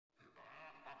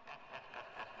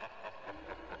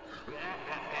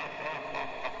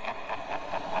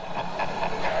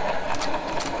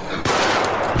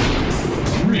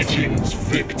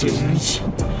victims,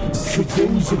 for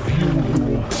those of you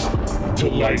who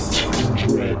delight in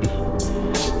dread,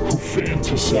 who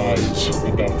fantasize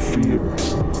about fear,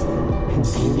 who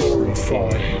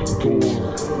glorify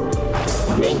gore,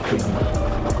 welcome.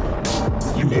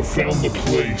 You have found the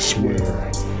place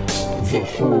where the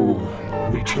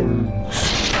horror returns.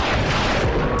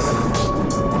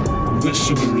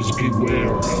 Listeners,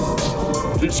 beware.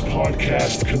 This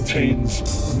podcast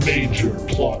contains major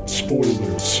plot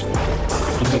spoilers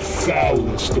and the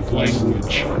foulest of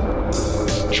language.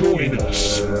 Join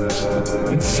us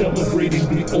in celebrating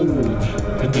the old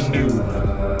and the new,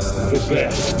 the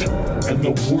best and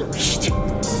the worst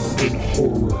in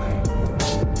horror.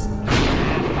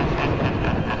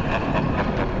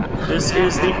 This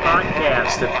is the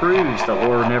podcast that proves the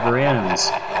horror never ends.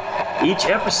 Each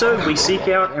episode, we seek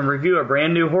out and review a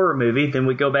brand new horror movie, then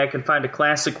we go back and find a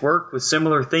classic work with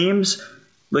similar themes,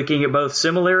 looking at both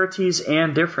similarities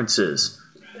and differences.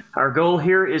 Our goal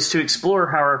here is to explore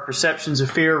how our perceptions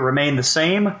of fear remain the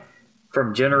same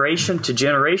from generation to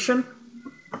generation,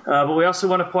 but we also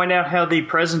want to point out how the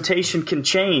presentation can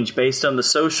change based on the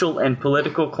social and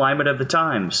political climate of the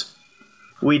times.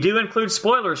 We do include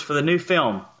spoilers for the new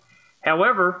film.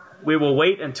 However, we will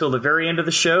wait until the very end of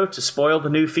the show to spoil the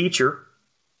new feature,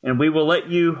 and we will let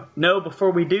you know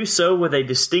before we do so with a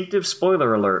distinctive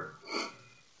spoiler alert.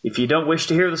 If you don't wish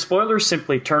to hear the spoilers,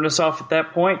 simply turn us off at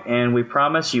that point, and we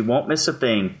promise you won't miss a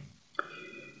thing.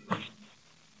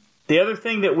 The other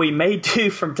thing that we may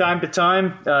do from time to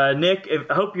time, Nick,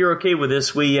 I hope you're okay with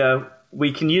this, we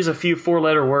can use a few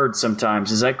four-letter words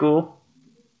sometimes. Is that cool?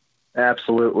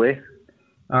 Absolutely.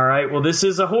 All right, well, this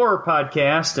is a horror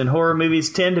podcast, and horror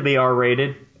movies tend to be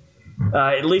R-rated.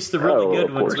 At least the really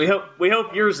good ones. We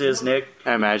hope yours is, Nick.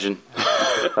 I imagine.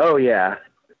 Oh yeah,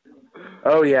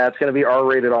 it's going to be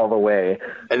R-rated all the way.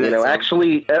 And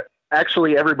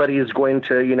actually, everybody is going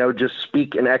to, just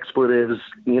speak in expletives.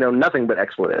 Nothing but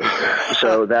expletives.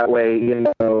 So that way,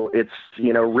 it's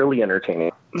really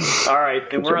entertaining. All right,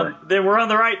 then we're on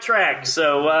the right track.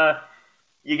 So.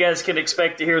 You guys can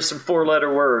expect to hear some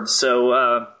four-letter words. So,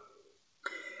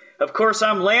 of course,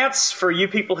 I'm Lance. For you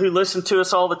people who listen to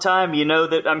us all the time, you know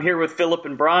that I'm here with Philip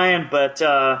and Brian, but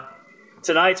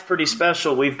tonight's pretty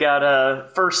special. We've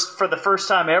got, for the first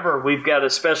time ever, we've got a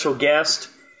special guest,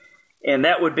 and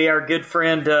that would be our good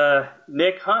friend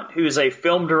Nick Hunt, who's a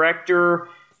film director,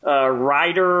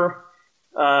 writer.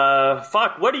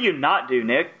 What do you not do,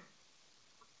 Nick?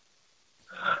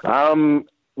 Well,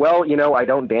 I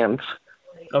don't dance.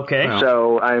 Okay.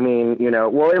 So, at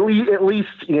least,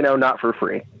 not for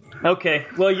free. Okay.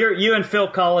 Well, you and Phil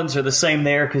Collins are the same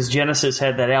there because Genesis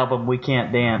had that album, We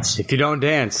Can't Dance. If you don't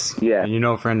dance, yeah, then you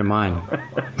know a friend of mine.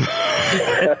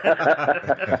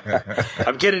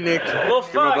 I'm kidding, Nick. Well,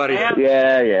 fuck, buddy. Man.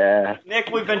 Yeah. Nick,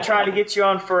 we've been trying to get you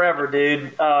on forever,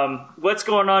 dude. What's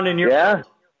going on in your...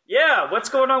 Yeah, what's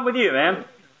going on with you, man?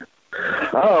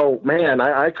 Oh, man,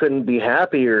 I couldn't be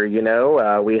happier,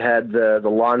 We had the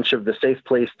launch of the Safe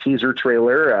Place teaser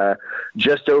trailer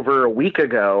just over a week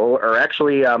ago, or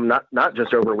actually not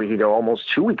just over a week ago, almost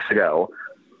 2 weeks ago.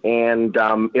 And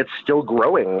it's still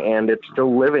growing, and it's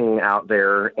still living out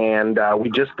there. And we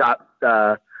just got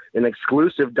an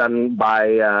exclusive done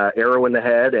by Arrow in the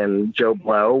Head and Joe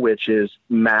Blow, which is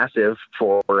massive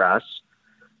for us.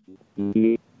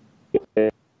 Hey,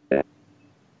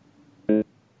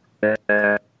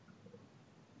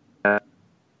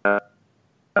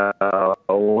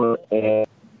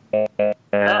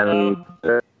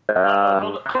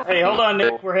 hold on,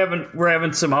 Nick. We're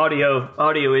having some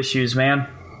audio issues, man.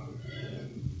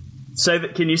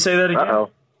 Can you say that again?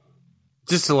 Uh-oh.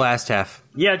 Just the last half.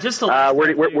 Yeah, just the last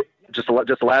half. Just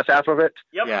the last half of it?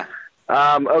 Yep. Yeah.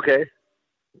 Okay.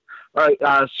 All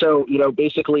right. So,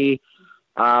 basically,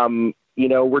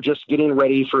 we're just getting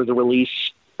ready for the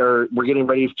release. We're getting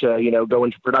ready to, go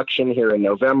into production here in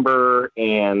November.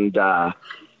 And,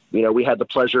 we had the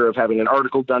pleasure of having an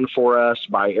article done for us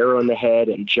by Arrow in the Head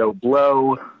and Joe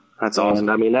Blow. That's awesome.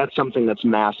 And, that's something that's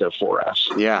massive for us.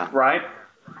 Yeah. Right.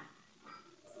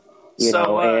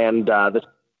 The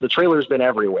trailer's been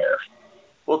everywhere.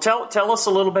 Well, tell us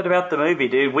a little bit about the movie,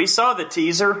 dude. We saw the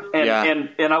teaser,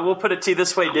 and I will put it to you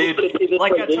this way, dude.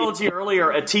 Like I told you earlier,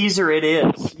 a teaser it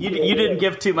is. You didn't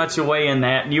give too much away in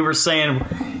that, and you were saying,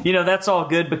 that's all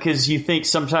good because you think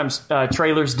sometimes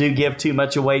trailers do give too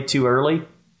much away too early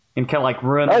and kind of like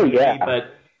ruin the movie. Yeah.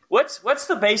 But what's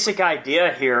the basic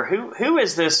idea here? Who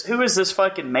is this? Who is this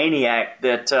fucking maniac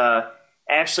that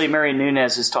Ashley Mary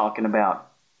Nunez is talking about?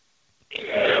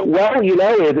 Well,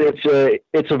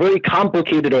 it's a very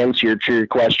complicated answer to your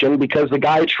question because the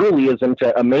guy truly isn't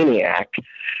a maniac.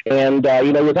 And,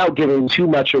 without giving too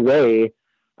much away,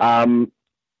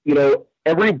 You know,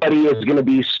 everybody is going to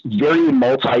be very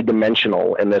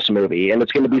multidimensional in this movie, and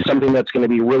it's going to be something that's going to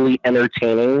be really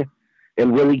entertaining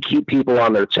and really keep people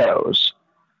on their toes.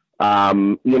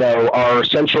 You know, our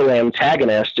central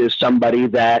antagonist is somebody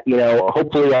that, you know,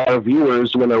 hopefully our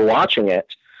viewers, when they're watching it,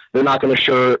 they're not going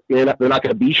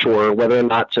to be sure whether or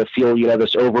not to feel, you know,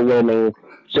 this overwhelming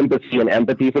sympathy and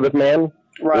empathy for this man,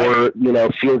 right, or, you know,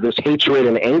 feel this hatred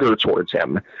and anger towards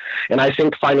him. And I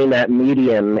think finding that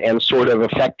median and sort of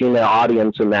affecting the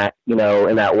audience in that, you know,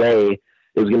 in that way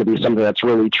is going to be something that's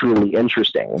really, truly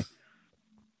interesting.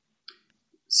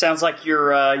 Sounds like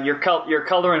you're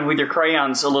coloring with your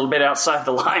crayons a little bit outside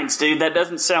the lines, dude. That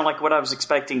doesn't sound like what I was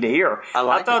expecting to hear.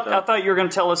 I thought you were going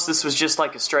to tell us this was just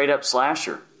like a straight up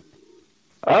slasher.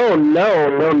 Oh,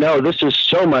 no. This is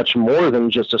so much more than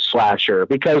just a slasher,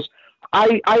 because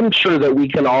I'm sure that we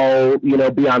can all, you know,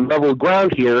 be on level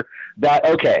ground here that,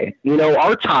 okay, you know,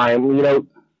 our time, you know,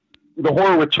 the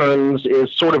Horror Returns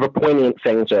is sort of a poignant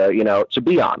thing to, you know, to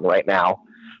be on right now,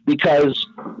 because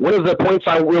one of the points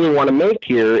I really want to make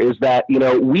here is that, you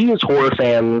know, we as horror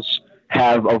fans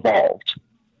have evolved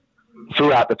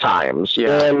throughout the times.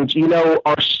 Yeah. And, you know,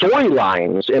 our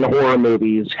storylines in horror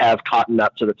movies have caught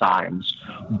up to the times.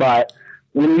 But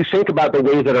when you think about the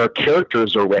way that our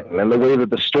characters are written and the way that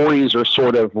the stories are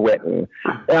sort of written,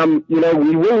 you know,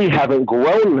 we really haven't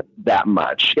grown that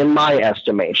much, in my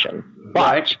estimation.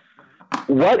 But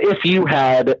what if you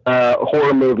had a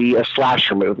horror movie, a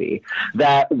slasher movie,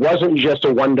 that wasn't just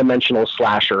a one-dimensional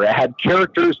slasher? It had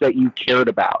characters that you cared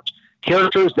about.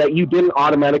 Characters that you didn't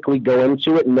automatically go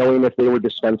into it knowing if they were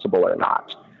dispensable or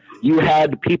not. You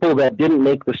had people that didn't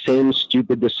make the same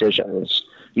stupid decisions.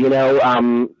 You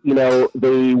know,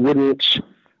 they wouldn't,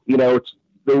 you know,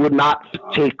 they would not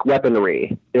take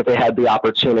weaponry if they had the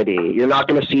opportunity. You're not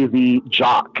going to see the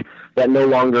jock that no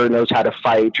longer knows how to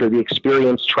fight, or the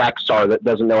experienced track star that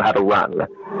doesn't know how to run.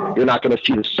 You're not going to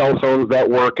see the cell phones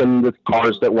that work and the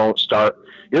cars that won't start.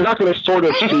 You're not going to sort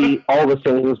of see all the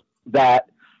things that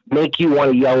make you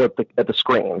want to yell at the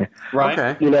screen. Right.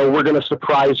 Okay. You know, we're going to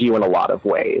surprise you in a lot of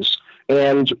ways.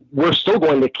 And we're still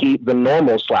going to keep the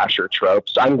normal slasher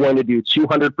tropes. I'm going to do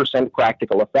 200%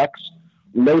 practical effects,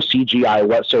 no CGI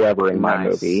whatsoever in my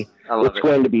movie. It's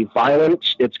going to be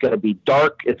violent, it's going to be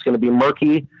dark, it's going to be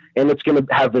murky, and it's going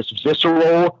to have this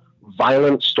visceral,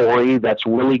 violent story that's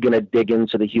really going to dig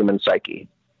into the human psyche.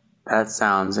 That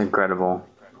sounds incredible.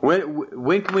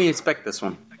 When can we expect this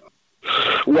one?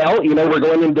 Well, you know, we're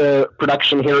going into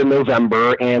production here in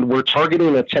November, and we're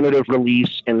targeting a tentative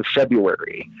release in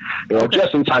February. You know,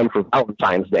 just in time for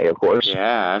Valentine's Day, of course.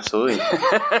 Yeah, absolutely.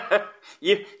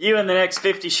 you and the next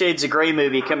 50 Shades of Grey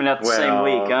movie coming out the same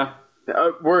week, huh?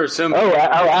 We're assuming. Oh,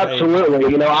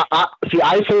 absolutely. You know,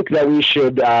 I think that we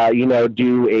should, you know,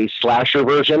 do a slasher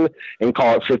version and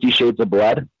call it 50 Shades of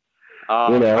Blood.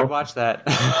 You know, I'd watch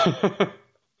that.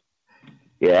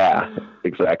 Yeah,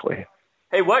 exactly.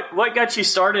 Hey, what got you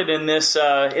started in this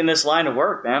line of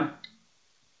work, man?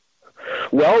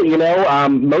 Well, you know,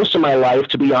 most of my life,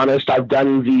 to be honest, I've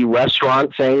done the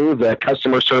restaurant thing, the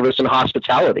customer service and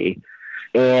hospitality.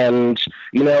 And,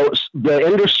 you know, the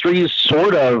industries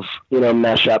sort of, you know,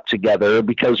 mesh up together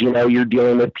because, you know, you're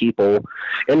dealing with people.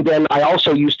 And then I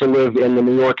also used to live in the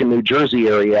New York and New Jersey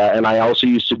area, and I also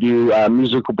used to do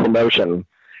musical promotion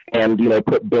and, you know,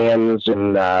 put bands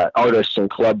and artists in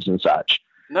clubs and such.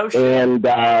 No shit. And,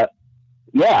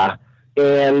 yeah.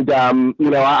 And, you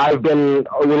know, I've been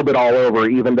a little bit all over,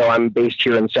 even though I'm based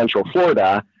here in Central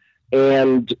Florida.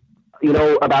 And, you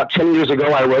know, about 10 years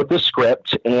ago, I wrote this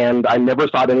script, and I never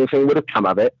thought anything would have come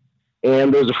of it.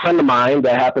 And there's a friend of mine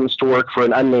that happens to work for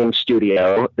an unnamed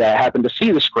studio that happened to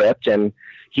see the script, and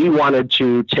he wanted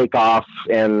to take off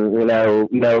and, you know,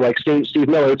 like Steve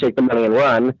Miller, take the money and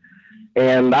run.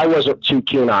 And I wasn't too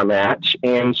keen on that.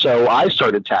 And so I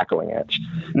started tackling it.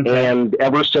 Okay. And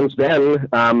ever since then,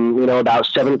 you know, about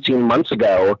 17 months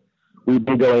ago, we've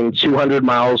been going 200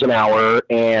 miles an hour.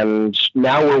 And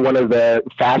now we're one of the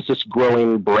fastest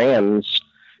growing brands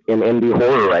in indie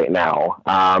horror right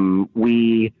now.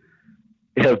 We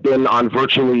have been on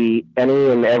virtually any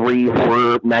and every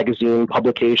horror magazine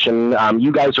publication.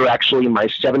 You guys are actually my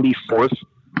 74th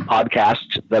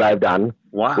podcast that I've done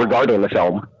regarding the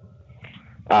film.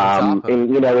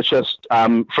 And, you know, it's just,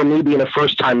 for me being a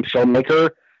first-time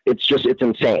filmmaker, it's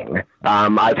insane.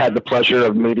 I've had the pleasure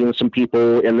of meeting some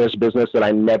people in this business that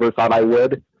I never thought I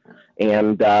would.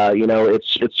 And, you know,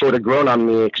 it's sort of grown on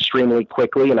me extremely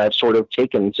quickly, and I've sort of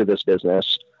taken to this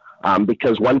business.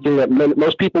 Because one thing that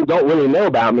most people don't really know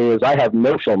about me is I have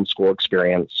no film school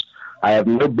experience. I have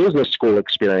no business school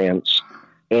experience.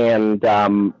 And,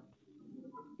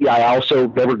 I also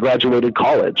never graduated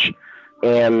college.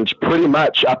 And pretty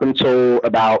much up until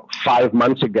about 5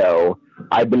 months ago,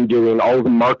 I've been doing all the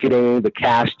marketing, the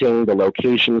casting, the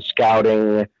location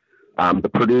scouting, the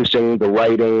producing, the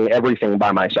writing, everything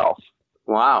by myself.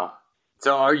 Wow.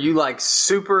 So are you like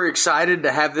super excited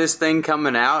to have this thing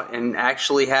coming out and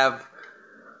actually have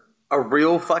a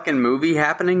real fucking movie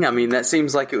happening? I mean, that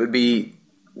seems like it would be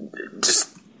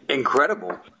just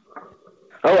incredible.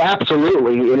 Oh,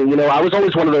 absolutely. And, I was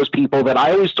always one of those people that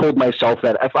I always told myself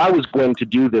that if I was going to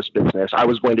do this business, I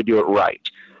was going to do it right.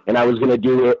 And I was going to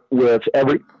do it with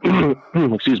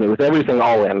with everything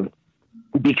all in.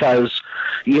 Because,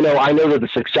 I know that the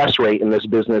success rate in this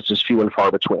business is few and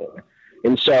far between.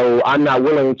 And so I'm not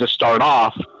willing to start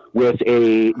off with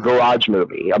a garage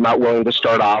movie. I'm not willing to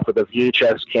start off with a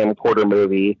VHS camcorder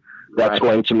movie that's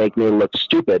going to make me look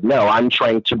stupid. No, I'm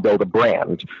trying to build a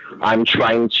brand. I'm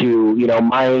trying to,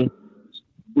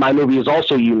 my movie is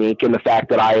also unique in the fact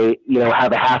that I,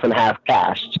 have a half and half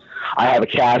cast. I have a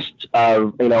cast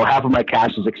of, half of my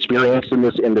cast is experienced in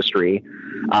this industry,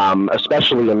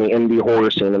 especially in the indie horror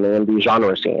scene and the indie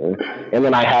genre scene. And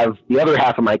then I have the other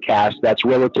half of my cast that's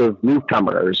relative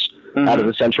newcomers out of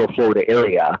the Central Florida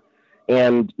area.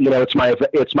 And, it's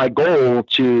my goal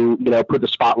to, put the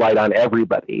spotlight on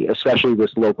everybody, especially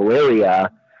this local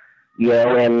area,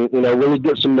 and, really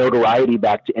get some notoriety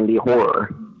back to indie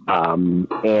horror,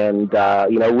 and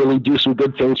really do some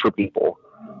good things for people.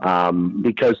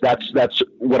 Because that's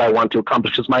what I want to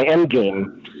accomplish. Because my end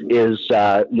game is,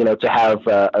 to have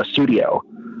a studio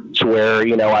to where,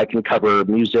 I can cover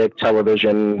music,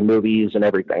 television, movies, and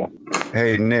everything.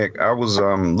 Hey, Nick, I was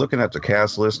looking at the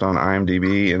cast list on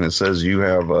IMDb, and it says you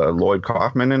have Lloyd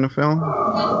Kaufman in the film?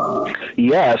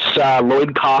 Yes,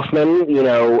 Lloyd Kaufman,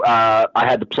 I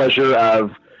had the pleasure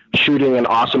of shooting an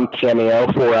awesome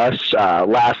cameo for us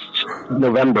last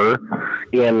November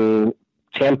in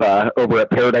Tampa over at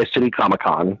Paradise City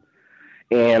Comic-Con.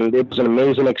 And it was an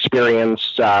amazing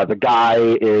experience. The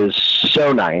guy is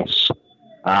so nice.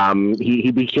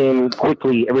 He became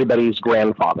quickly everybody's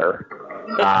grandfather.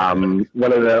 And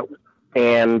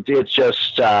it's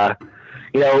just, a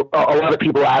lot of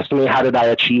people ask me, how did I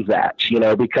achieve that?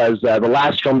 Because the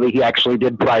last film that he actually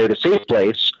did prior to Safe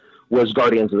Place was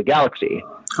Guardians of the Galaxy.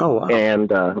 Oh, wow. And,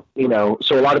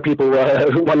 so a lot of people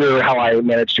wonder how I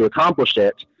managed to accomplish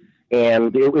it.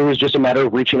 And it was just a matter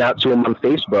of reaching out to him on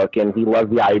Facebook, and he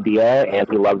loved the idea and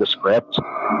he loved the script.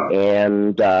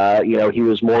 And, he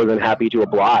was more than happy to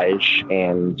oblige.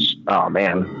 And, oh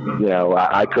man,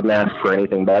 I couldn't ask for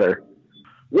anything better.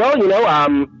 Well,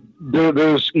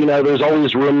 there's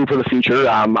always room for the future.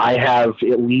 I have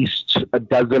at least a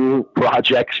dozen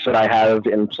projects that I have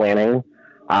in planning.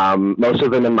 Most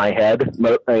of them in my head,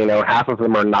 half of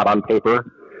them are not on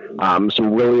paper.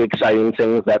 Some really exciting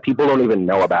things that people don't even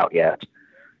know about yet.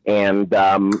 And,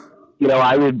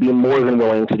 I would be more than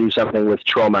willing to do something with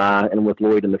Trauma and with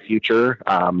Lloyd in the future.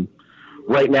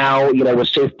 Right now, with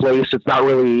Safe Place, it's not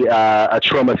really a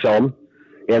Trauma film.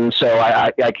 And so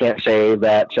I can't say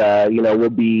that, we'll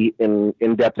be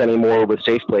in depth anymore with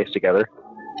Safe Place together.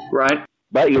 Right.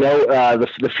 But,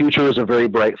 the future is a very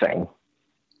bright thing.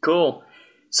 Cool.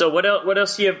 So what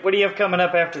else do you have? What do you have coming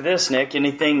up after this, Nick?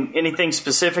 Anything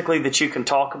specifically that you can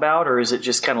talk about, or is it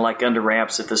just kind of like under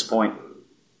wraps at this point?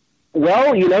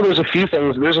 Well, there's a few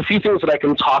things. There's a few things that I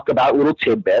can talk about, little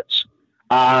tidbits.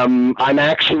 I'm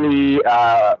actually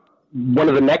one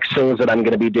of the next things that I'm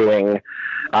going to be doing.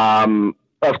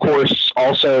 Of course,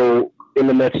 also in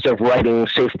the midst of writing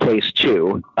Safe Place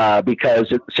 2,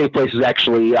 because Safe Place is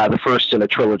actually the first in a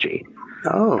trilogy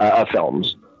of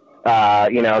films.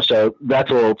 So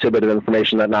that's a little tidbit of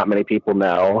information that not many people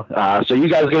know. So you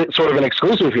guys get sort of an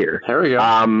exclusive here. There we go.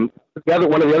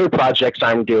 One of the other projects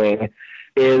I'm doing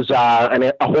is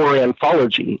a horror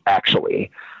anthology,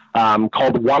 actually,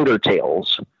 called Wander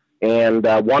Tales. And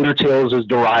Wander Tales is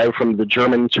derived from the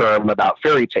German term about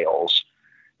fairy tales.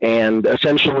 And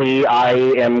essentially, I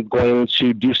am going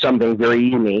to do something very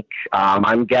unique.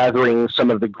 I'm gathering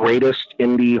some of the greatest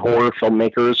indie horror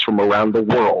filmmakers from around the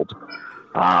world.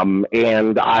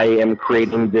 And I am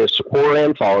creating this horror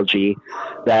anthology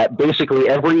that basically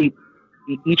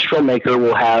each filmmaker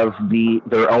will have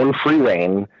their own free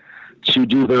reign to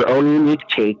do their own unique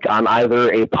take on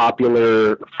either a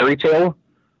popular fairy tale,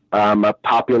 a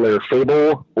popular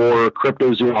fable, or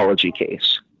cryptozoology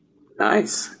case.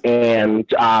 Nice. And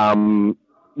I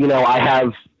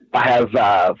have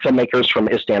filmmakers from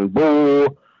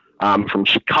Istanbul, from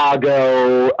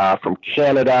Chicago, from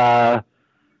Canada,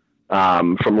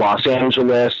 from Los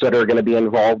Angeles that are going to be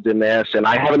involved in this. And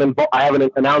I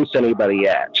haven't announced anybody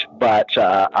yet, but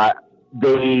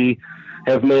they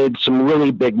have made some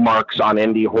really big marks on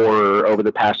indie horror over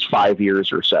the past 5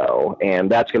 years or so,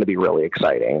 and that's going to be really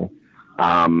exciting.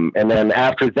 And then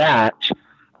after that,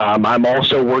 I'm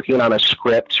also working on a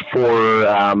script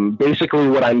for basically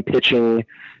what I'm pitching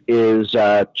is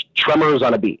Tremors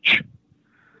on a Beach.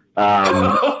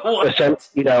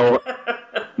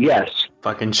 Yes.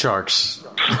 Fucking sharks.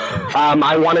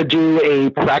 I want to do a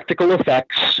practical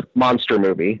effects monster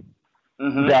movie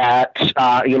that,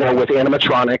 with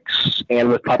animatronics and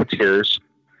with puppeteers.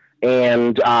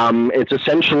 And it's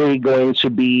essentially going to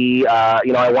be,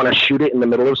 I want to shoot it in the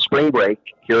middle of spring break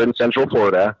here in Central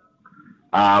Florida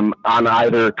on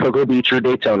either Cocoa Beach or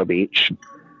Daytona Beach.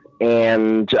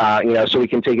 And, so we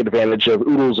can take advantage of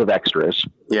oodles of extras.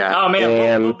 Yeah. Oh, man.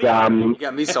 And, you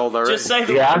got me sold already. Just say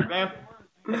the word, man.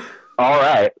 All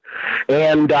right.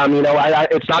 And,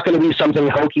 it's not going to be something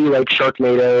hokey like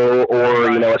Sharknado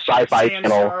or, a sci-fi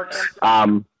channel.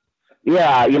 I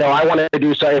want to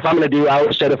do so. If I'm going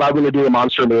to do a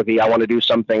monster movie, I want to do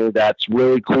something that's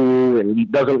really cool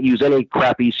and doesn't use any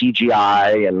crappy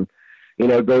CGI and,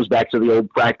 goes back to the old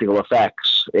practical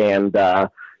effects. And,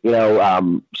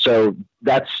 so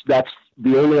that's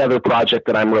the only other project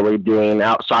that I'm really doing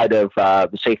outside of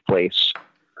The Safe Place.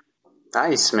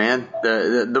 Nice, man.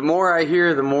 The more I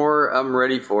hear, the more I'm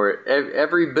ready for it.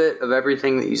 Every bit of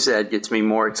everything that you said gets me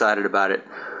more excited about it.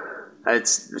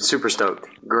 It's super stoked.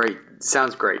 Great.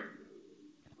 Sounds great.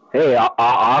 Hey,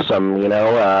 awesome.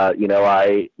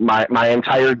 My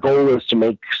entire goal is to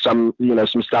make some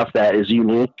stuff that is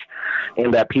unique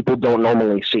and that people don't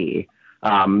normally see.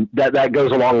 That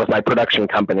goes along with my production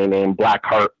company named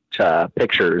Blackheart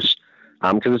Pictures.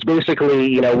 Because it's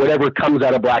basically, whatever comes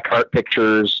out of Blackheart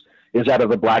Pictures is out of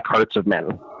the black hearts of men.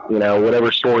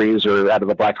 Whatever stories are out of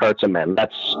the black hearts of men.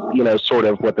 That's, sort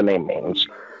of what the name means.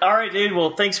 All right, dude.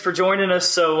 Well, thanks for joining us.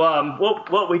 So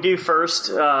what we do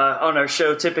first on our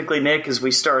show typically, Nick, is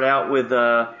we start out with,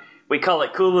 we call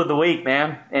it Cool of the Week,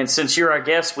 man. And since you're our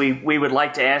guest, we would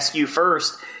like to ask you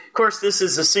first. Of course, this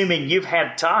is assuming you've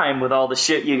had time with all the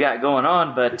shit you got going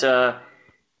on, but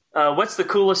what's the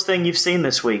coolest thing you've seen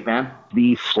this week, man?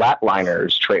 The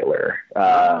Flatliners trailer.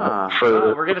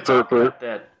 We're going to talk about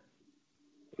that.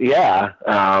 Yeah.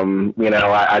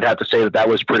 I'd have to say that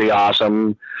was pretty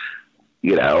awesome.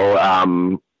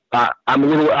 I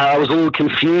was a little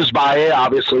confused by it.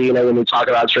 Obviously, when we talk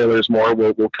about trailers more,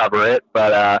 we'll cover it.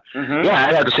 But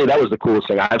I'd have to say that was the coolest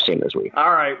thing I've seen this week.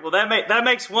 All right, well that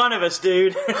makes one of us,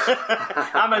 dude.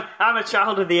 I'm a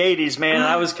child of the '80s, man. And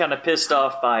I was kind of pissed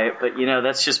off by it, but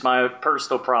that's just my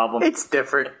personal problem. It's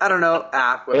different. I don't know.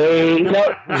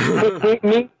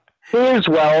 Me as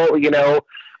well.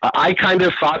 I kind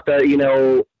of thought that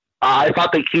I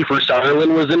thought that Kiefer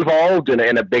Sutherland was involved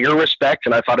in a bigger respect,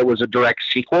 and I thought it was a direct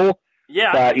sequel.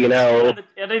 Yeah, that,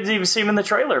 I didn't even see him in the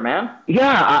trailer, man.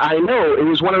 Yeah, I know. It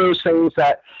was one of those things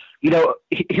that,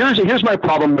 here's my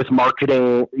problem with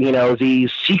marketing,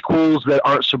 these sequels that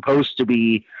aren't supposed to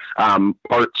be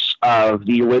parts of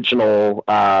the original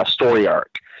story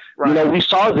arc. Right. We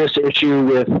saw this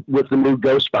issue with the new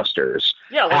Ghostbusters.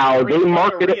 Yeah, how they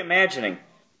marketed reimagining.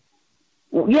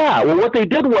 Yeah, well, what they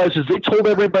did was they told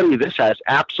everybody this has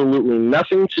absolutely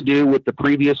nothing to do with the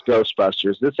previous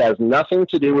Ghostbusters. This has nothing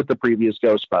to do with the previous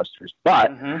Ghostbusters.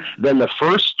 But then the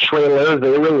first trailer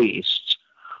they released,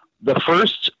 the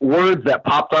first words that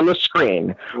popped on the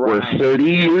screen were 30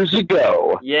 years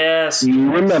ago. Yes.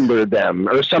 You remembered them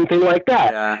or something like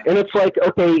that. Yeah. And it's like,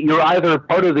 okay, you're either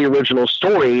part of the original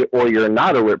story or you're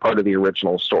not a part of the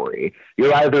original story.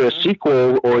 You're either a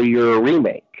sequel or you're a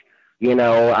remake.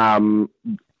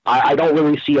 I don't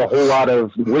really see a whole lot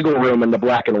of wiggle room in the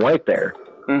black and white there.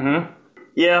 Mm-hmm.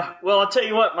 Yeah, well, I'll tell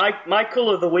you what, my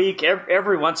cool of the week,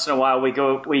 every once in a while we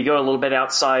go a little bit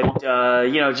outside,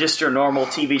 just your normal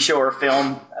TV show or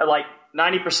film. Like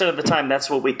 90% of the time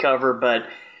that's what we cover, but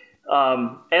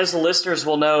as the listeners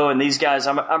will know, and these guys,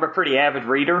 I'm a pretty avid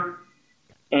reader.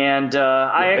 And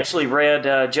I actually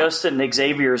read Justin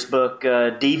Xavier's book,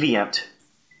 Deviant.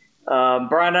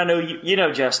 Brian, I know you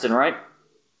know Justin, right?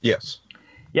 Yes.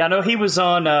 Yeah, I know he was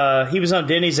on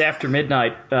Denny's After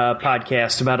Midnight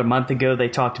podcast about a month ago. They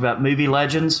talked about movie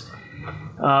legends,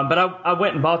 but I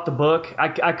went and bought the book.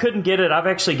 I couldn't get it. I've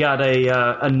actually got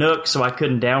a Nook, so I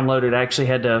couldn't download it. I actually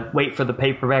had to wait for the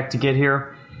paperback to get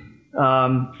here.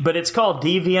 But it's called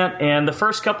Deviant, and the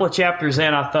first couple of chapters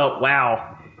in, I thought,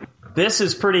 wow, this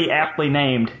is pretty aptly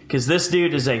named because this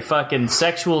dude is a fucking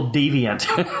sexual deviant.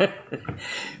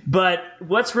 But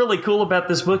what's really cool about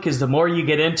this book is the more you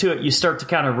get into it, you start to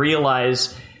kind of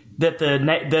realize that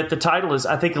the title is,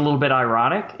 I think, a little bit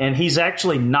ironic, and he's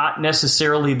actually not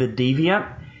necessarily the deviant.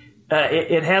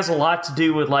 it has a lot to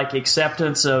do with like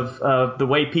acceptance of the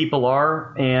way people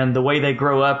are and the way they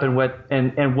grow up and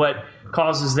what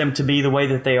causes them to be the way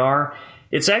that they are.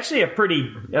 It's actually a pretty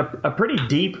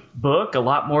deep book, a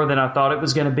lot more than I thought it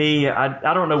was going to be.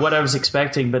 I don't know what I was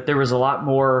expecting, but there was a lot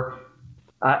more,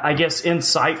 I guess,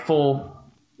 insightful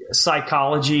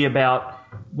psychology about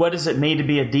what does it mean to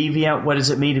be a deviant? What does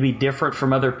it mean to be different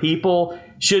from other people?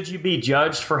 Should you be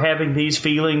judged for having these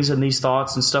feelings and these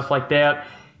thoughts and stuff like that?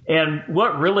 And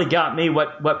what really got me,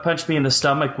 what punched me in the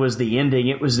stomach was the ending.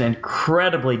 It was an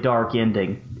incredibly dark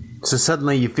ending. So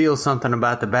suddenly you feel something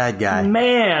about the bad guy.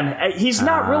 Man, he's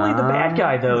not really the bad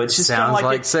guy, though. It's just kind of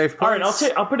like safe place. All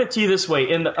right, I'll put it to you this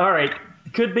way. All right,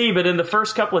 could be, but in the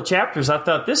first couple of chapters, I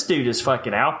thought this dude is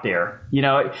fucking out there. You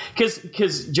know,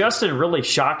 because Justin really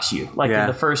shocks you. Like in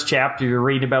the first chapter, you're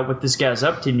reading about what this guy's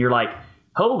up to, and you're like,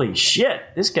 holy shit,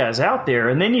 this guy's out there.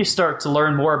 And then you start to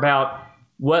learn more about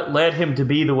what led him to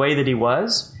be the way that he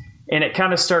was, and it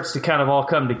kind of starts to kind of all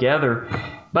come together.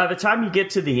 By the time you get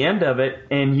to the end of it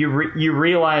and you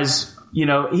realize, you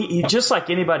know, he just like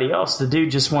anybody else, the dude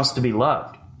just wants to be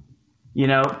loved, you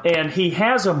know, and he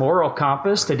has a moral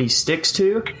compass that he sticks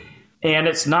to. And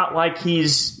it's not like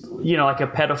he's, you know, like a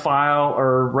pedophile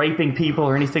or raping people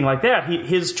or anything like that.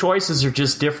 His choices are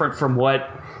just different from what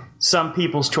some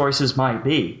people's choices might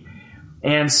be.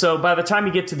 And so by the time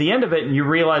you get to the end of it and you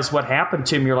realize what happened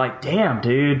to him, you're like, damn,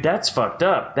 dude, that's fucked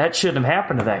up. That shouldn't have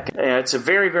happened to that guy. Yeah, it's a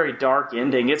very, very dark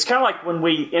ending. It's kind of like when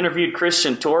we interviewed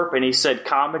Christian Torp and he said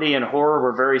comedy and horror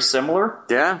were very similar.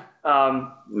 Yeah.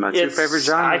 My two favorite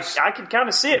genres. I can kind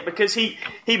of see it because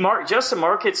Justin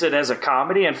markets it as a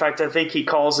comedy. In fact, I think he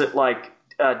calls it like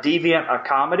Deviant a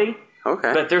comedy.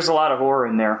 Okay. But there's a lot of horror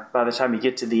in there by the time you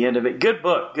get to the end of it. Good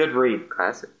book. Good read.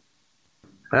 Classic.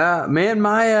 Man,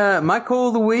 my cool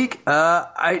of the week,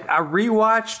 I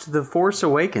rewatched The Force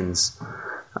Awakens,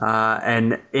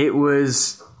 and it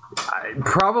was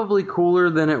probably cooler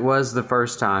than it was the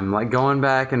first time. Like going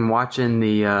back and watching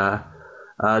the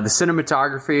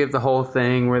cinematography of the whole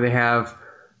thing, where they have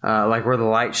like where the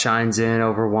light shines in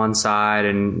over one side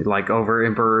and like over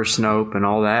Emperor Snoke and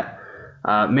all that.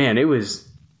 Man, it was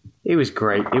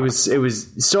great. It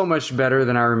was so much better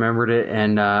than I remembered it,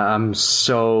 and I'm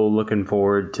so looking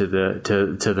forward to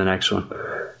the next one.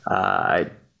 I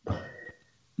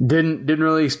didn't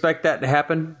really expect that to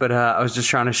happen, but I was just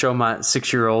trying to show my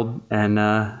 6-year-old, and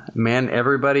man,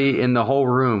 everybody in the whole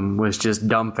room was just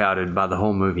dumbfounded by the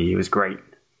whole movie. It was great.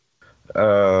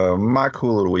 My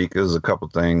cool of the week is a couple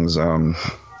things. Of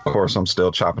course, I'm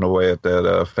still chopping away at that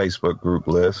Facebook group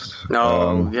list. You're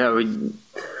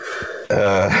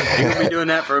going to be doing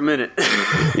that for a minute.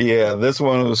 Yeah, this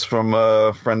one was from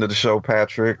a friend of the show,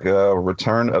 Patrick,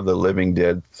 Return of the Living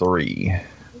Dead 3,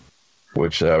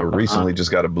 which recently just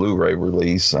got a Blu-ray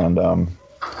release, and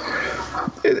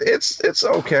it's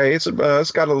okay. It's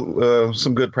got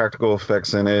some good practical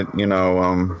effects in it. You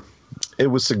know, it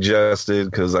was suggested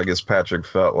because I guess Patrick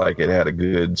felt like it had a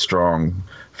good, strong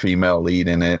female lead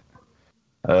in it.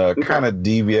 Kind of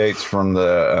deviates from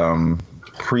the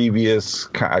previous,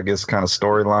 I guess, kind of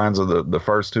storylines of the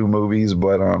first two movies,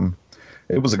 but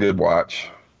it was a good watch.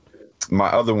 My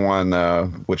other one,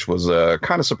 which was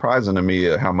kind of surprising to me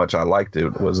how much I liked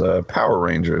it, was Power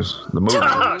Rangers, the movie.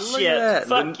 Oh, shit.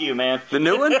 Fuck you, man. The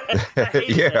new one? I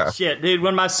hated that shit, dude.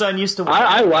 When my son used to watch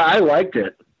I liked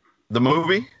it. The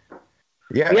movie?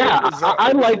 Yeah.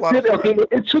 I liked it. Okay,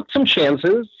 it took some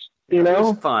chances, you know? It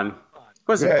was fun.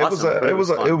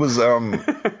 It was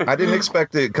I didn't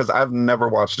expect it because I've never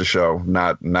watched the show,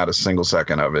 not a single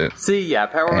second of it. See, yeah,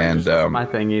 Power Rangers wasn't my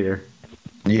thing either.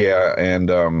 Yeah,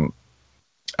 and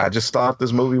I just thought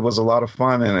this movie was a lot of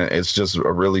fun, and it's just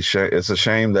it's a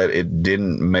shame that it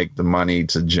didn't make the money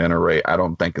to generate. I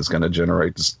don't think it's going to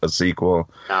generate a sequel.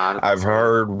 I've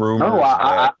heard rumors.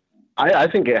 Oh, I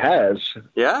think it has.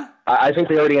 Yeah, I think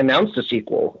they already announced a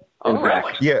sequel. In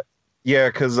fact, really? Yeah,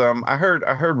 because I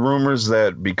heard rumors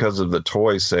that because of the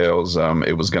toy sales,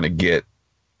 it was going to get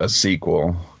a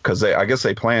sequel because I guess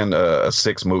they planned a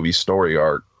 6-movie story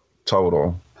arc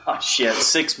total. Oh shit,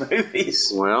 6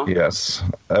 movies. Well, yes.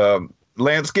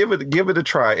 Lance, give it a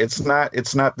try. It's not the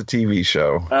TV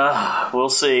show. We'll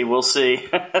see.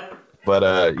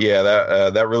 But yeah,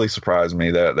 that really surprised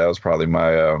me. That was probably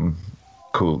my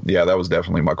cool. Yeah, that was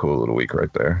definitely my cool of the week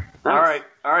right there. All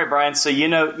right, Brian. So you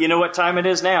know what time it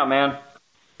is now, man.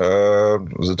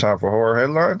 Was it time for horror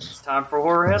headlines? It's time for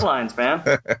horror headlines, man.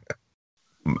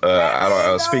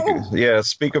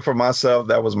 Speaking for myself,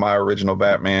 that was my original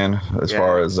Batman as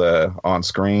far as on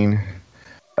screen.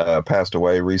 Passed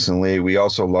away recently. We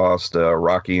also lost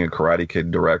Rocky and Karate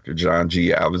Kid director John G.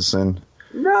 Avildsen,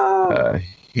 No.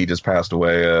 He just passed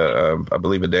away, I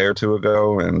believe, a day or two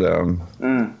ago,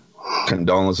 and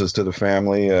condolences to the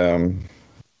family. A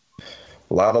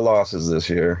lot of losses this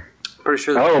year. Pretty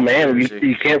sure. Oh man,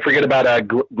 you can't forget about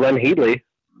Glenn Headley.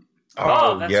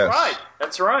 Oh, that's yes. right.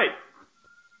 That's right.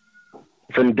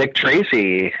 From Dick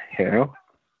Tracy, you know.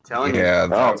 Telling Yeah, you.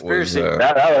 that was.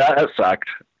 That sucked.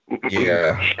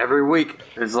 Yeah. Every week,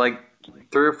 there's like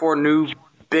 3 or 4 new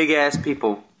big ass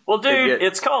people. Well, dude,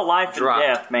 it's called life dropped.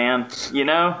 and death, man. You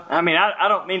know? I mean, I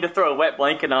don't mean to throw a wet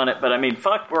blanket on it, but I mean,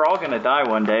 fuck, we're all going to die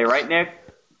one day, right, Nick?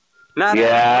 I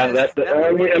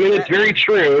mean, it's very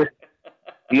true.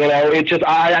 You know, it's just,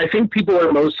 I think people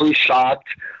are mostly shocked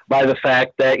by the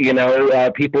fact that, you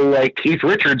know, people like Keith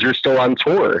Richards are still on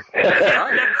tour.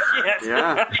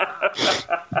 Yeah.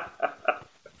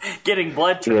 Getting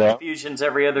blood transfusions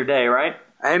every other day, right?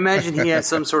 I imagine he has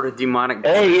some sort of demonic.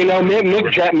 Hey, you know,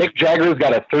 Mick Jagger's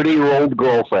got a 30-year-old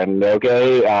girlfriend,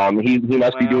 okay? He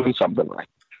must be doing something right.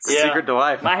 It's a secret to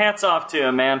life. My hat's off to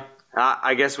him, man.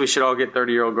 I guess we should all get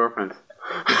 30-year-old girlfriends.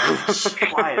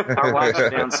 Quiet. Our wives are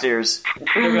downstairs.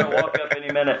 They're going to walk up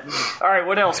any minute. All right,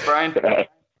 what else, Brian?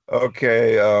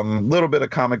 Okay, little bit of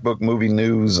comic book movie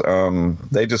news.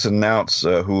 They just announced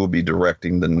who will be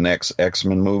directing the next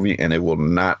X-Men movie, and it will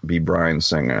not be Bryan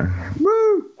Singer.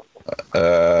 Woo!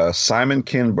 Simon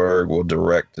Kinberg will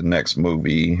direct the next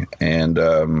movie,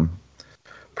 and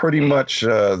pretty much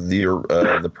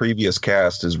the previous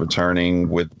cast is returning,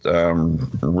 with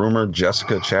rumored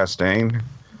Jessica Chastain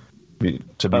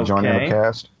to be joining the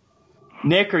cast.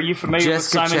 Nick, are you familiar with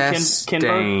Simon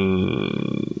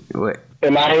Kinberg? Wait.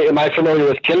 Am I familiar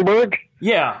with Kinberg?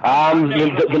 Yeah.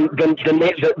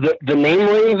 The name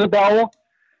rings a bell.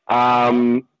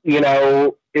 You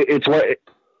know,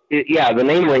 the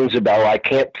name rings a bell. I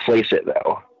can't place it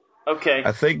though. Okay.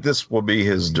 I think this will be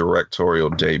his directorial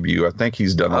debut. I think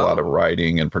he's done a lot of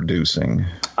writing and producing.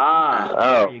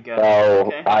 There you go.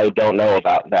 Okay. I don't know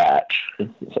about that.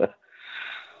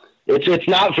 It's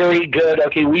not very good.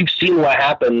 Okay, we've seen what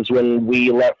happens when we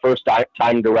let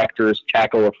first-time directors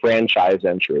tackle a franchise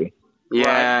entry.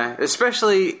 Yeah,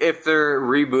 especially if they're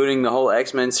rebooting the whole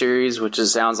X-Men series, which it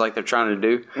sounds like they're trying to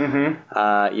do.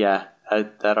 Mm-hmm. Yeah,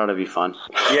 that ought to be fun.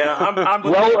 Yeah, I'm on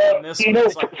this one.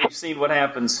 It's like we've seen what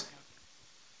happens.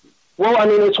 Well, I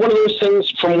mean, it's one of those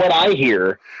things, from what I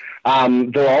hear,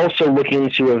 they're also looking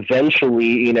to eventually,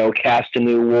 you know, cast a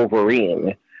new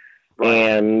Wolverine.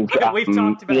 And we've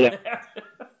talked about that.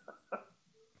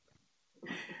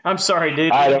 I'm sorry,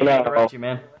 dude. I don't know. Interrupt you,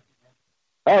 man.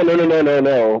 Oh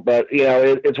no! But you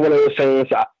know, it's one of those things.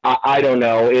 I don't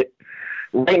know.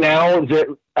 Right now, right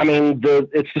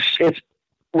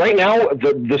now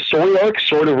the story arc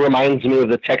sort of reminds me of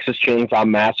the Texas Chainsaw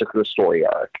Massacre story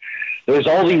arc. There's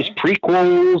all these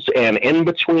prequels and in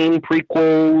between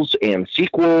prequels and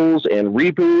sequels and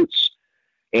reboots,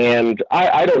 and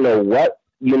I don't know what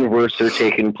universe they're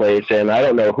taking place in. I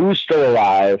don't know who's still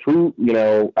alive, I don't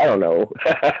know.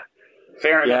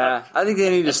 Fair enough. Yeah, I think they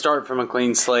need to start from a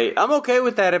clean slate. I'm okay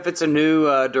with that if it's a new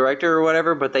director or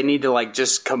whatever, but they need to like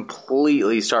just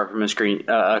completely start from a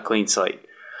clean slate.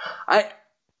 I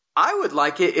would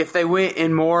like it if they went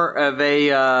in more of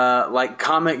a like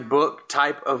comic book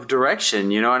type of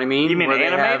direction. You know what I mean? You mean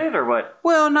animated or what?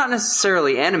 Well, not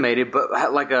necessarily animated,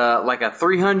 but like a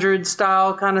 300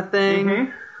 style kind of thing.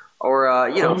 Mm-hmm.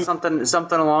 Or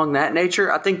something along that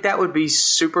nature. I think that would be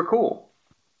super cool.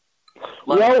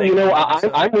 Well, you know,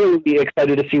 I'm really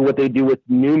excited to see what they do with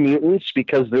New Mutants,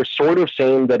 because they're sort of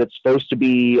saying that it's supposed to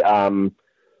be going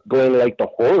like the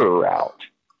horror route.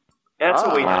 That's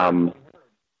what we know.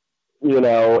 You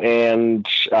know, and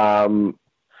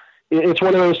it's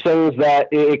one of those things that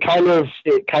it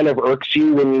kind of irks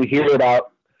you when you hear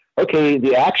about, okay,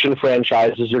 the action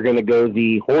franchises are going to go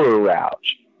the horror route.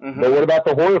 Mm-hmm. But what about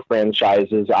the horror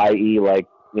franchises, i.e., like,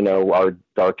 you know, our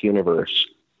Dark Universe,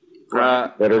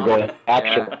 that are going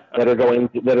action, that are going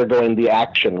the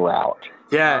action route?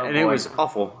 Yeah, and it was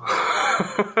awful.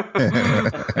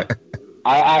 I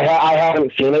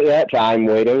haven't seen it yet. I'm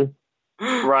waiting.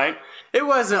 Right. It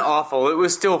wasn't awful. It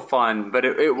was still fun, but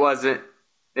it wasn't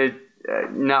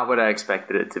not what I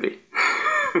expected it to be.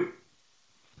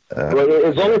 Well,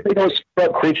 as long as they don't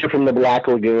spell Creature from the Black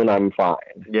Lagoon, I'm fine.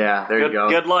 Yeah, there you go.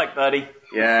 Good luck, buddy.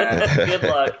 Yeah. Good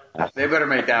luck. They better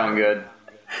make that one good.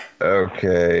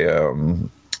 Okay.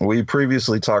 We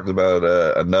previously talked about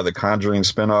another Conjuring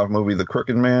spinoff movie, The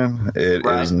Crooked Man. It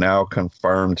is now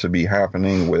confirmed to be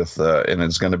happening and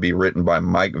it's going to be written by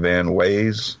Mike Van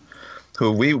Ways,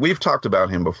 who we've talked about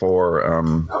him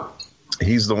before.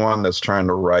 He's the one that's trying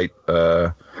to write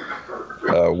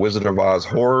Wizard of Oz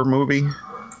horror movie.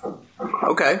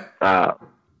 Okay.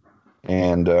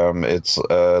 And it's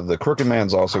the Crooked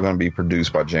Man's also going to be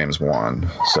produced by James Wan,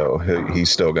 so he's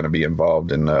still going to be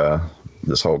involved in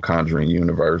this whole Conjuring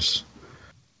universe.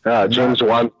 James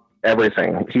Wan,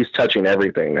 everything. He's touching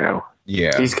everything now.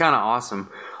 Yeah, he's kind of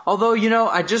awesome. Although,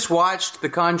 I just watched The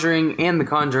Conjuring and The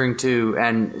Conjuring 2,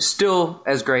 and still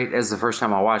as great as the first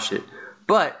time I watched it.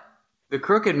 But The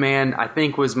Crooked Man, I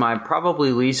think, was my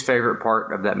probably least favorite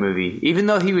part of that movie. Even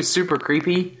though he was super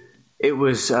creepy, it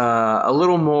was a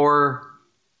little more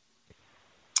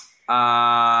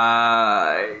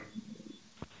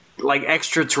like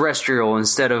extraterrestrial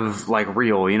instead of like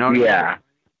real, you know what I mean? Yeah.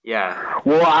 Yeah.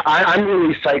 Well, I'm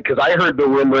really psyched because I heard the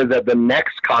rumor that the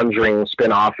next Conjuring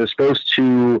spinoff is supposed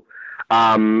to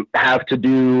have to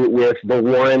do with the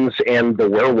Warrens and the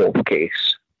werewolf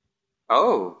case.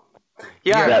 Oh.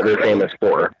 Yeah. That they're famous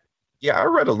for. Yeah, I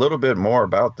read a little bit more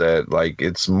about that. Like,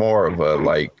 it's more of a,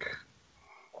 like,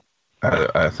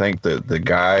 I think that the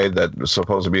guy that was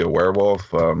supposed to be a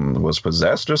werewolf was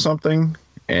possessed or something,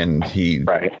 and he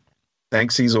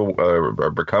thinks he's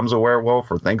or becomes a werewolf,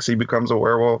 or thinks he becomes a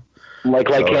werewolf. Like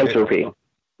lycanthropy,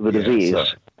 the disease.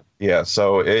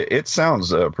 So it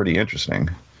sounds pretty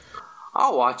interesting.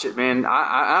 I'll watch it, man.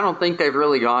 I don't think they've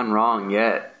really gone wrong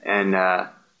yet, and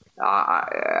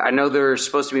I know they're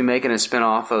supposed to be making a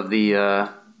spinoff of the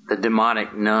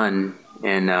demonic nun.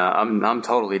 And I'm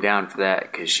totally down for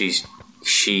that because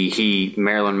he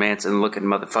Marilyn Manson looking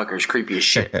motherfuckers creepy as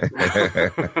shit.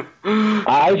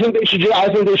 I think they should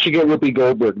get Whoopi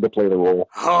Goldberg to play the role.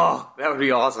 Oh, that would be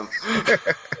awesome.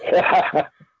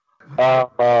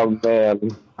 Oh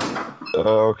man.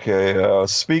 Okay.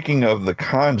 Speaking of the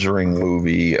Conjuring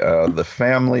movie, the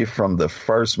family from the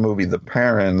first movie, the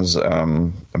parents,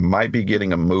 might be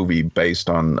getting a movie based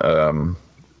on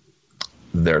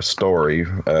their story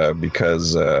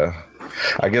because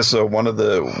I guess one of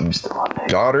the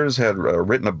daughters had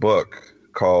written a book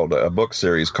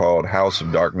series called House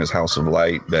of Darkness, House of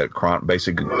Light that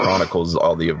basically chronicles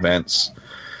all the events,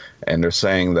 and they're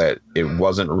saying that it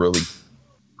wasn't really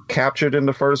captured in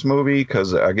the first movie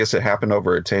because I guess it happened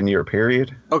over a 10-year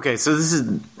period. Okay, so this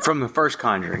is from the first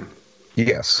Conjuring.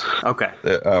 Yes. Okay.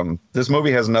 This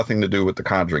movie has nothing to do with the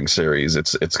Conjuring series.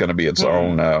 It's going to be its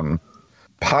own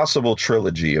possible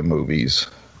trilogy of movies.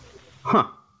 Huh.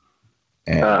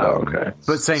 And, okay.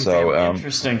 But same thing.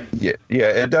 Interesting. Yeah,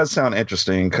 it does sound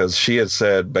interesting because she had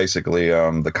said basically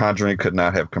the Conjuring could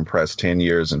not have compressed 10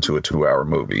 years into a 2-hour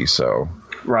movie. So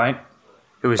right.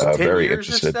 It was 10 very years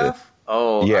interested of stuff?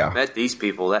 Oh, yeah. I met these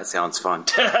people. That sounds fun.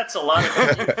 That's a lot of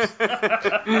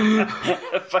years.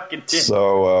 Fucking 10.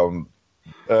 So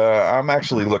I'm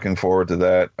actually looking forward to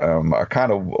that. I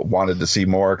kind of wanted to see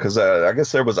more because I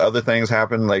guess there was other things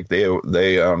happen. Like they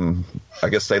I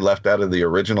guess they left out of the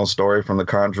original story from The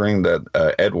Conjuring that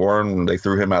Ed Warren, they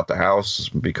threw him out the house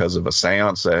because of a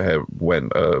seance that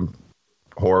went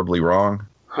horribly wrong.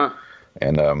 Huh.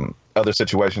 And other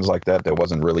situations like that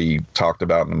wasn't really talked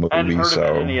about in the movie. I hadn't heard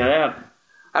about any of that.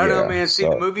 I don't know, man. See,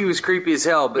 the movie was creepy as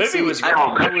hell. But see,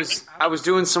 I was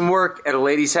doing some work at a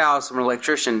lady's house. I'm an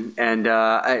electrician, and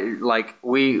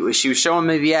she was showing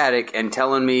me the attic and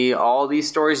telling me all these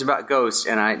stories about ghosts,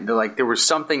 and there was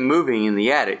something moving in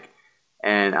the attic,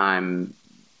 and I'm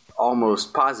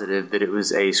almost positive that it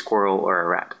was a squirrel or a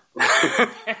rat. That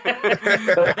would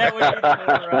be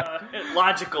the more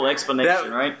logical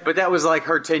explanation, right? But that was like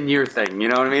her 10-year thing, you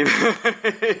know what I mean?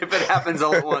 If it happens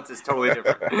all at once, it's totally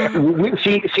different.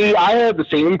 See, I had the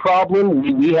same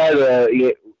problem. We had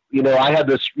I had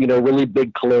this, really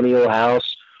big colonial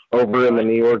house over in the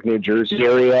New York, New Jersey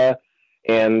area.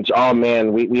 And, oh,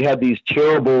 man, we had these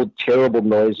terrible, terrible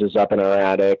noises up in our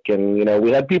attic. And,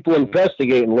 we had people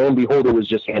investigate, and lo and behold, it was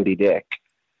just Andy Dick.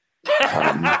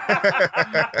 That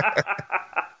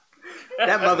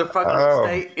motherfucker will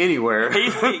stay anywhere.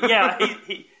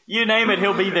 You name it,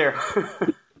 he'll be there.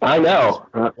 I know.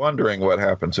 Wondering what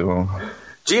happened to him.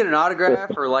 Did you get an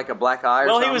autograph or like a black eye or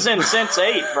something? Well, he was in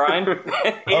Sense8, Brian.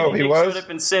 He was? showed up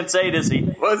in Sense8 as the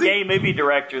gay movie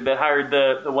director that hired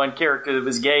the one character that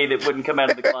was gay that wouldn't come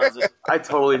out of the closet. I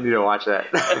totally need to watch that.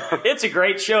 It's a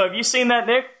great show. Have you seen that,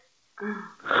 Nick?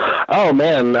 Oh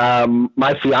man,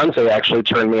 my fiance actually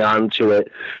turned me on to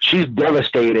it. She's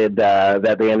devastated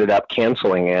that they ended up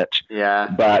canceling it. Yeah.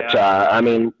 But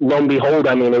lo and behold,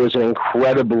 it was an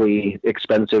incredibly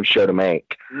expensive show to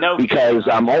make. No, because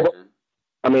all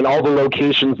the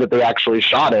locations that they actually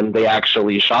shot in.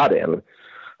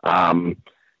 And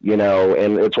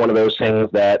it's one of those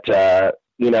things that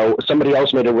somebody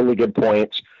else made a really good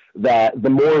point that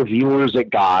the more viewers it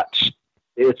got,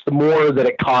 it's the more that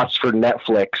it costs for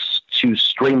Netflix to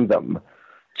stream them.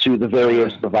 to the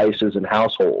various devices and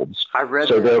households. I read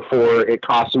so that. Therefore it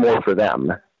costs more for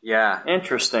them. Yeah.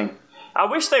 Interesting. I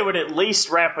wish they would at least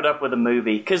wrap it up with a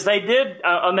movie, because they did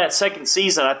on that second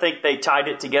season. I think they tied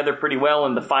it together pretty well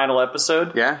in the final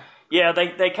episode. Yeah? Yeah,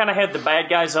 they kind of had the bad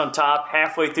guys on top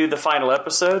halfway through the final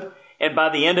episode, and by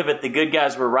the end of it, the good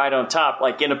guys were right on top,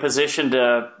 like in a position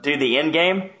to do the end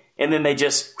game, and then they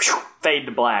just fade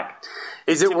to black.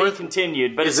 Is it to worth be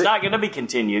continued? But it's not going to be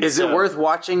continued. Is it worth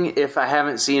watching if I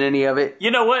haven't seen any of it?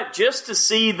 You know what? Just to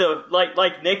see the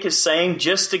like Nick is saying,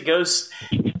 just to go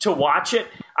to watch it.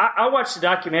 I watched the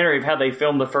documentary of how they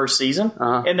filmed the first season,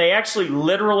 and they actually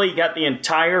literally got the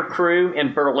entire crew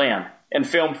in Berlin and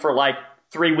filmed for like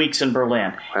 3 weeks in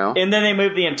Berlin. Well, and then they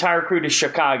moved the entire crew to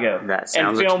Chicago that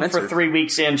sounds and filmed expensive. for 3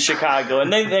 weeks in Chicago.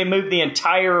 And they moved the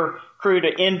entire crew to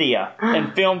India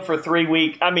and filmed for 3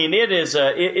 weeks. I mean, it is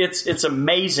it's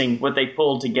amazing what they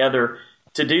pulled together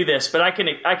to do this. But I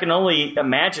can only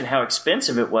imagine how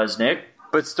expensive it was, Nick.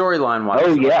 But storyline wise,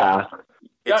 Oh yeah.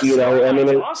 It's it's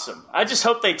awesome. I just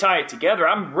hope they tie it together.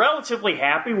 I'm relatively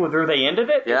happy with where they ended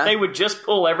it. Yeah. If they would just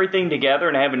pull everything together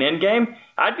and have an end game,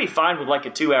 I'd be fine with like a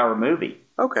 2-hour movie.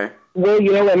 Okay. Well,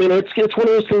 it's one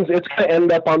of those things. It's going to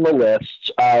end up on the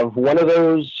list of one of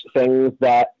those things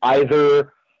that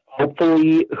either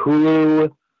hopefully Hulu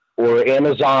or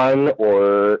Amazon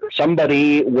or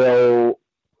somebody will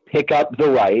pick up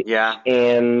the rights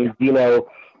and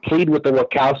plead with the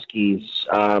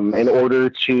Wachowskis in order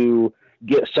to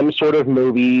get some sort of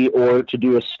movie or to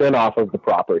do a spin-off of the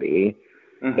property.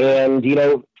 Mm-hmm. And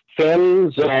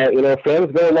fans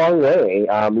go a long way.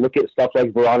 Look at stuff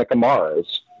like Veronica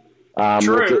Mars.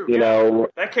 True.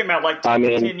 That came out like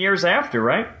 10 years after,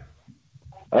 right?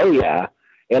 Oh yeah.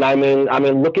 And I mean,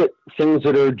 look at things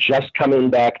that are just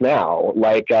coming back now,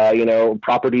 like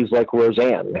properties like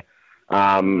Roseanne.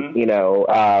 And then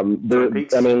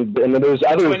there's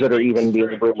others that are even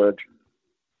being rumored.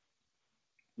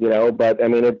 But I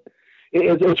mean,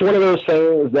 it's one of those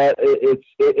things that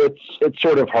it's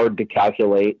sort of hard to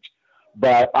calculate.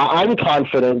 But I'm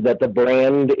confident that the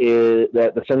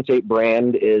Sense8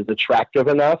 brand is attractive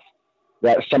enough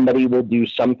that somebody will do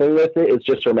something with it. It's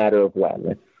just a matter of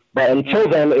when. But until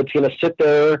then, it's going to sit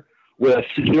there with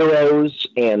Heroes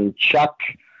and Chuck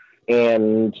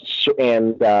and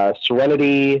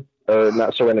Serenity, or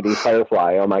not Serenity,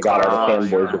 Firefly. Oh my God, all the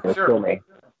fanboys are going to kill me.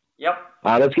 Yep.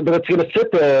 But it's going to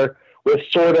sit there with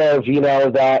sort of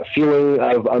that feeling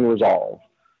of unresolved,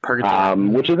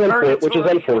 which is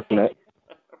unfortunate.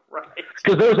 Right.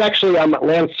 Because there's actually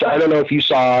Lance. I don't know if you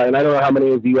saw, and I don't know how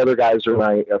many of you other guys are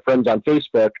my friends on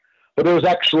Facebook, but there was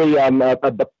actually a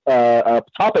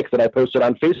topic that I posted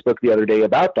on Facebook the other day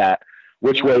about that,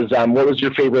 which was what was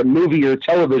your favorite movie or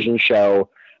television show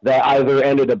that either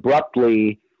ended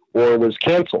abruptly or was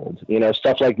canceled?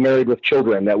 Stuff like Married with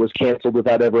Children that was canceled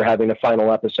without ever having a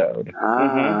final episode.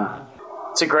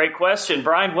 It's a great question,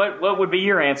 Brian. What would be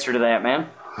your answer to that, man?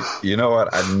 You know what?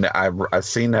 I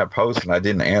seen that post and I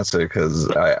didn't answer because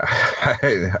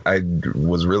I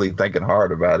was really thinking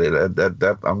hard about it.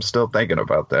 That I'm still thinking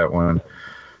about that one.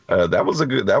 That was a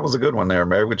good one there.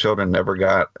 Married with Children never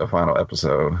got a final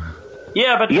episode.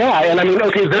 Yeah, but and I mean,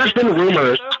 okay, there's been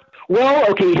rumors. Well,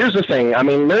 okay, here's the thing. I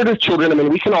mean, Married with Children. I mean,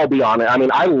 we can all be honest. I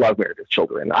mean, I love Married with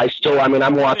Children.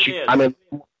 I'm watching. It's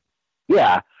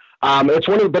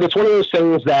one of those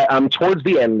things that towards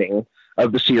the ending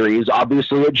of the series,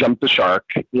 obviously it jumped the shark,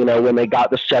 when they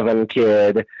got the 7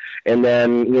 kid, and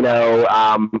then,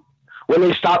 when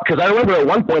they stopped, because I remember at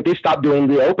one point they stopped doing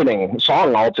the opening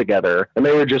song altogether, and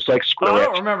they were just like, screw it. I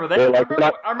don't remember that.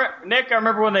 Nick, I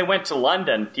remember when they went to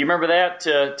London. Do you remember that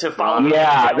to follow?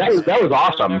 Yeah, that was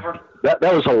awesome. That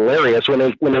was hilarious when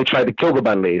they tried to kill the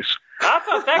Bundys. I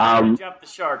thought that jumped the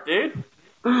shark, dude.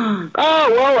 Oh,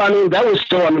 well, I mean, that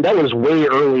was way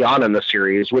early on in the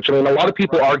series, which, I mean, a lot of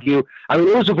people argue, I mean,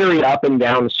 it was a very up and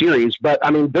down series, but,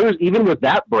 I mean, even with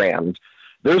that brand,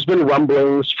 there's been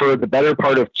rumblings for the better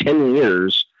part of 10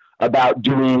 years about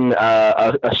doing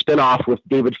a spinoff with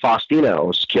David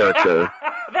Faustino's character.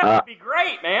 That would be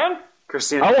great, man.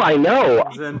 Christina. Oh, I know.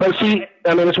 But see,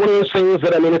 I mean, it's one of those things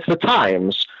that, I mean, it's the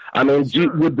times. I mean,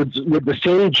 would the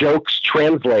same jokes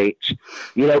translate?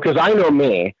 Because I know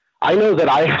me. I know that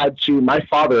my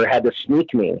father had to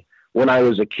sneak me when I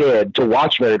was a kid to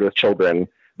watch Married with Children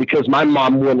because my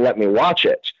mom wouldn't let me watch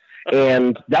it.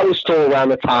 And that was still around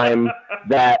the time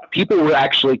that people were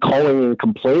actually calling and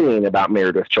complaining about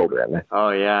Married with Children. Oh,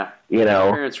 yeah.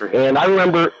 And I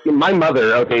remember my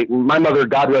mother,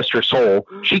 God rest her soul,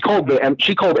 she called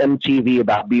MTV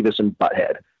about Beavis and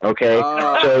Butthead. Okay.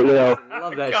 So, I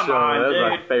love that show. That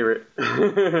was my favorite.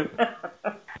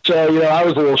 So, I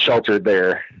was a little sheltered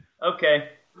there. Okay.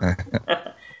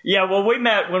 Yeah, well, we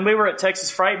met when we were at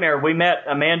Texas Frightmare. We met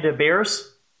Amanda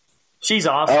Beers. She's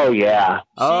awesome. Oh yeah.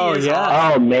 She is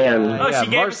awesome. Oh man. Oh, she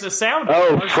gave us the sound.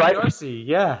 Oh, Darcy,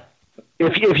 yeah.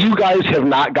 If you guys have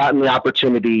not gotten the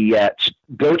opportunity yet,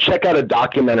 go check out a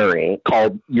documentary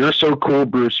called "You're So Cool,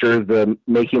 Brewster: The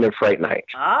Making of Fright Night."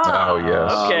 Ah, Oh,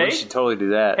 yes. Okay. We should totally do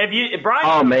that. Have you, Brian?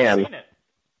 Oh, you've man. Seen it?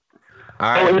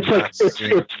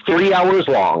 It's 3 hours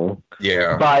long.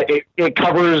 Yeah. But it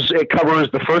covers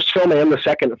the first film and the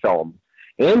second film,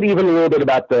 and even a little bit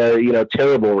about the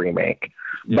terrible remake.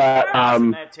 But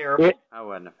Isn't that terrible? I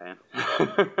wasn't a fan.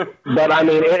 but I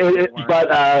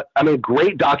mean,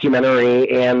 great documentary,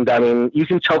 and I mean, you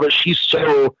can tell that she's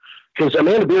because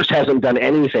Amanda Beers hasn't done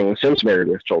anything since Married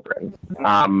with Children.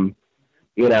 I'd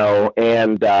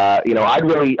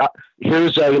really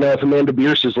here's if Amanda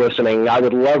Beers is listening, I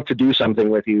would love to do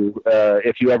something with you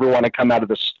if you ever want to come out of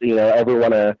this, ever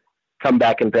want to come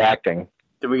back into acting.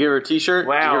 Did we give her a T-shirt?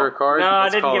 Wow. Did you give her a card? No, I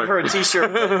Let's didn't call give her a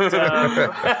T-shirt.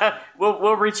 But,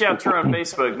 we'll reach out to her on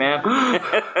Facebook, man.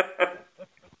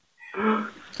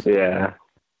 Yeah.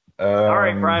 All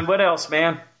right, Brian. What else,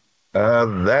 man?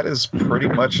 That is pretty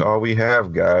much all we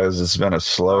have, guys. It's been a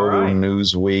slow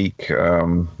news week.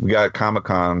 We got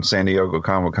Comic-Con, San Diego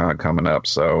Comic-Con coming up,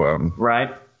 so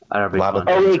Right. a lot of.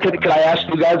 Oh, wait, could I ask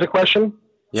you guys a question?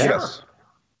 Yes.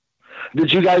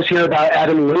 Did you guys hear about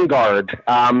Adam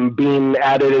Wingard being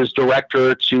added as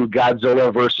director to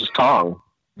Godzilla vs. Kong?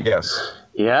 Yes.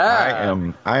 Yeah.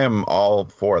 I am all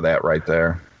for that right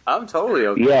there. I'm totally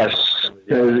okay. Yes.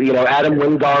 Adam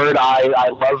Wingard, I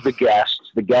love The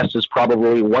Guest. The Guest is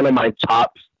probably one of my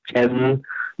top 10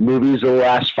 movies of the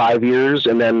last 5 years.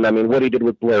 And then, I mean, what he did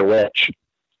with Blair Witch.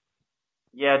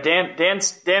 Yeah, Dan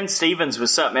Stevens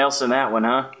was something else in that one,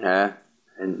 huh? Yeah.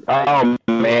 Oh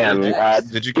man!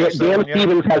 Did you catch that Dan one yet?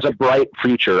 Stevens has a bright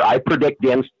future. I predict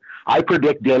Dan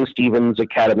Stevens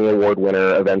Academy Award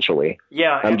winner eventually.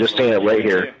 Yeah, I'm just saying it right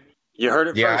here. You heard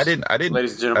it Yeah, first. I didn't.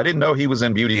 Ladies and gentlemen. I didn't know he was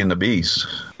in Beauty and the Beast.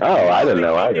 Oh, I didn't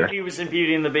know either. He was in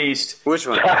Beauty and the Beast. Which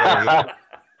one?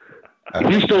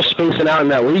 He's still spacing out in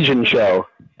that Legion show.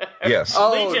 Yes.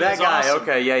 Oh, Legion that is guy. awesome.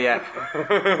 Okay, yeah.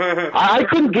 I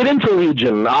couldn't get into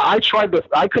Legion. I tried,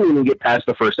 I couldn't even get past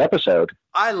the first episode.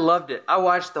 I loved it. I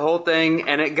watched the whole thing,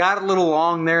 and it got a little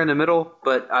long there in the middle,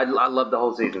 but I loved the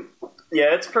whole season.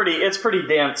 Yeah, it's pretty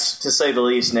dense to say the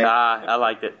least, Nick. I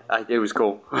liked it. It was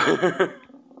cool.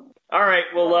 All right,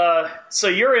 well, so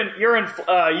you're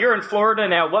in Florida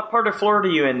now. What part of Florida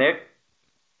are you in, Nick?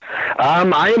 I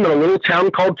am in a little town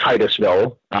called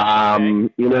Titusville.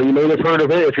 You may have heard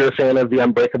of it if you're a fan of the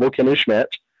Unbreakable Kimmy Schmidt.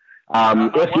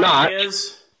 If not,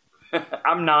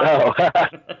 I'm not.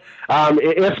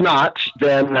 If not,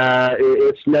 then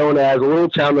it's known as a little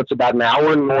town that's about an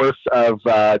hour north of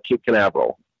Cape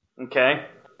Canaveral. Okay.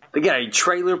 They got any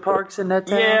trailer parks in that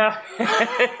town? Yeah,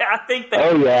 I think that.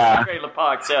 Oh yeah. Trailer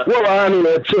parks out. Well, I mean,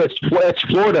 it's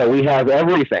Florida. We have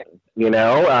everything.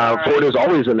 Florida's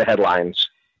always in the headlines.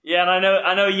 Yeah, and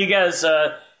I know you guys.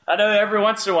 I know every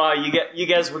once in a while you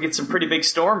guys will get some pretty big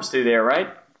storms through there, right?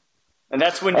 And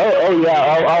that's when. It's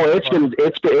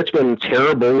been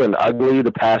terrible and ugly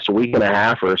the past week and a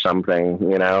half or something.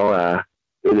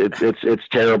 It's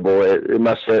terrible. It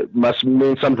must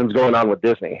mean something's going on with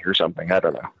Disney or something. I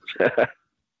don't know.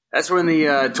 That's when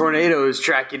the tornadoes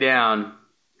track you down,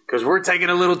 because we're taking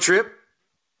a little trip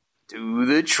to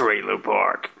the trailer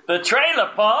park. The trailer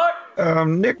park?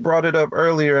 Nick brought it up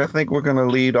earlier. I think we're going to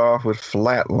lead off with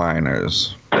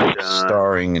Flatliners,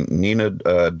 starring Nina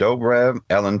Dobrev,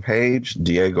 Ellen Page,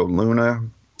 Diego Luna,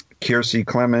 Kiersey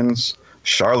Clemens,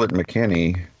 Charlotte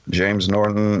McKinney, James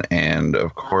Norton, and,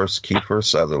 of course, Kiefer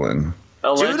Sutherland.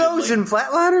 Judos and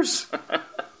Flatliners?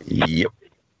 Yep.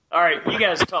 All right, you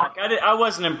guys talk. I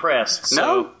wasn't impressed, so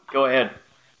No? Go ahead.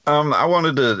 I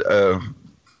wanted to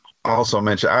also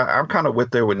mention, I'm kind of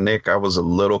with Nick. I was a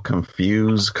little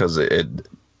confused because it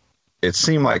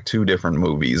seemed like two different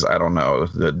movies. I don't know.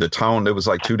 The tone, it was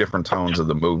like two different tones of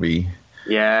the movie.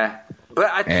 Yeah.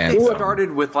 But I think they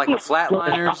started with like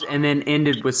Flatliners and then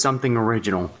ended with something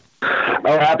original.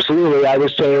 Oh, absolutely. I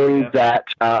was saying that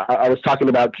I was talking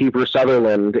about Kiefer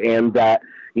Sutherland and that,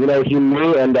 he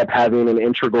may end up having an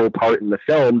integral part in the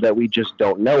film that we just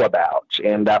don't know about.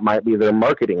 And that might be their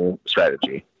marketing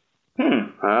strategy.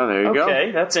 Oh, there you go.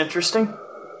 Okay, that's interesting.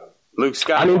 Luke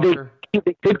Skywalker. I mean,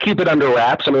 they did keep it under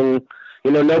wraps. I mean,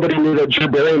 nobody knew that Drew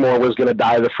Barrymore was going to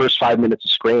die the first 5 minutes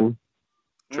of Scream.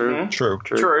 True.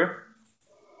 Mm-hmm. True.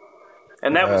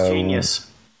 And that was genius.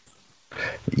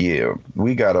 Yeah,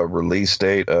 we got a release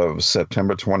date of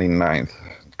September 29th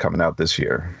coming out this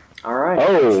year. All right.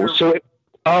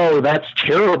 Oh, that's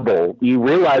terrible. You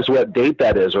realize what date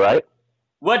that is, right?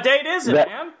 What date is it,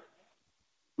 man?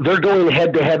 They're going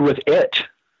head to head with It.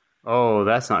 Oh,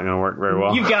 that's not going to work very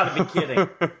well. You got to be kidding.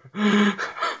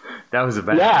 That was a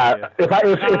bad idea. If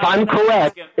I'm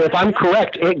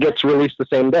correct, It gets released the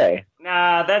same day.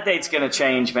 Nah, that date's going to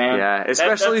change, man. Yeah,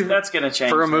 especially that's going to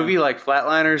change for a man. movie like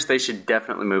Flatliners. They should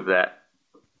definitely move that.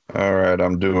 All right,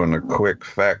 I'm doing a quick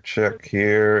fact check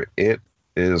here. It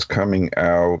is coming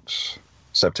out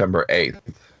September 8th.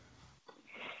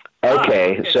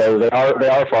 Okay, so they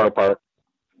are far apart.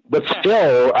 But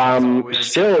still, I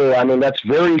mean, that's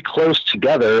very close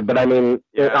together. But I mean,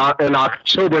 in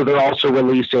October, they're also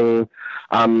releasing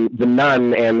The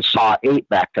Nun and Saw 8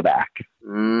 back to back.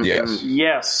 Yes.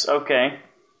 Yes, okay.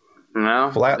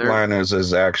 No, Flatliners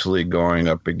is actually going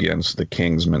up against the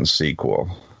Kingsman sequel.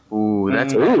 Ooh,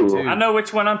 that's bad too. I know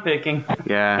which one I'm picking.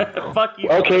 Yeah. Fuck you.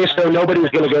 Okay, so nobody's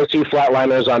going to go see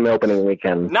Flatliners on the opening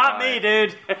weekend. Not me,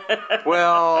 dude.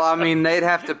 Well, I mean, they'd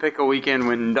have to pick a weekend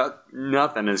when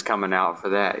nothing is coming out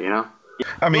for that, you know?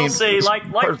 I mean, We'll see. Like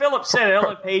Philip said,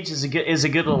 Ellen Page is a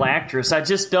good little actress. I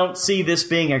just don't see this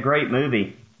being a great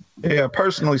movie. Yeah,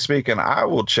 personally speaking, I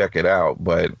will check it out.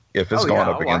 But if it's going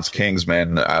up against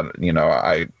Kingsman, I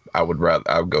would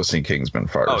go see Kingsman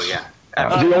first. Oh yeah.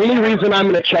 The only reason I'm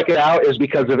going to check it out is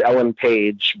because of Ellen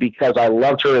Page, because I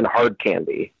loved her in Hard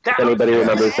Candy. If anybody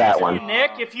remembers that one.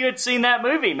 Nick, if you had seen that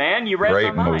movie, man, you read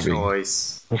Great my mind. movie.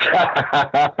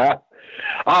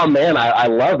 Oh man, I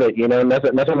love it. You know,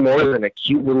 nothing more than a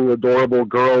cute little adorable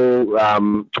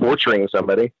girl torturing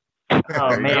somebody.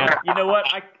 Oh man, you know what?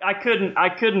 I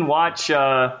couldn't watch.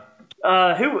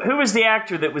 Who was the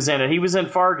actor that was in it? He was in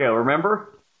Fargo. Remember?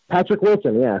 Patrick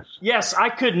Wilson, yes. Yes, I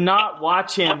could not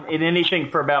watch him in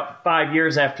anything for about 5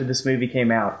 years after this movie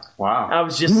came out. Wow. I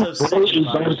was just so sick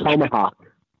of it. Tomahawk.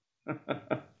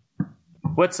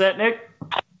 What's that, Nick?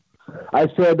 I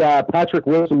said Patrick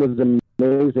Wilson was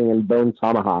amazing in Bone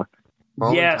Tomahawk.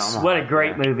 Yes, what a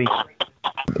great movie.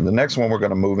 The next one we're going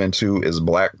to move into is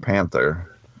Black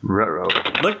Panther.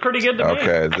 Looked pretty good to me.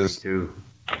 Okay,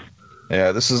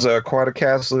 this is quite a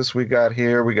cast list we got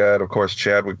here. We got, of course,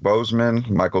 Chadwick Boseman,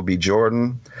 Michael B.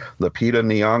 Jordan, Lupita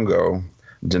Nyong'o,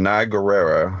 Denai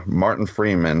Guerrera, Martin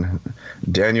Freeman,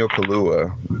 Daniel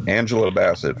Kaluuya, Angela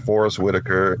Bassett, Forrest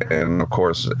Whitaker, and, of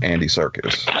course, Andy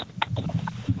Serkis.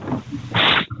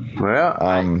 Well,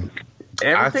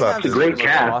 I thought it's a great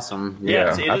cast. Awesome.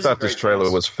 Yeah, I thought this trailer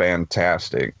was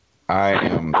fantastic.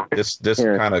 This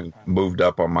kind of moved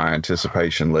up on my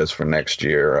anticipation list for next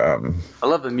year. I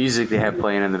love the music they have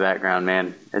playing in the background,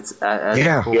 man. It's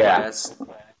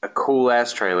a cool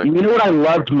ass trailer. You know what I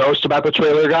loved most about the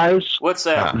trailer, guys? What's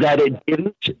that? That it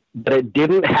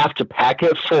didn't have to pack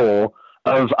it full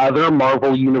of other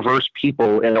Marvel Universe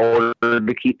people in order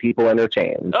to keep people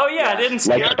entertained. Oh yeah, I didn't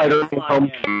see like Spider-Man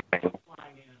Homecoming.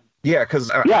 Yeah, because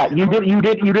you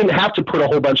didn't have to put a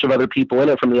whole bunch of other people in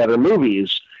it from the other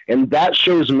movies, and that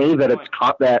shows me that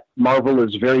that Marvel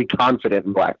is very confident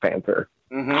in Black Panther.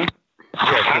 Mm-hmm.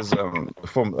 Yeah, because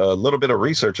from a little bit of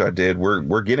research I did,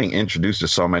 we're getting introduced to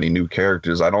so many new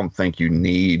characters. I don't think you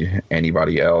need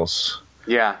anybody else.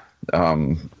 Yeah.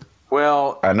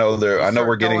 Well, I know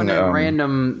we're getting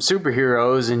random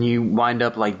superheroes, and you wind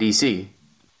up like DC.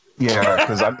 Yeah,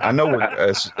 because I know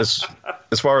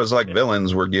as far as like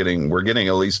villains, we're getting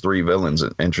at least 3 villains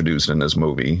introduced in this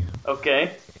movie.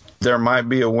 Okay. There might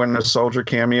be a Winter Soldier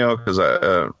cameo because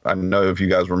I know if you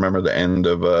guys remember the end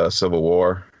of Civil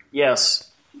War. Yes.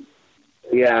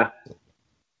 Yeah.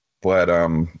 But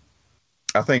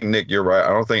I think Nick, you're right. I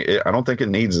don't think it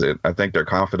needs it. I think they're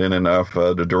confident enough.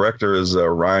 The director is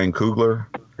Ryan Coogler,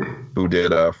 who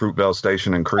did Fruitvale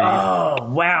Station and Creed.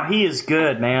 Oh wow, he is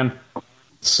good, man.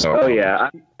 So. Oh yeah,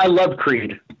 I love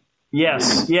Creed.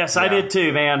 Yes, yeah. I did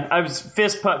too, man. I was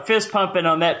fist pumping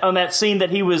on that scene that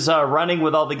he was running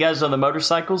with all the guys on the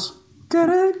motorcycles.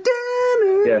 Yeah.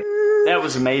 That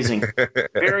was amazing.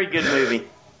 Very good movie.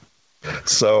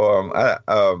 So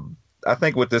I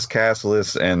think with this cast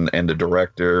list and the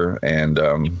director and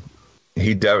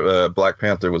Black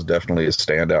Panther was definitely a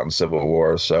standout in Civil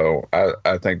War. So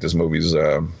I think this movie's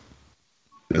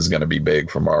is going to be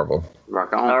big for Marvel.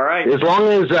 Rock on. All right. As long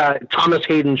as Thomas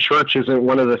Hayden Church isn't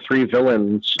one of the 3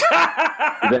 villains,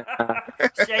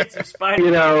 Shades of Spider.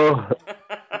 you know,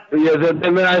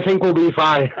 then I think we'll be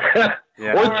fine.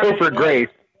 Yeah. Or Topher Grace.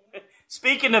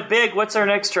 Speaking of big, what's our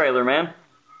next trailer, man?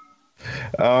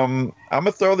 I'm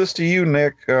gonna throw this to you,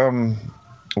 Nick.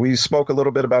 We spoke a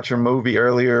little bit about your movie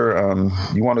earlier.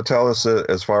 You want to tell us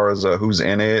as far as who's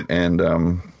in it and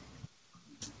a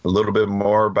little bit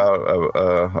more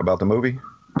about the movie?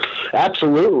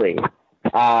 Absolutely.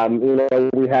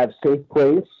 We have Safe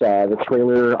Place. The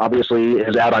trailer obviously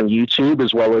is out on YouTube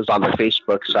as well as on the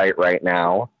Facebook site right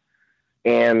now.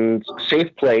 And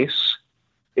Safe Place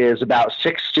is about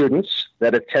 6 students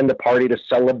that attend a party to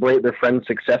celebrate their friend's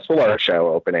successful art show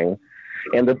opening.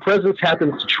 And the presence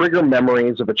happens to trigger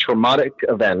memories of a traumatic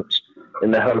event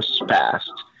in the host's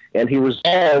past. And he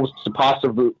resolves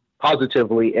to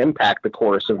positively impact the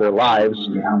course of their lives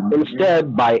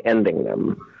instead by ending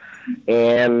them.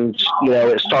 And,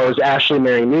 it stars Ashley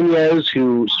Mary Nunez,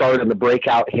 who starred in the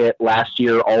breakout hit last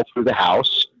year, All Through the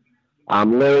House.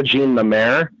 Lara Jean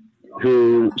Mamere,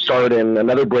 who starred in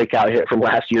another breakout hit from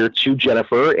last year, To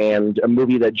Jennifer, and a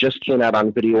movie that just came out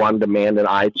on video on demand in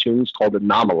iTunes called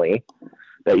Anomaly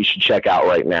that you should check out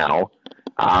right now.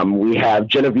 We have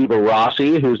Genevieve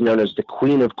Rossi, who's known as the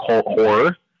Queen of Cult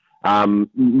Horror.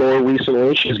 More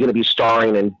recently, she's going to be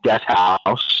starring in Death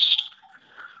House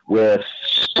with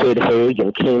Sid Haig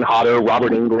and Kane Hodder,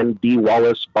 Robert Englund, Dee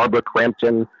Wallace, Barbara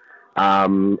Crampton,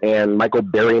 and Michael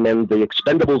Berryman. The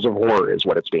Expendables of Horror is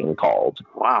what it's being called.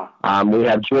 Wow. We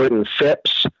have Jordan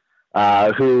Phipps,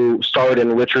 who starred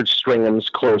in Richard Stringham's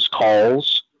Close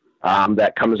Calls.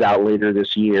 That comes out later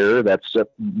this year. That's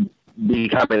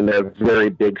becoming a very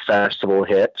big festival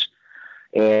hit.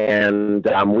 And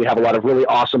we have a lot of really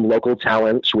awesome local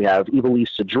talents. We have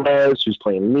Evilisa Drez, who's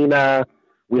playing Nina.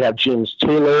 We have James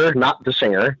Taylor, not the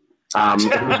singer, who's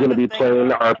going to be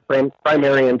playing our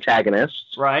primary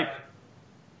antagonist. Right.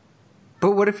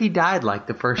 But what if he died like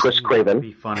the first Chris Craven. Would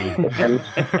be funny.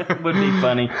 Would be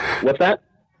funny. What's that?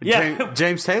 Yeah.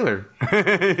 James Taylor.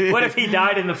 What if he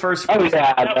died in the first Oh, film?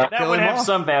 yeah. That would have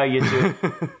some value to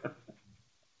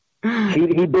it.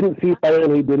 He didn't see fire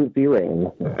and he didn't see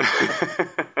rain.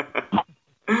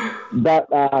 But,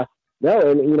 no,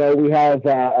 and, we have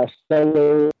a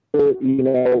stellar,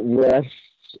 rest.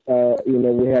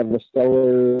 We have a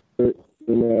stellar,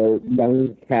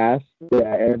 young cast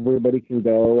that everybody can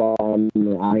go on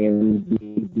the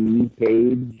IMDb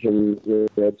page and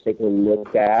take a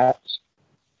look at.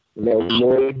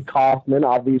 Lloyd Kaufman,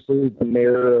 obviously the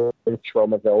mayor of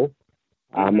Tromaville,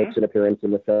 makes an appearance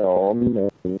in the film.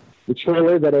 And the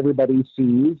trailer that everybody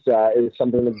sees is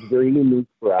something that's very unique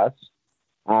for us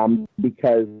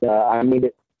because I made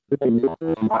it.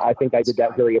 I think I did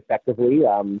that very effectively.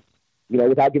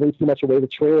 Without giving too much away, the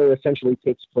trailer essentially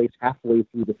takes place halfway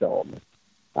through the film.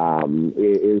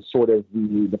 Is sort of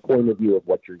the point of view of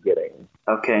what you're getting.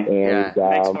 Okay. And,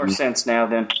 makes more sense now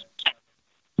then.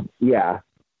 Yeah.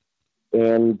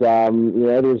 And,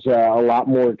 there's a lot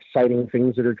more exciting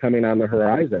things that are coming on the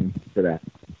horizon for that.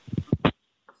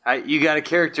 You got a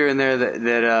character in there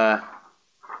that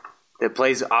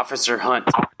plays Officer Hunt.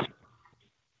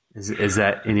 Is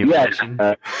that any relation?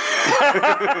 No.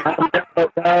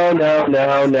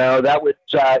 That was,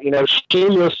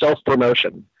 shameless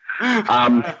self-promotion.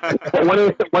 One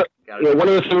of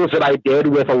the things that I did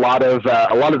with a lot of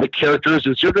the characters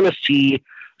is you're going to see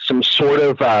some sort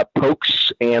of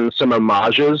pokes and some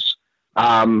homages.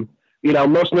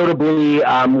 Most notably,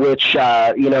 which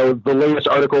the latest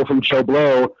article from Joe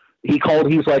Blow,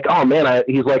 he's like, oh man, I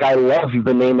love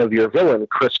the name of your villain,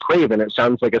 Chris Craven. It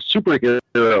sounds like a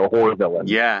superhero horror villain.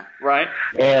 Yeah, right.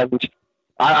 And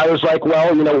I was like,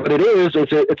 well, what it is,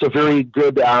 it's a very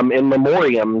good in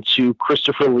memoriam to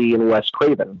Christopher Lee and Wes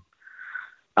Craven.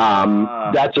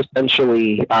 That's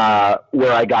essentially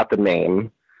where I got the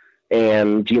name.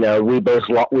 And, we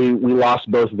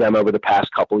lost both of them over the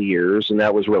past couple of years, and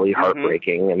that was really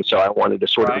heartbreaking. Mm-hmm. And so I wanted to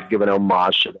sort of give an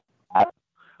homage to that.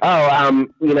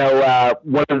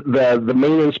 One of the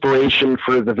main inspiration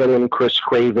for the villain Chris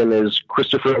Craven is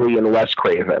Christopher Lee and Wes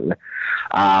Craven.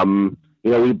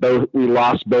 We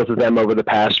lost both of them over the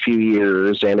past few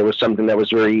years, and it was something that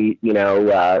was very,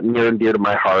 near and dear to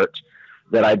my heart,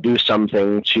 that I do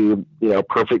something to,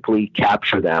 perfectly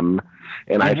capture them.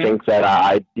 And I think that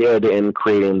I did in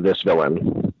creating this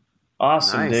villain.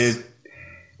 Awesome, nice. Dude.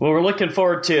 Well, we're looking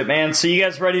forward to it, man. So you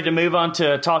guys ready to move on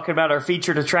to talking about our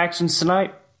featured attractions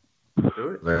tonight?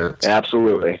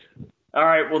 Absolutely. All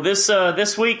right. Well,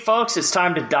 this week, folks, it's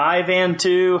time to dive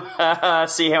into.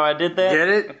 See how I did that? Get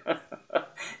it?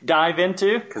 Dive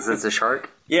into? Because it's a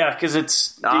shark? Yeah, because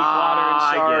it's deep water and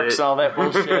sharks, all that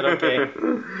bullshit. Okay.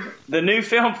 The new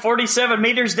film 47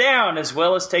 Meters Down, as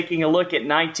well as taking a look at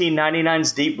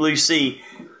 1999's Deep Blue Sea.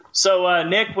 So,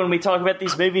 Nick, when we talk about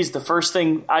these movies, the first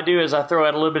thing I do is I throw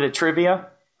out a little bit of trivia,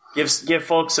 give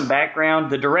folks some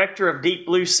background. The director of Deep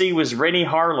Blue Sea was Rennie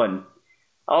Harlan,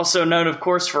 also known, of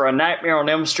course, for A Nightmare on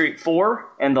Elm Street 4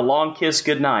 and The Long Kiss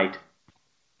Goodnight.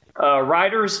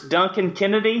 Writers Duncan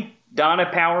Kennedy, Donna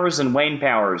Powers, and Wayne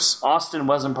Powers. Austin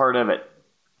wasn't part of it.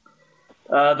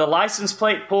 The license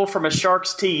plate pulled from a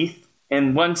shark's teeth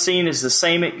in one scene is the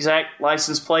same exact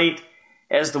license plate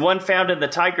as the one found in the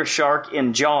tiger shark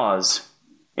in Jaws.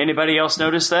 Anybody else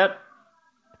notice that?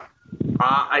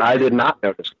 I did not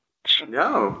notice.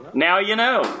 No. Now you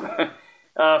know.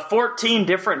 14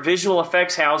 different visual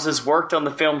effects houses worked on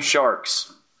the film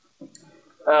Sharks.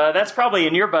 That's probably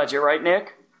in your budget, right,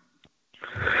 Nick?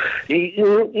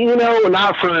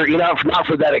 Not for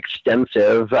that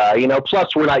extensive.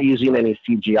 Plus we're not using any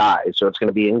CGI, so it's going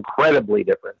to be incredibly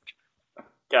different.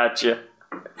 Gotcha.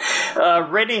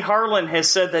 Rennie Harlan has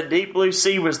said that Deep Blue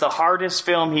Sea was the hardest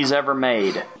film he's ever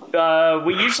made.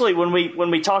 We usually, when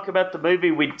we talk about the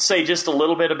movie, we say just a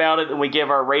little bit about it and we give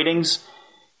our ratings.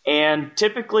 And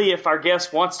typically, if our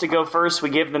guest wants to go first,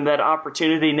 we give them that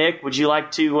opportunity. Nick, would you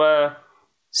like to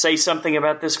say something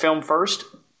about this film first?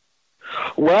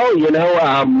 Well,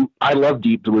 I love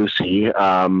Deep Blue Sea.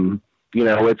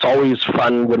 It's always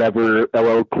fun whenever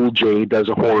LL Cool J does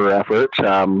a horror effort.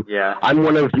 Yeah. I'm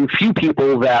one of the few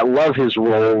people that love his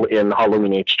role in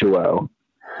Halloween H2O,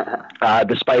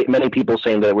 despite many people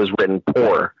saying that it was written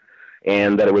poor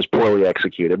and that it was poorly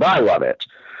executed. But I love it.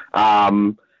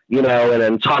 And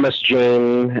then Thomas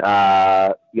Jane,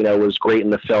 was great in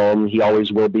the film. He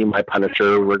always will be my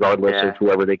Punisher, regardless of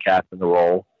whoever they cast in the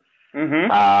role.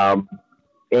 Mm-hmm.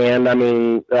 And I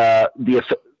mean, the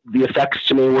effects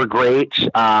to me were great.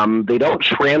 They don't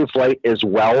translate as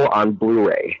well on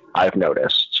Blu-ray, I've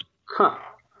noticed. Huh.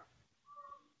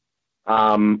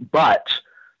 But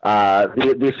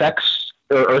the effects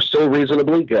are still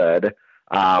reasonably good.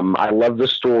 I love the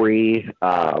story.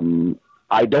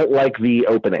 I don't like the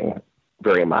opening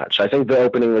very much. I think the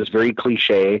opening was very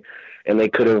cliche, and they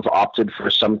could have opted for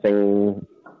something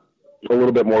a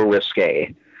little bit more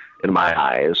risque in my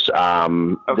eyes,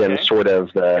 than sort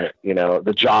of the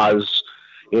Jaws,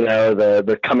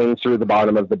 the coming through the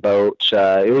bottom of the boat.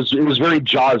 It was very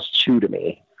Jaws 2 to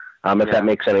me, if that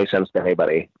makes any sense to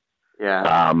anybody.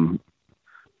 Yeah.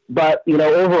 But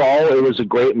overall, it was a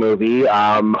great movie.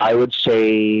 I would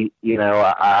say 3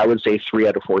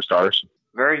 out of 4 stars.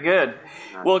 Very good.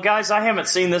 Well, guys, I haven't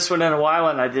seen this one in a while,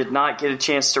 and I did not get a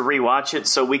chance to rewatch it,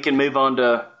 so we can move on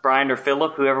to Brian or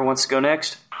Philip, whoever wants to go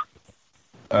next.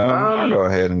 I'll go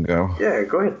ahead and go. Yeah,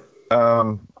 go ahead.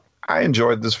 I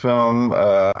enjoyed this film.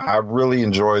 I really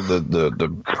enjoyed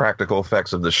the practical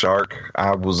effects of the shark.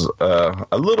 I was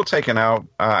a little taken out.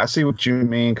 I see what you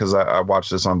mean, because I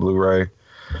watched this on Blu-ray.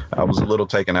 I was a little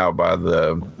taken out by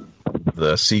the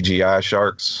CGI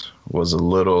sharks. Was a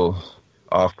little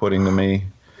off-putting to me,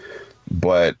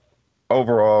 but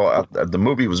overall, the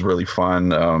movie was really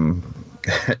fun.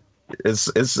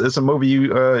 It's a movie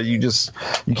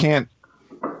you can't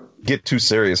get too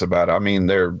serious about it. I mean,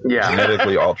 they're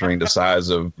genetically altering the size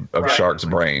of sharks'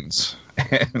 brains,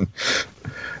 and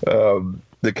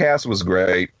the cast was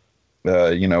great.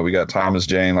 We got Thomas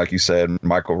Jane, like you said,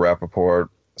 Michael Rappaport,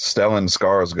 Stellan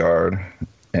Skarsgård.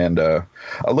 And a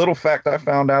little fact I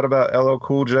found out about LL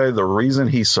Cool J, the reason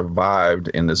he survived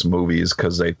in this movie is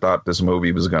because they thought this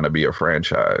movie was going to be a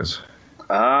franchise.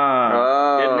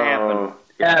 Didn't happen.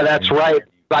 Yeah, that's right.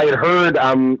 I had heard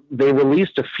they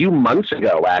released a few months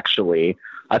ago, actually.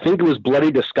 I think it was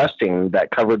Bloody Disgusting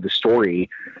that covered the story,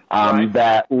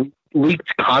 that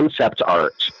leaked concept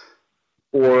art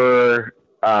or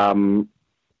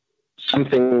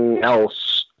something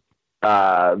else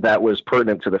that was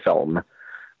pertinent to the film.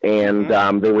 And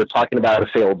they were talking about a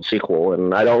failed sequel,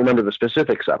 and I don't remember the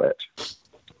specifics of it.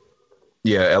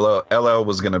 Yeah, LL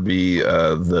was going to be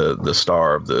the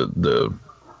star of the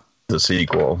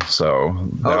sequel, so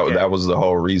that was the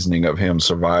whole reasoning of him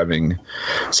surviving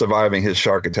his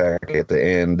shark attack at the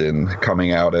end and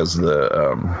coming out as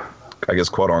the I guess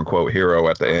quote unquote hero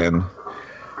at the end.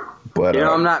 But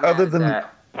I'm not other than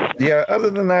that. Yeah, other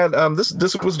than that,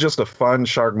 this was just a fun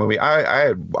shark movie.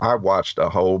 I watched a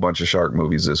whole bunch of shark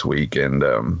movies this week, and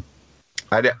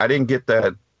I didn't get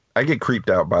that. I get creeped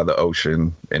out by the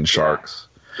ocean and sharks.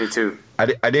 Me too.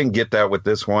 I didn't get that with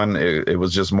this one. It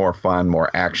was just more fun, more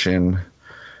action,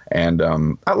 and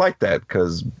I like that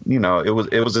because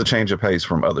it was a change of pace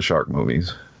from other shark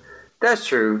movies. That's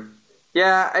true.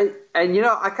 Yeah,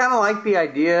 I kind of like the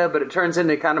idea, but it turns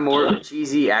into kind of more of a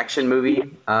cheesy action movie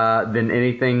than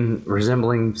anything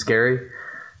resembling scary.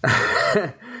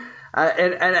 And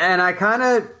I kind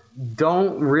of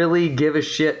don't really give a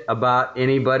shit about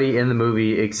anybody in the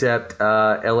movie except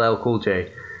LL Cool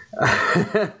J.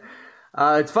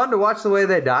 It's fun to watch the way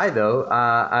they die, though.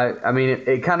 I mean,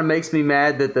 it kind of makes me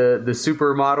mad that the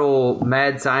supermodel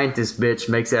mad scientist bitch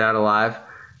makes it out alive.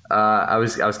 I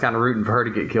was kind of rooting for her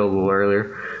to get killed a little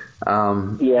earlier.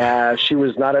 Yeah, she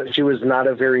was not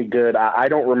a very good. I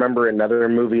don't remember another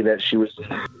movie that she was in.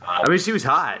 I mean, she was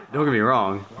hot. Don't get me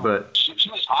wrong, but She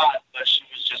was hot, but she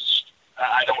was just.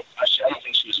 I don't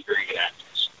think she was a very good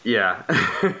actress. yeah.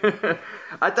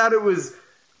 I thought it was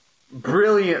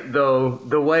brilliant, though,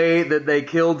 the way that they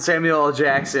killed Samuel L.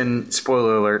 Jackson.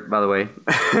 Spoiler alert, by the way.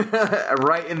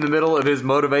 Right in the middle of his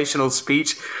motivational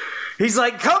speech. He's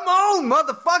like, "Come on,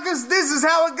 motherfuckers, this is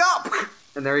how it go."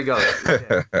 And there he goes.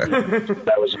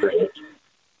 That was great.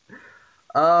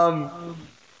 I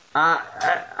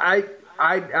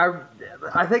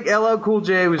think LL Cool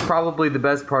J was probably the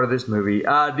best part of this movie.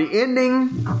 The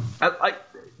ending,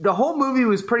 the whole movie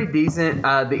was pretty decent.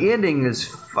 The ending is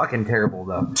fucking terrible,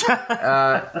 though.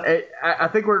 I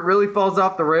think where it really falls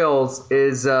off the rails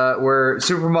is where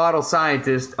supermodel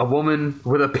scientist, a woman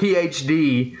with a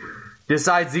PhD,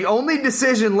 decides the only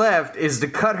decision left is to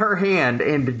cut her hand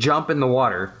and to jump in the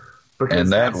water. Because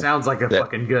that sounds like a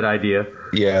fucking good idea.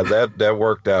 Yeah, that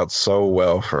worked out so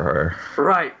well for her.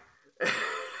 Right.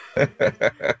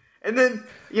 And then,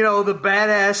 the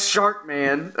badass shark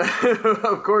man,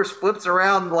 of course, flips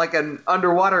around like an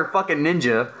underwater fucking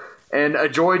ninja and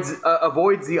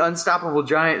avoids the unstoppable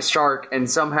giant shark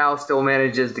and somehow still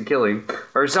manages to kill him.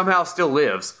 Or somehow still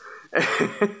lives.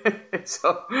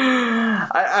 So,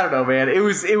 I don't know, man. It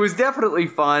was definitely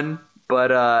fun,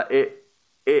 but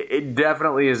it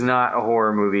definitely is not a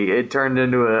horror movie. It turned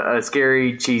into a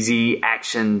scary, cheesy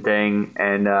action thing,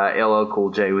 and LL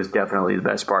Cool J was definitely the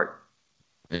best part.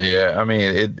 Yeah, I mean,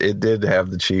 it did have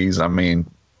the cheese. I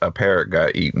mean, a parrot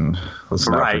got eaten. Let's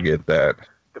not forget that.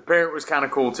 The parrot was kind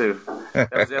of cool, too. That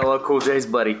was LL Cool J's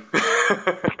buddy.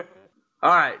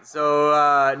 All right,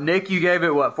 so Nick, you gave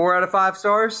it, 4 out of 5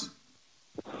 stars?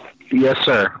 Yes,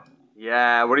 sir.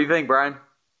 Yeah, what do you think, Brian?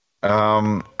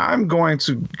 I'm going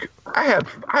to. I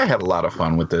had a lot of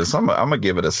fun with this. I'm gonna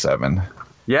give it a 7.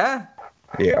 Yeah.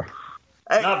 Yeah.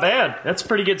 Not bad. That's a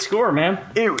pretty good score, man.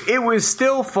 It was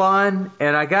still fun,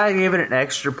 and I gotta give it an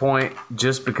extra point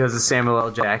just because of Samuel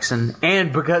L. Jackson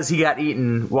and because he got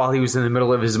eaten while he was in the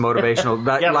middle of his motivational.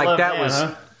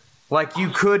 Like you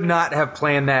could not have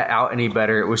planned that out any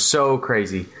better. It was so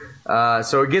crazy.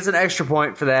 So it gets an extra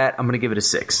point for that. I'm gonna give it a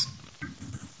 6.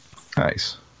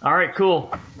 Nice. All right,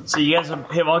 cool. So you guys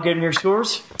have all given your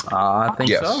scores? I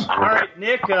think so. All right,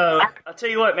 Nick, I'll tell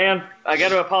you what, man. I got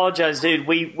to apologize, dude.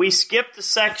 We skipped a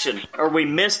section, or we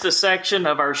missed a section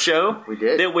of our show. We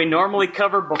did. That we normally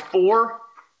cover before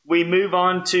we move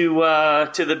on to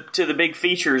the big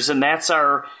features, and that's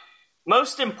our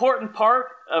most important part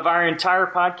of our entire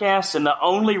podcast, and the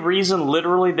only reason,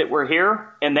 literally, that we're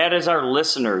here, and that is our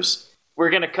listeners. We're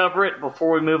going to cover it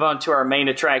before we move on to our main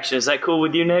attraction. Is that cool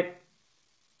with you, Nick?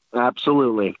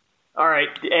 Absolutely. All right,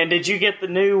 and did you get the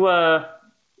new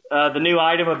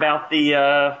item about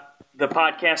the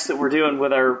podcast that we're doing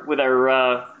with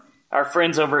our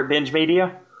friends over at Binge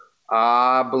Media?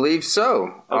 I believe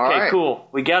so. Okay, cool.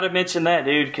 We got to mention that,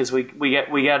 dude, because we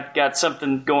got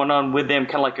something going on with them,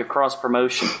 kind of like a cross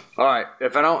promotion. All right,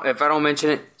 if I don't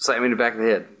mention it, slap me in the back of the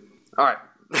head. All right.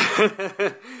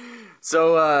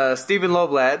 So Stephen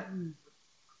Loblad,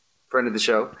 friend of the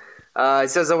show. He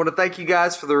says, I want to thank you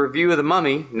guys for the review of The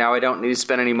Mummy. Now I don't need to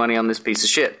spend any money on this piece of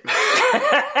shit.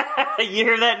 You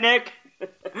hear that, Nick?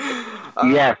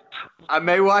 Yes. I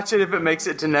may watch it if it makes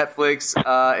it to Netflix.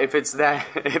 If it's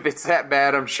that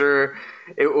bad, I'm sure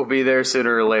it will be there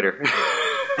sooner or later.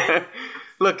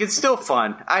 Look, it's still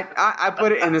fun. I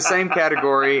put it in the same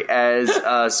category as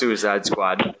Suicide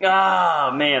Squad.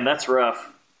 Oh, man, that's rough.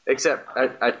 Except,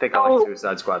 I think I like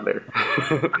Suicide Squad better.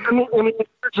 I mean,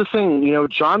 here's the thing.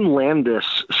 John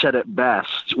Landis said it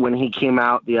best when he came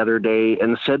out the other day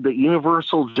and said that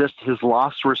Universal just has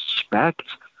lost respect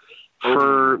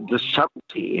for the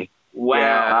subtlety. Wow.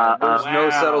 Yeah, there's no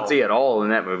subtlety at all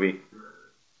in that movie.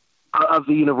 Of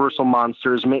the Universal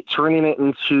monsters, turning it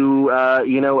into,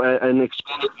 an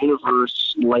expanded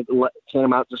universe like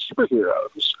tantamount to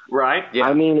superheroes. Right. Yeah.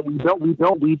 I mean, we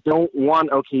don't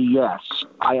want. Okay, yes,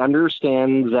 I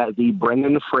understand that the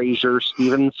Brendan Fraser,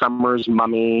 Stephen Summers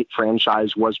Mummy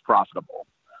franchise was profitable.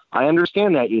 I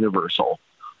understand that, Universal,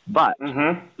 but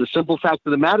the simple fact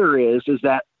of the matter is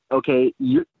that okay,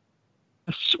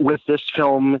 with this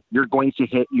film, you're going to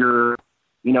hit your,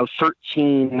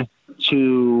 13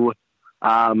 to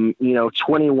 21,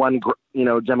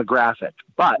 demographic.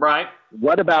 But right.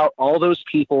 What about all those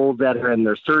people that are in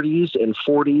their 30s and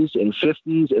 40s and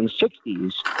 50s and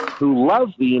 60s who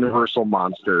love the Universal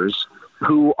monsters,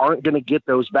 who aren't going to get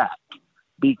those back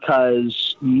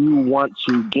because you want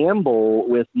to gamble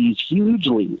with these huge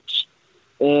leaps?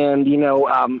 And,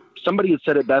 somebody had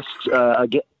said it best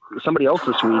somebody else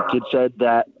this week had said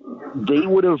that they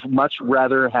would have much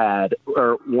rather had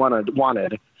or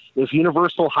wanted if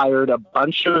Universal hired a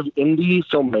bunch of indie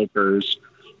filmmakers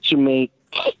to make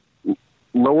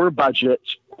lower budget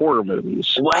horror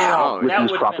movies. Wow, with that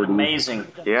these would have been properties. amazing.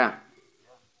 Yeah.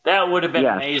 That would have been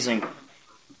Yes. amazing.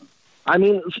 I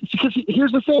mean, because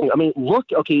here's the thing. I mean, look,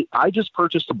 okay, I just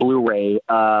purchased a Blu-ray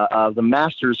of the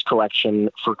Masters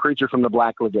collection for Creature from the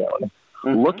Black Lagoon.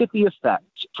 Mhm. Look at the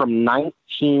effects from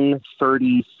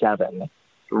 1937.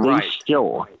 Right. They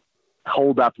still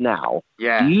hold up now.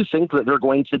 Yeah. Do you think that they're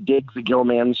going to dig the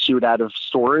Gilman suit out of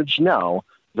storage? No.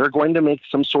 They're going to make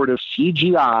some sort of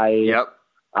CGI, Yep.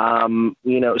 CGI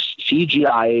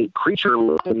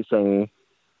creature-looking thing,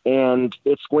 and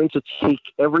it's going to take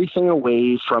everything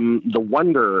away from the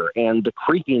wonder and the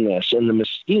creepiness and the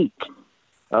mystique.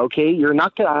 Okay, you're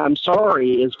not going to, I'm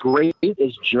sorry, as great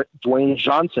as Dwayne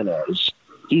Johnson is,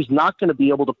 he's not going to be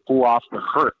able to pull off the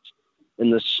hurt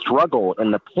and the struggle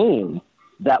and the pain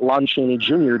that Lon Chaney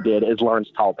Jr. did as Lawrence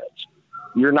Talbot.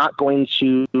 You're not going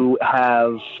to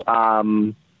have,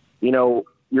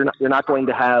 you're not going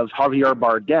to have Javier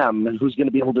Bardem, who's going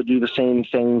to be able to do the same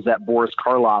things that Boris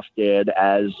Karloff did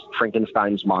as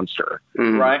Frankenstein's monster.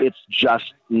 Right. It's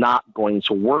just not going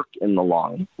to work in the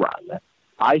long run.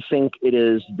 I think it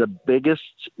is the biggest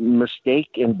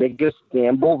mistake and biggest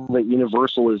gamble that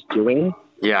Universal is doing.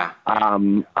 Yeah.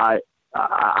 I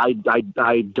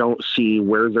don't see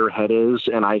where their head is,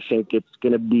 and I think it's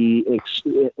going to be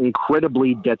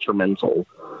incredibly detrimental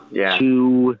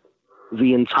to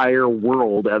the entire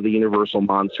world of the Universal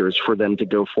monsters for them to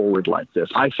go forward like this.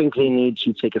 I think they need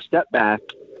to take a step back,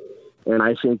 and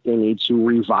I think they need to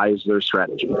revise their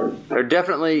strategy. They're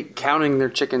definitely counting their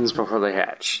chickens before they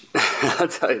hatch. I'll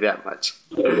tell you that much.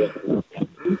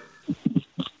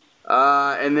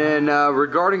 And then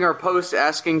regarding our post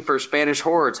asking for Spanish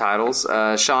horror titles,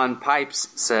 Sean Pipes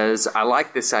says, I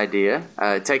like this idea,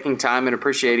 taking time and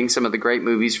appreciating some of the great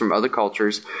movies from other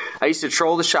cultures. I used to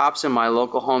troll the shops in my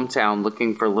local hometown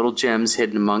looking for little gems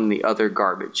hidden among the other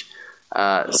garbage.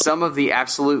 Some of the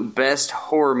absolute best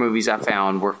horror movies I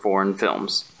found were foreign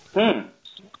films.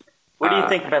 What do you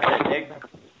think about that, Nick?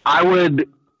 I would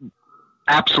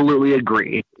absolutely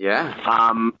agree. Yeah.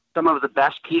 Some of the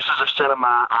best pieces of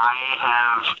cinema I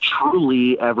have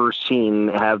truly ever seen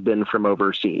have been from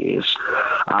overseas.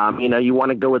 You want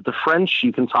to go with the French,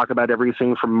 you can talk about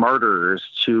everything from Martyrs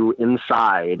to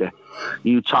Inside.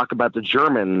 You talk about the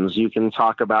Germans, you can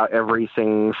talk about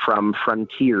everything from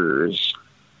Frontiers.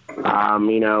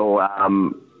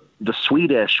 The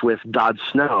Swedish with God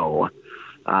Snow.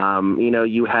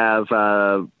 You have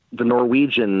the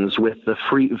Norwegians with the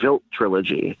Free Vilt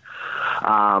trilogy.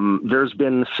 There's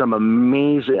been some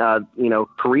amazing,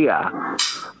 Korea,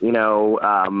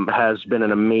 has been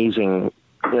an amazing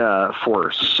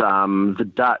force.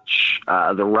 The Dutch,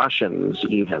 the Russians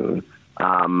even,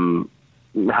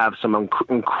 have some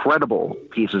incredible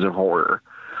pieces of horror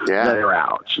that are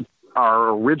out. Are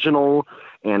original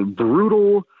and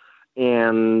brutal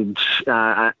and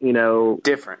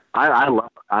different. I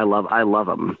love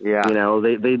them. Yeah.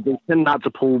 They tend not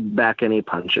to pull back any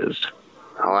punches.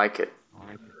 I like it.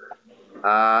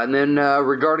 And then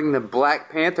regarding the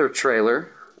Black Panther trailer,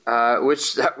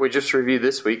 which we just reviewed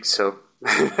this week, so.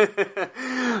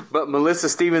 But Melissa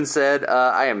Stevens said,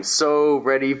 I am so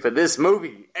ready for this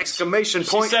movie! Exclamation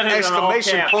point!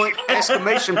 Exclamation point!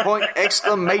 Exclamation point!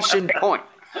 Exclamation point!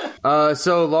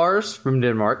 So Lars from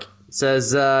Denmark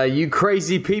says, you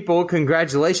crazy people,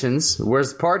 congratulations.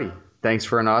 Where's the party? Thanks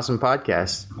for an awesome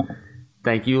podcast.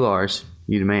 Thank you, Lars.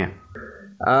 You the man.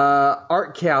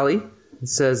 Art Callie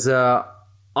says,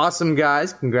 awesome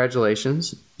guys,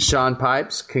 congratulations. Sean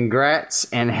Pipes,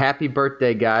 congrats and happy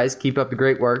birthday, guys. Keep up the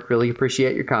great work. Really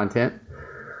appreciate your content.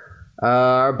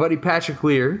 Our buddy Patrick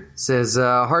Lear says,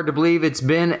 hard to believe it's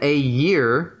been a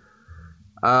year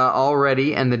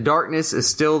already, and the darkness is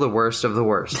still the worst of the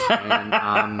worst. And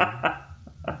I'm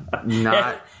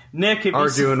not Nick,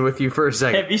 arguing with you for a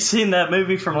second. Have you seen that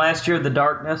movie from last year, The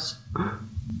Darkness?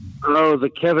 Oh, the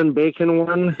Kevin Bacon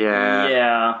one?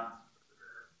 Yeah.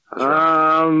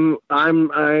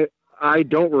 I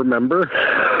don't remember.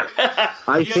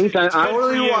 I think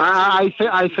I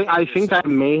think I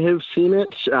may have seen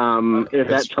it. If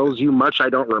that tells you much, I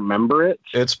don't remember it.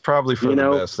 It's probably for the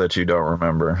best that you don't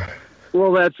remember.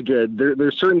 Well, that's good.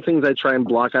 There's certain things I try and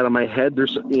block out of my head.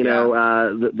 There's,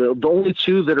 the only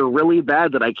two that are really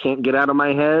bad that I can't get out of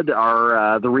my head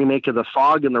are the remake of The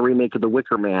Fog and the remake of The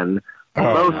Wicker Man.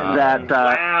 Both that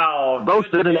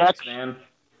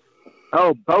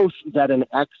an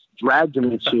ex dragged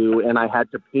me to, and I had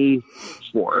to pay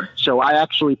for. So I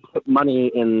actually put money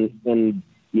in.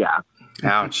 Yeah.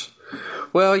 Ouch.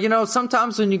 Well, you know,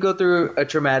 sometimes when you go through a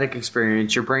traumatic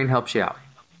experience, your brain helps you out.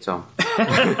 So.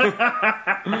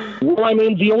 Well, I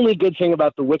mean, the only good thing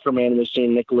about The Wicker Man was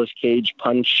seeing Nicolas Cage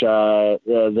punch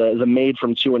the maid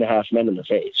from 2.5 Men in the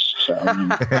face. So.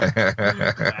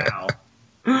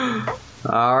 Wow.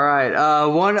 All right.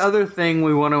 One other thing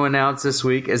we want to announce this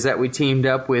week is that we teamed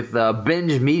up with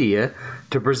Binge Media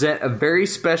to present a very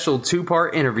special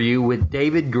 2-part interview with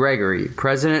David Gregory,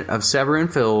 president of Severin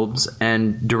Films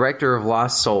and director of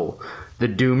Lost Soul, The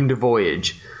Doomed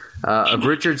Voyage, of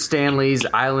Richard Stanley's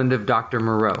Island of Dr.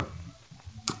 Moreau.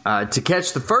 To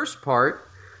catch the first part,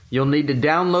 you'll need to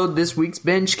download this week's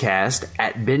BingeCast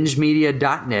at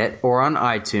bingemedia.net or on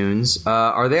iTunes.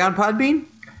 Are they on Podbean?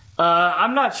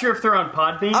 I'm not sure if they're on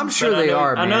Podbean. I'm sure they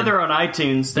are, man. I know they're on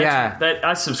iTunes. That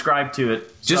I subscribe to it.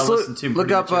 So just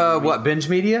look up what, Binge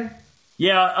Media?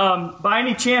 Yeah. By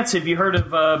any chance, have you heard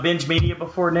of Binge Media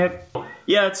before, Nick?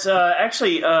 Yeah, it's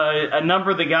actually a number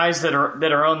of the guys that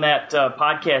are on that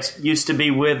podcast used to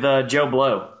be with Joe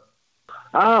Blow.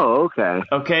 Oh, okay.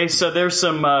 Okay, so there's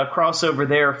some crossover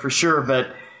there for sure,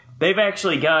 but they've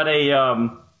actually got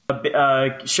a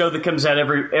show that comes out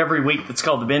every week that's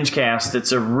called the BingeCast.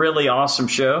 It's a really awesome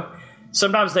show.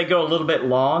 Sometimes they go a little bit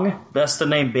long. That's the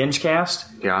name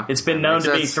BingeCast. Yeah, it's been known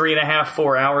to be 3.5,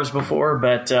 4 hours before,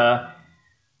 but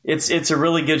it's a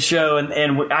really good show.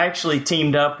 And I actually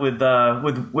teamed up with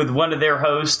one of their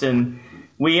hosts, and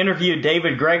we interviewed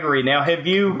David Gregory. Now, do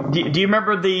you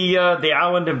remember the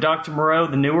Island of Dr. Moreau,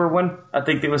 the newer one? I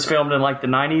think it was filmed in like the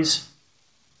 90s.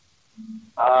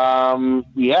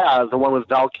 Yeah, the one with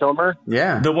Val Kilmer.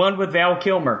 Yeah, the one with Val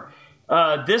Kilmer.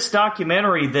 This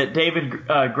documentary that David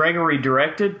Gregory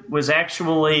directed was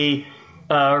actually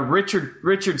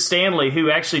Richard Stanley,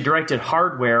 who actually directed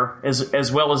Hardware,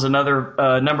 as well as another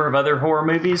number of other horror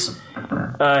movies,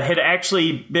 had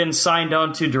actually been signed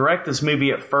on to direct this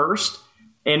movie at first.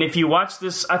 And if you watch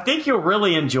this, I think you'll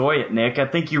really enjoy it, Nick. I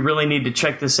think you really need to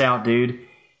check this out, dude.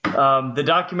 The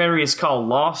documentary is called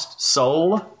Lost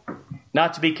Soul.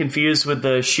 Not to be confused with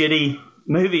the shitty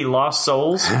movie Lost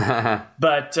Souls,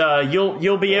 but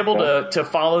you'll be able to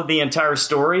follow the entire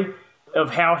story of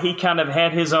how he kind of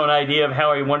had his own idea of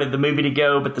how he wanted the movie to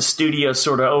go, but the studio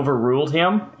sort of overruled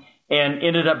him and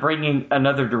ended up bringing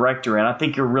another director in. I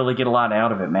think you'll really get a lot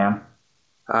out of it, man.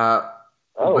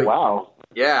 Wow.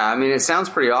 Yeah, I mean, it sounds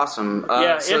pretty awesome.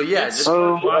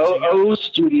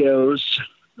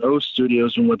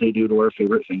 Studios and what they do to our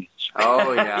favorite things.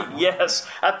 Oh yeah. Yes,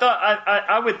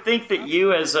 I would think that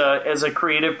you as a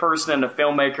creative person and a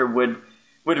filmmaker would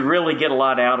really get a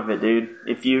lot out of it, dude.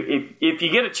 If you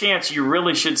get a chance, you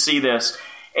really should see this.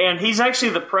 And he's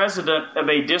actually the president of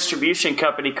a distribution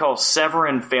company called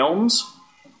Severin Films.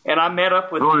 And I met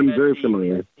up with him. I'm very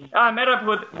familiar. I met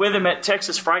up with him at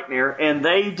Texas Frightmare, and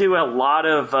they do a lot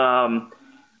of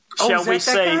shall we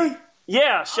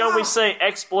say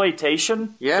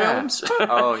exploitation films.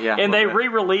 Oh, yeah. And they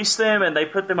re-release them, and they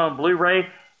put them on Blu-ray,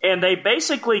 and they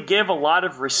basically give a lot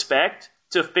of respect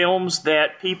to films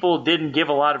that people didn't give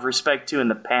a lot of respect to in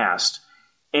the past.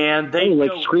 And they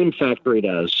Scream Factory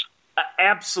does.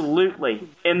 Absolutely.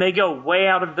 And they go way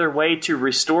out of their way to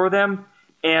restore them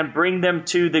and bring them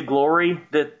to the glory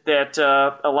that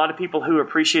a lot of people who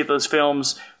appreciate those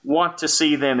films want to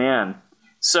see them in.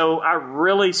 So I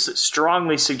really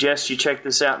strongly suggest you check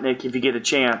this out, Nick, if you get a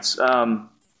chance.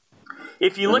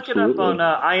 If you look it up on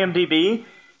IMDb,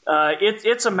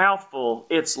 it's a mouthful.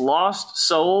 It's Lost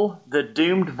Soul, The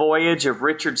Doomed Voyage of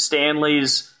Richard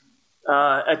Stanley's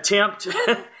attempt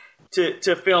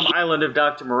to film Island of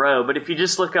Dr. Moreau. But if you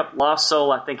just look up Lost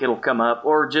Soul, I think it'll come up.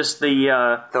 Or just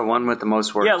the one with the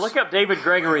most words. Yeah, look up David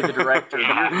Gregory, the director.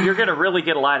 You're going to really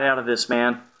get a lot out of this,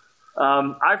 man.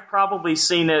 I've probably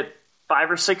seen it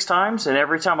 5 or 6 times, and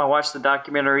every time I watch the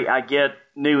documentary, I get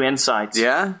new insights.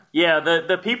 Yeah? Yeah,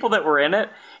 the people that were in it,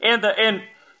 and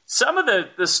some of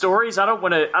the stories, I don't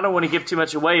want to give too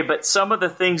much away, but some of the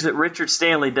things that Richard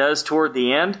Stanley does toward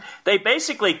the end, they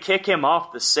basically kick him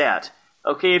off the set.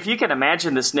 Okay, if you can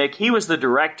imagine this, Nick, he was the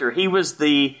director. He was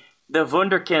the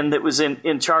wunderkind that was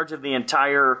in charge of the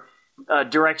entire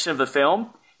direction of the film,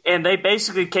 and they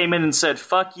basically came in and said,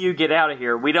 "Fuck you, get out of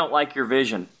here. We don't like your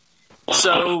vision."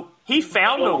 So he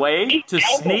found a way to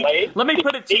sneak. Let me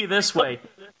put it to you this way.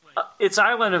 It's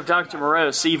Island of Dr.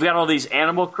 Moreau, so you've got all these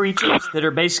animal creatures that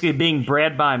are basically being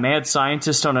bred by a mad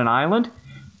scientist on an island.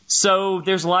 So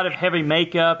there's a lot of heavy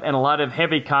makeup and a lot of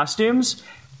heavy costumes.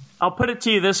 I'll put it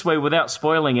to you this way without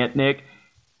spoiling it, Nick.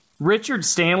 Richard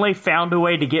Stanley found a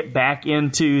way to get back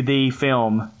into the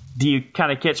film Do you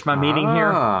kind of catch my meaning here?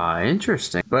 Ah,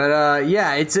 interesting. But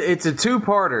yeah, it's a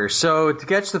two-parter. So to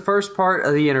catch the first part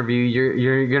of the interview,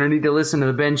 you're gonna need to listen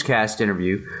to the BingeCast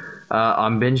interview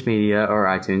on Binge Media or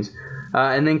iTunes,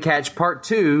 and then catch part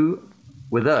 2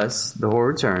 with us, The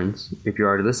Horror Returns. If you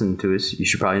already listened to us, you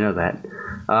should probably know that.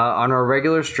 On our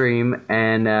regular stream,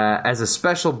 and as a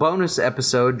special bonus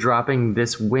episode dropping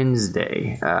this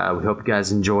Wednesday. We hope you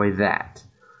guys enjoy that.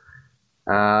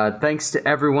 Thanks to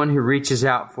everyone who reaches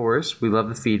out for us. We love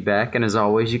the feedback, and as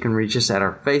always, you can reach us at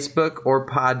our Facebook or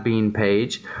Podbean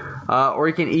page, or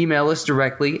you can email us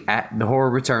directly at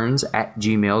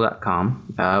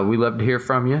thehorrorreturns@gmail.com. We love to hear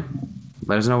from you.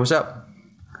 Let us know what's up.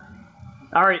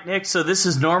 All right, Nick, so this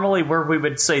is normally where we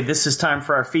would say this is time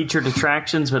for our featured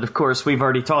attractions, but of course we've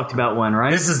already talked about one,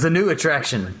 right? This is the new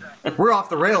attraction. We're off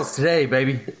the rails today,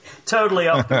 baby. Totally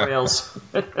off the rails.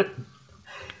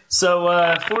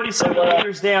 So, 47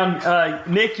 meters down,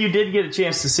 Nick, you did get a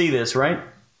chance to see this, right?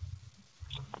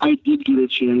 I did get a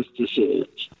chance to see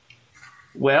it.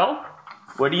 Well,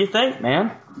 what do you think,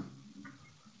 man?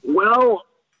 Well,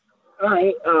 all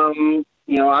right.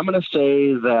 I'm going to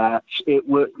say that it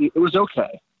was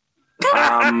okay.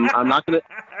 I'm not going to.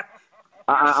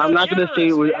 I'm not going to say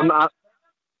it was.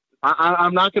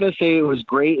 I'm not going to say it was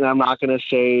great, and I'm not going to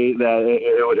say that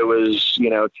it was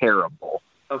terrible.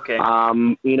 Okay.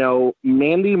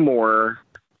 Mandy Moore.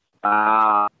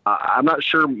 I'm not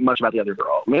sure much about the other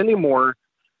girl. Mandy Moore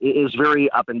is very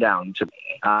up and down to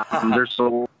me. There's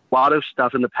a lot of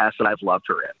stuff in the past that I've loved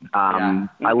her in.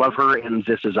 I love her in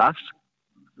This Is Us.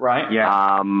 Right.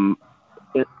 Yeah.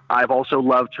 I've also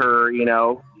loved her. I'm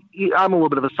a little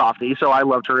bit of a softie, so I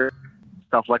loved her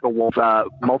stuff like a wolf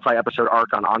multi-episode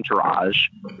arc on Entourage.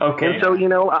 Okay. And so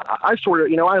I sort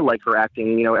of I like her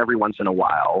acting every once in a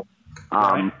while.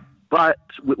 Right. But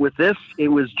with this, it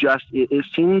was just it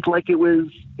seemed like it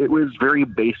was very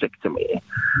basic to me.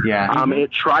 Yeah.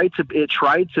 It tried to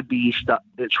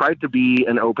be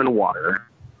an open water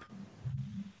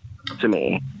to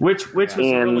me, which was a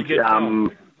really good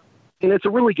film. And it's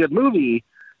a really good movie,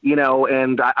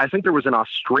 and I think there was an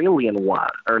Australian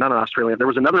one, or not an Australian. There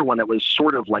was another one that was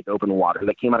sort of like open water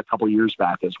that came out a couple years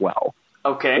back as well.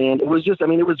 Okay. And it was just,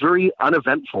 it was very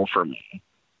uneventful for me.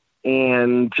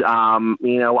 And,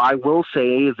 I will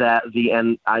say that the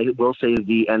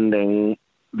ending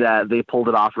that they pulled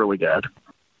it off really good.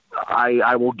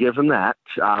 I will give them that,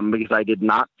 because I did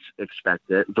not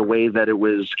expect it. The way that it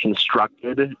was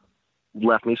constructed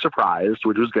left me surprised,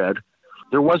 which was good.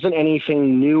 There wasn't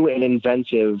anything new and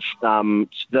inventive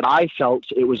that I felt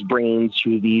it was bringing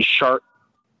to the shark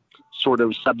sort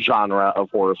of subgenre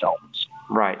of horror films.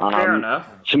 Right. Fair enough.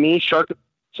 To me, shark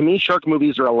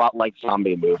movies are a lot like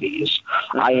zombie movies.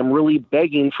 I am really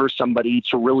begging for somebody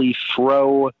to really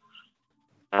throw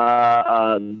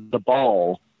the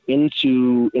ball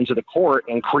into the court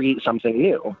and create something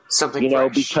new. Something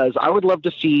fresh. Because I would love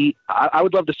to see a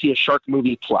shark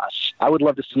movie plus. I would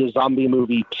love to see a zombie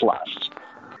movie plus.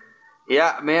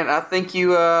 Yeah, man, I think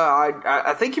you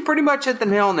I think you pretty much hit the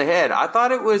nail on the head. I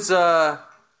thought it was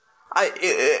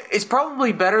it's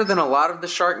probably better than a lot of the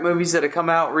shark movies that have come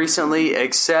out recently,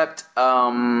 except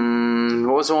what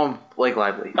was the one with Blake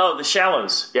Lively? Oh, The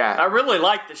Shallows. Yeah. I really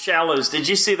liked The Shallows. Did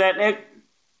you see that, Nick?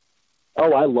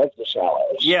 Oh, I love The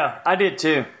Shallows. Yeah, I did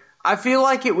too. I feel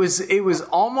like it was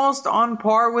almost on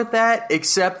par with that,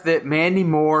 except that Mandy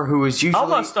Moore, who was usually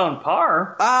almost on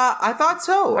par. I thought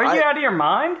so. Are you out of your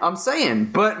mind? I'm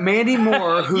saying, but Mandy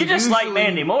Moore, who you just like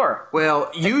Mandy Moore. Well,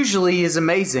 usually is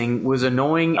amazing, was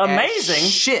annoying as amazing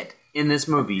shit in this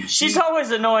movie. She's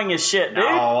always annoying as shit, dude.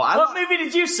 What movie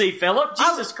did you see, Philip?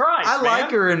 Jesus Christ, I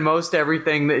like her in most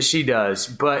everything that she does,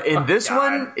 but in this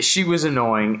one, she was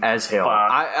annoying as hell.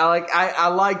 I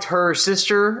liked her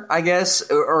sister, I guess,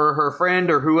 or her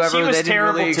friend, or whoever. She was they didn't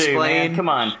terrible really explain. Too, man. Come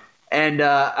on. And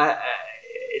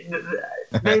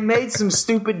they made some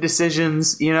stupid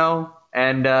decisions,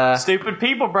 And stupid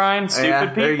people, Brian. Stupid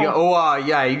people. There you go. Oh,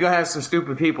 yeah, you're gonna have some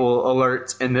stupid people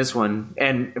alerts in this one,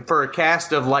 and for a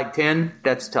cast of like 10,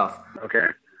 that's tough. Okay.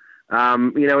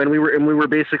 And we were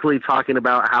basically talking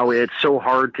about how it's so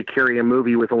hard to carry a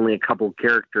movie with only a couple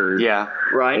characters. Yeah,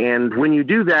 right. And when you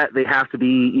do that, they have to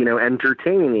be,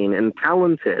 entertaining and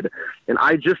talented. And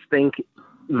I just think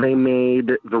they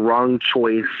made the wrong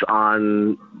choice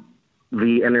on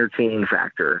the entertaining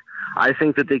factor. I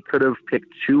think that they could have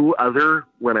picked 2 other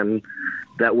women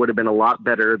that would have been a lot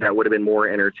better, that would have been more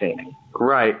entertaining.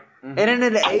 Right. Mm-hmm. And in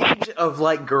an age of,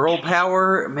 like, girl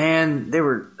power, man, they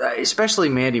were, especially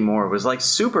Mandy Moore, was, like,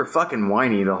 super fucking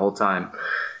whiny the whole time.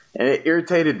 And it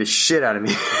irritated the shit out of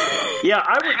me. Yeah,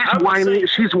 I would say,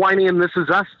 she's whiny in This Is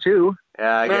Us, too.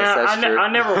 Yeah, I guess that's true.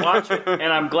 I never watch it,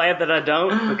 and I'm glad that I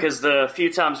don't, because the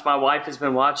few times my wife has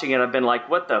been watching it, I've been like,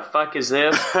 what the fuck is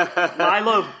this?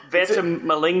 Milo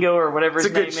Ventimiglia, or whatever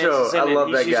his name is. I love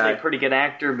He's that usually guy. a pretty good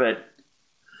actor, but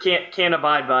can't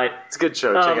abide by it. It's a good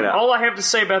show. Check it out. All I have to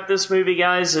say about this movie,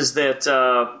 guys, is that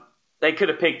they could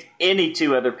have picked any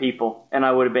two other people, and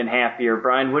I would have been happier.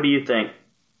 Brian, what do you think?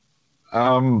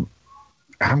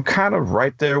 I'm kind of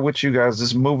right there with you guys.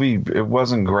 This movie, it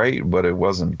wasn't great, but it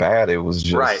wasn't bad. It was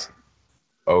just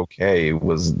okay. It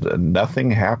was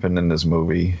nothing happened in this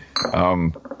movie.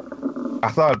 I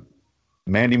thought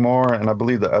Mandy Moore and I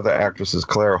believe the other actress is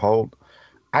Claire Holt.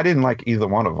 I didn't like either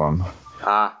one of them.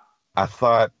 I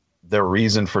thought their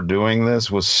reason for doing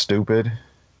this was stupid.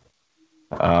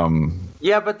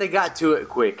 Yeah, but they got to it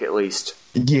quick, at least.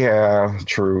 Yeah,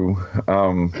 true.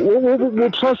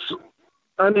 Well, plus,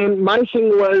 I mean, my thing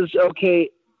was,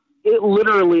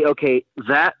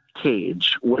 that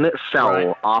cage, when it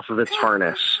fell off of its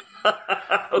harness,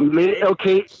 that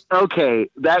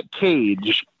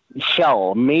cage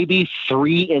fell maybe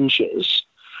 3 inches.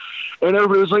 And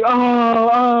everybody was like,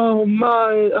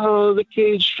 the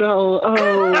cage fell.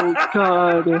 Oh,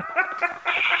 God.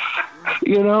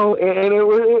 You know, and it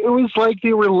was like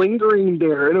they were lingering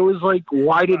there. And it was like,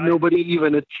 why did nobody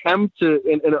even attempt to,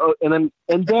 and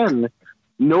then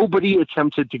nobody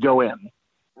attempted to go in.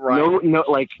 Right. No,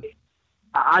 like,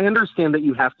 I understand that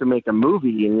you have to make a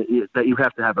movie and that you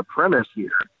have to have a premise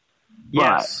here.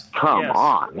 Yes. But come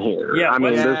on here. Yeah, I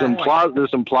mean, there's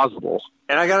implausible.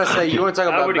 And I gotta say, you want to talk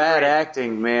about bad agree.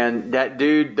 acting, man? That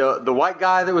dude, the white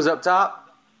guy that was up top.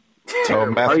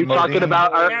 Are you talking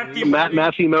about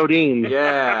Matthew Modine?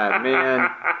 Yeah, man.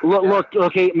 Look.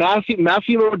 Okay, Matthew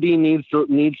Modine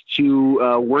needs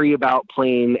to worry about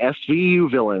playing SVU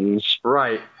villains,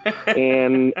 Right.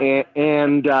 and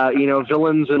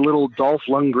villains in little Dolph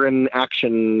Lundgren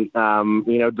action,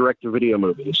 direct-to-video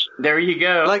movies. There you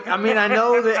go. Like, I mean, I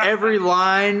know that every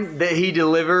line that he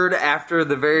delivered after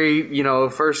the very,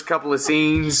 first couple of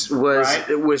scenes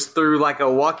was through like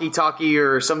a walkie-talkie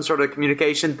or some sort of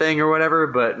communication thing or whatever.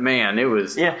 But man, it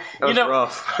was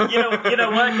rough. You know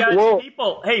what, guys?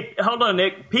 Well, hey, hold on,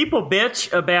 Nick. People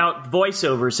bitch about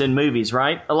voiceovers in movies,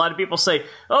 right? A lot of people say,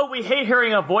 "Oh, we hate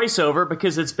hearing a voiceover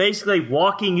because it's basically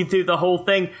walking you through the whole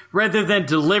thing rather than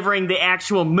delivering the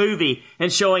actual movie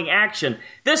and showing action."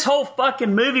 This whole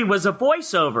fucking movie was a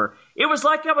voiceover. It was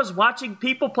like I was watching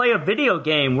people play a video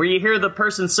game where you hear the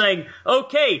person saying,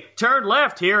 "Okay, turn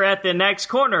left here at the next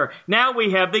corner. Now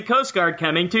we have the Coast Guard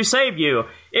coming to save you."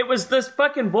 It was this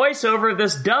fucking voiceover,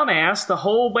 this dumbass, the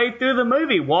whole way through the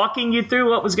movie, walking you through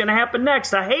what was going to happen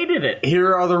next. I hated it.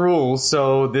 Here are the rules,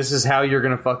 so this is how you're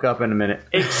going to fuck up in a minute.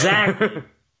 Exactly.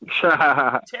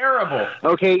 Terrible.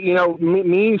 Okay,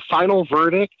 me, final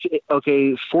verdict,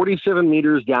 47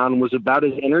 meters down was about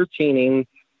as entertaining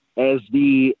as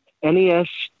the NES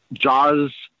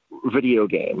Jaws video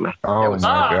game. Oh, my I gosh.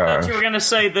 thought you were going to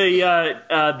say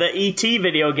the E.T.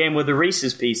 video game with the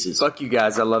Reese's Pieces. Fuck you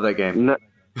guys, I love that game.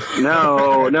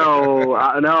 No,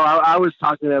 I was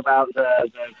talking about the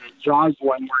Jaws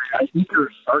one where I think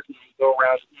you're starting to go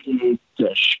around eating a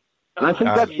fish. And I think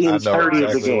that's the entirety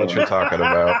of the game. What you're talking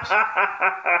about.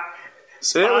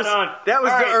 That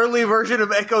was the early version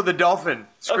of Echo the Dolphin.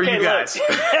 Screw you guys.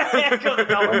 Echo the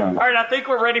Dolphin. All right, I think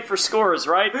we're ready for scores,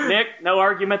 right? Nick, no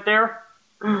argument there?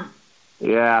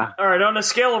 Yeah. All right, on a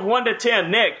scale of 1 to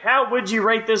 10, Nick, how would you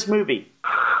rate this movie?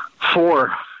 4.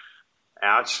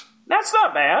 Ouch. That's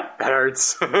not bad. That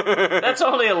hurts. That's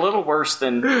only a little worse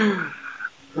than...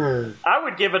 I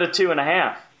would give it a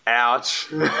 2.5. Ouch.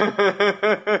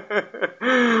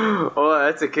 Oh,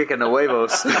 that's a kick in the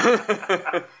huevos.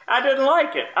 I didn't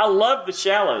like it. I love The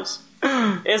Shallows.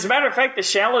 As a matter of fact, The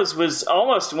Shallows was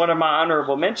almost one of my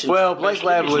honorable mentions. Well, Blake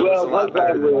Lively was a lot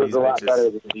better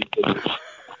than these bitches.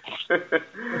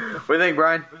 What do you think,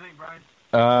 Brian?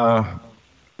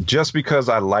 Just because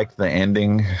I like the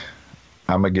ending,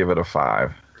 I'm going to give it a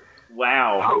 5.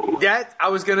 Wow. That, I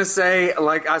was going to say,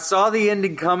 like, I saw the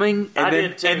ending coming. And I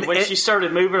did, too. When she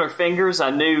started moving her fingers,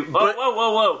 I knew,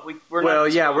 whoa.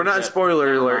 We're not in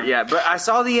spoiler alert yet. But I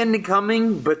saw the ending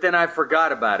coming, but then I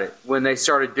forgot about it when they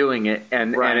started doing it,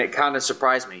 and it kind of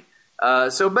surprised me.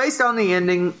 So based on the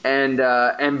ending,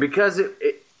 and because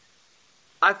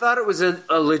I thought it was a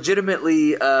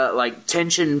legitimately like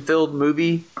tension-filled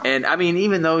movie. And, I mean,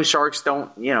 even though sharks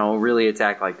don't, really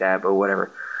attack like that, but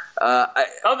whatever.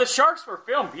 The sharks were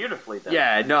filmed beautifully, though.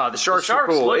 Yeah, no, the sharks were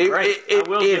cool. Looked great.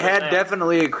 It had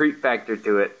definitely a creep factor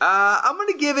to it. I'm going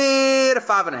to give it a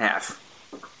 5.5.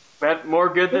 But more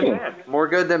good than bad. More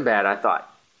good than bad, I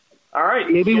thought. All right.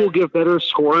 Maybe we'll give better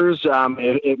scores.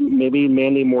 Maybe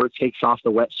Mandy Moore takes off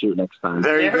the wetsuit next time.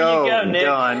 There you go. Nick.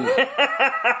 Done.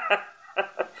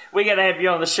 We got to have you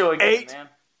on the show again, 8. man.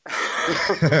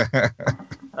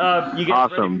 You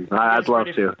guys Awesome. I'd love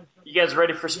to. You guys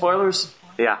ready for spoilers?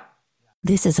 Yeah.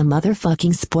 This is a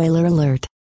motherfucking spoiler alert.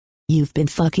 You've been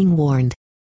fucking warned.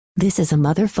 This is a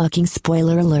motherfucking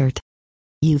spoiler alert.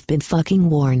 You've been fucking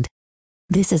warned.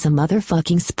 This is a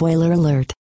motherfucking spoiler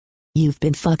alert. You've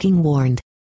been fucking warned.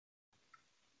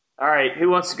 All right, who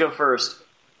wants to go first?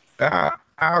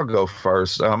 I'll go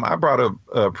first. I brought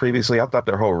up previously, I thought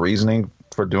their whole reasoning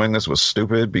for doing this was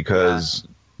stupid because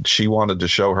she wanted to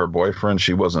show her boyfriend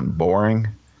she wasn't boring.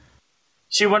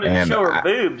 She wanted to show her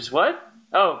boobs. What?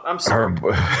 Oh, I'm sorry.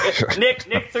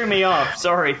 Nick threw me off.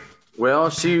 Sorry. Well,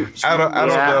 she I don't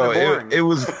know.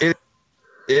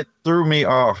 It threw me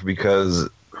off because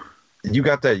you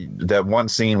got that one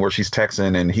scene where she's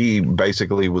texting and he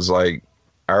basically was like,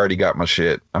 I already got my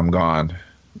shit. I'm gone.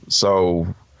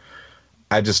 So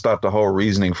I just thought the whole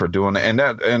reasoning for doing it,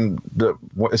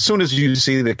 as soon as you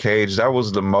see the cage, that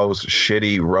was the most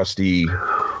shitty, rusty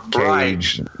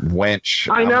cage wench.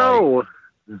 I know.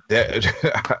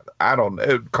 I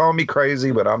don't call me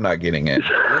crazy, but I'm not getting it.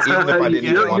 Even if I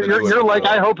didn't want to do it. You're like,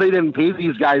 I hope they didn't pay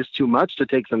these guys too much to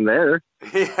take them there.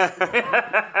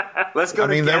 Let's go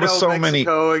to there was so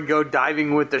Mexico and go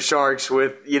diving with the sharks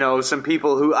with, some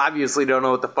people who obviously don't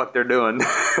know what the fuck they're doing.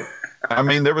 I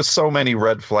mean, there was so many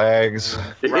red flags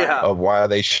of why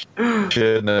they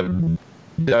shouldn't have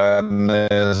done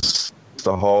this.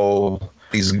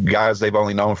 These guys they've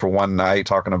only known for one night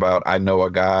talking about, I know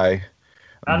a guy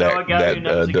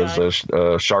that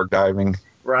does shark diving.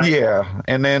 Right. Yeah.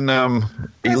 And then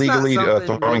illegally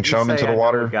throwing chum into the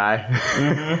water.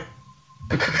 Guy.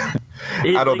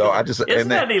 I don't know. Isn't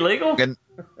that illegal?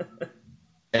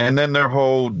 And then the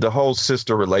whole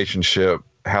sister relationship,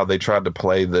 how they tried to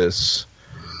play this.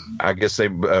 I guess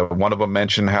one of them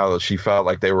mentioned how she felt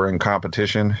like they were in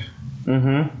competition.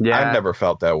 Mm-hmm. Yeah. I never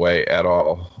felt that way at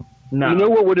all. No. You know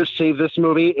what would have saved this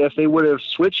movie? If they would have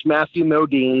switched Matthew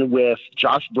Modine with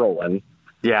Josh Brolin.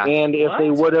 Yeah. And if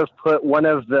they would have put one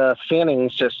of the Fanning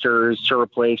sisters to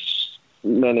replace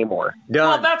Mandy Moore. Done.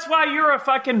 Well, that's why you're a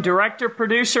fucking director,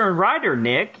 producer, and writer,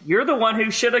 Nick. You're the one who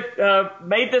should have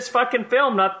made this fucking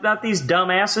film, not these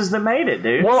dumbasses that made it,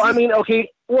 dude. Well, I mean, okay.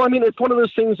 Well, I mean, it's one of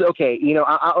those things. Okay,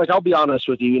 I'll be honest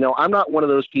with you. I'm not one of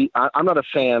those people. I'm not a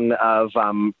fan of,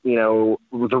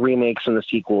 the remakes and the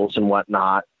sequels and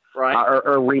whatnot. Right.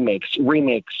 Or remakes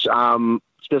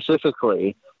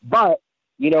specifically. But,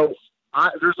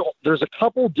 there's a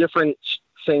couple different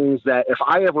things that if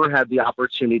I ever had the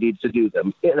opportunity to do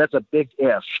them, that's a big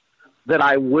if, that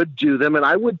I would do them, and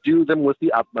I would do them with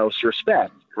the utmost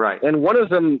respect. Right. And one of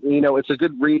them, it's a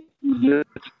good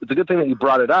it's a good thing that you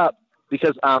brought it up,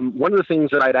 because one of the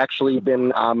things that I'd actually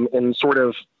been in sort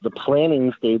of the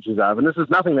planning stages of, and this is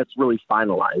nothing that's really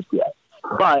finalized yet,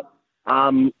 but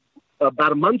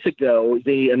about a month ago,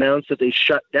 they announced that they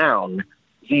shut down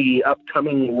the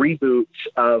upcoming reboot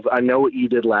of I Know What You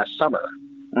Did Last Summer.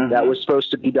 Mm-hmm. That was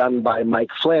supposed to be done by Mike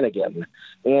Flanagan.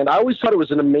 And I always thought it was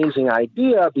an amazing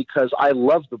idea because I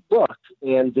love the book,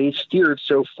 and they steered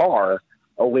so far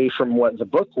away from what the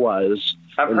book was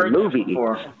in the movie.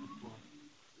 Before.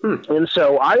 And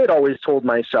so I had always told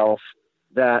myself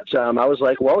that I was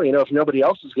like, well, if nobody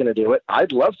else is going to do it,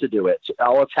 I'd love to do it.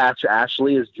 I'll attach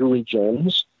Ashley as Julie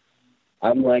Jones.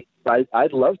 I'm like,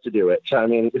 I'd love to do it. I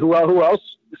mean, who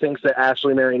else thinks that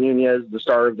Ashley Mary Nunez, the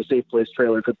star of the Safe Place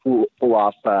trailer, could pull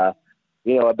off, a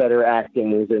better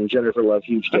acting than Jennifer Love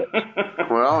Huge Tits?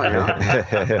 Well,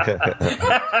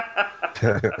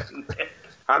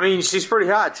 I mean, she's pretty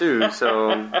hot too.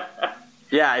 So,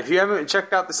 yeah, if you haven't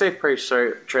checked out the Safe Place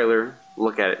trailer,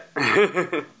 look at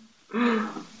it.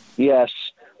 Yes.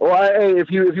 Well,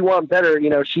 if you want better,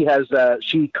 she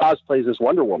cosplays as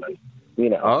Wonder Woman.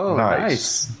 Oh,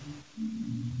 nice.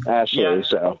 Ashley, yeah.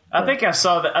 So I think I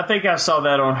saw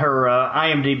that on her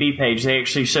IMDb page. They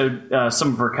actually showed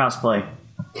some of her cosplay.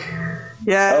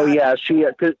 Yeah. Oh yeah,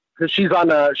 because she's on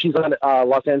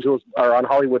Los Angeles or on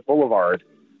Hollywood Boulevard.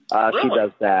 Really? She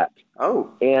does that.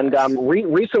 Oh. And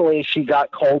recently she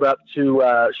got called up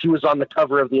to. She was on the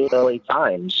cover of the LA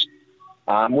Times,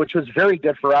 which was very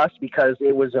good for us because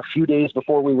it was a few days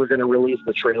before we were going to release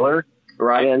the trailer.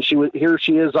 Right. And she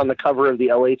is on the cover of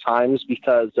the LA Times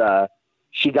because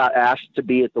she got asked to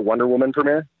be at the Wonder Woman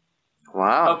premiere.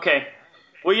 Wow. Okay.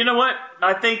 Well, you know what?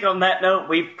 I think on that note,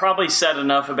 we've probably said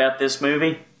enough about this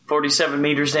movie 47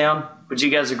 meters down. Would you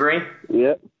guys agree?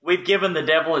 Yep. We've given the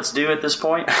devil its due at this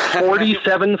point.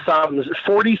 47 thumbs.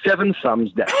 47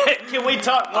 thumbs down. Can we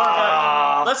talk more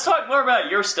about? Let's talk more about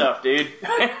your stuff, dude.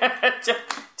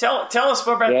 tell us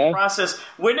more about the process.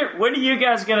 When are you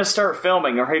guys going to start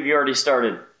filming, or have you already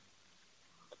started?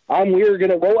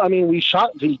 We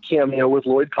shot the cameo with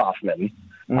Lloyd Kaufman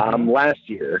last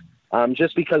year,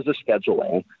 just because of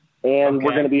scheduling, and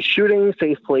we're going to be shooting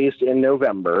Safe Place in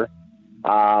November.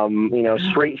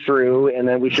 Straight through, and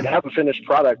then we should have a finished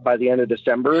product by the end of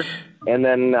December, and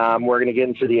then we're going to get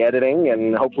into the editing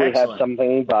and hopefully have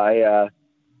something by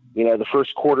the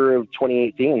first quarter of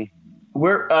 2018.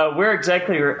 Where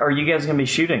exactly are you guys going to be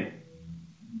shooting?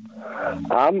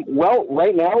 Well,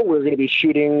 right now we're going to be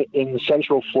shooting in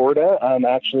Central Florida,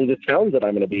 actually the town that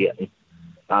I'm going to be in.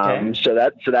 So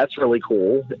that's really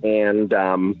cool, and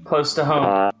close to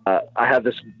home. I have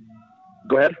this.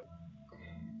 Go ahead.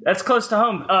 That's close to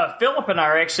home. Philip and I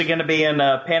are actually going to be in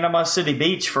Panama City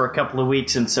Beach for a couple of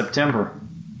weeks in September.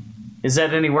 Is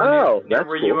that anywhere near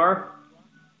where you are?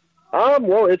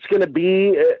 Well, it's going to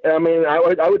be. I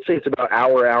would say it's about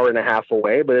hour and a half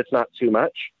away, but it's not too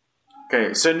much.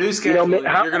 Okay, so new schedule.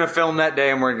 You're going to film that day,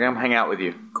 and we're going to hang out with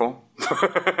you. Cool.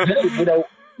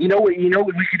 You know what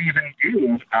we could even do.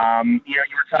 You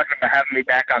were talking about having me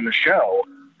back on the show.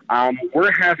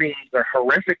 We're having the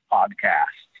Horrific podcast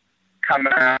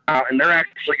coming out, and they're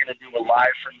actually going to do a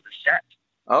live from the set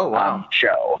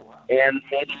show. And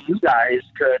maybe you guys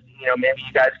could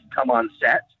come on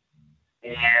set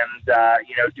and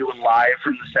do a live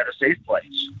from the set of Safe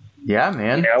Place. Yeah,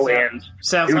 man. And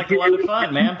sounds like a lot of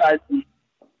fun, man.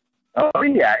 Oh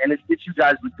yeah, and it gets you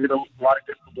guys with a lot of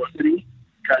good publicity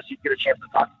because you get a chance to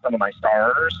talk to some of my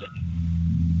stars. And,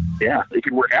 yeah, it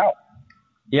could work out.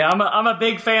 Yeah, I'm a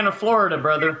big fan of Florida,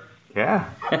 brother. Yeah.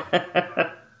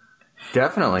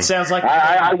 Definitely. Sounds like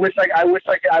I wish I could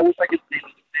say the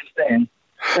same thing.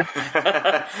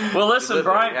 Well, listen,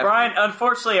 Brian.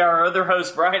 Unfortunately, our other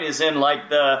host, Brian, is in like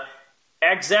the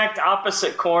exact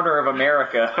opposite corner of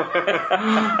America,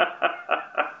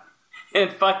 in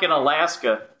fucking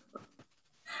Alaska.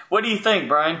 What do you think,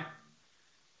 Brian?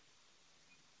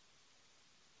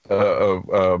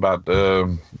 About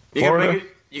Florida?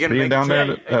 You gonna make down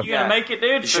there? Are you gonna make it,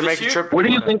 dude? You should make a trip. What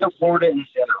do you think of Florida in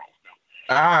general?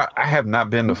 I have not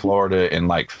been to Florida in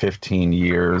like 15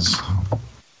 years,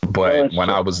 but when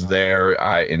I was there,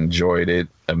 I enjoyed it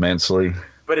immensely.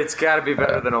 But it's got to be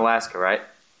better than Alaska, right?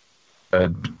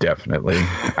 Definitely.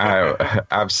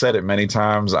 I've said it many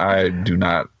times. I do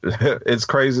not. It's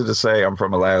crazy to say I'm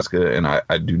from Alaska, and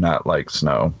I do not like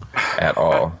snow at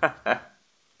all.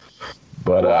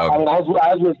 But I've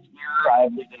lived here.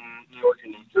 I've lived in New York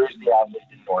and New Jersey. I've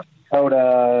lived in North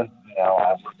Dakota.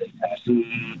 I've lived in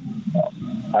Tennessee.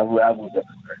 I've lived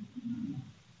everywhere.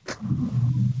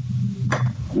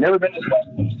 Never been to the West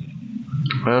Coast.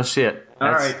 Well, shit.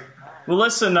 All right. Well,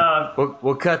 listen.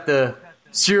 We'll cut the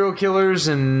serial killers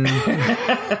and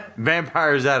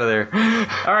vampires out of there.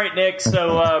 All right, Nick.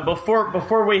 So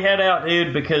before we head out,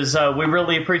 dude, because we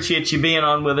really appreciate you being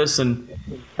on with us, and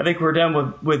I think we're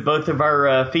done with both of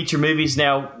our feature movies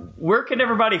now. Where can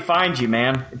everybody find you,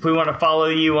 man? If we want to follow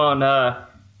you on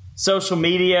social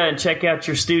media and check out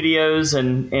your studios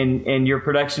and your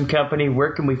production company,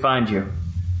 where can we find you?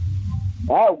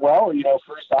 Well,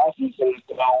 first off, you can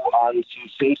go on to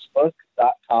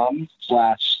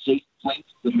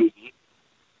facebook.com/SafePlaceTheMovie.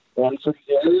 And from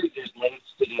there, there's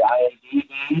links to the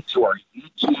IMDb, to our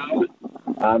YouTube,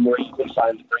 where you can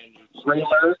find the brand new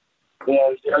trailer.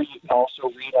 And there you can also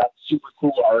read up super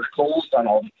cool articles on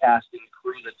all the cast and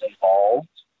crew that's involved.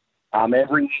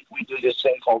 Every week we do this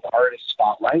thing called Artist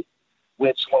Spotlight,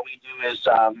 which what we do is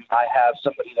I have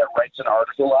somebody that writes an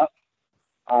article up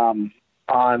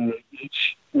on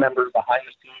each member behind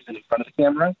the scenes and in front of the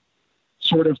camera,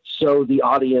 sort of so the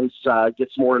audience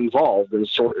gets more involved and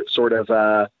sort of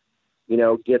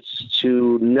gets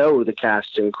to know the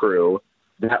cast and crew.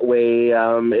 That way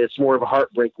it's more of a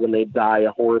heartbreak when they die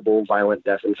a horrible, violent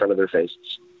death in front of their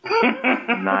faces.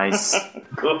 Nice.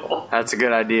 Cool. That's a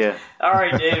good idea. All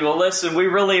right, dude. Well, listen, we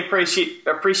really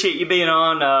appreciate you being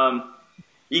on.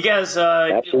 You guys,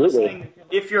 absolutely.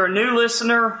 If you're a new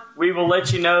listener, we will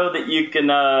let you know that you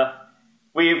can.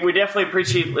 We definitely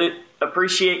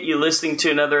appreciate you listening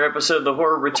to another episode of The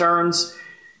Horror Returns,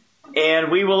 and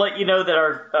we will let you know that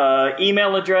our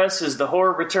email address is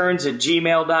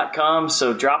thehorrorreturns@gmail.com.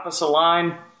 So drop us a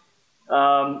line.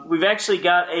 We've actually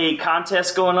got a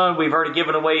contest going on. We've already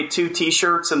given away 2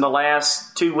 T-shirts in the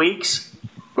last 2 weeks.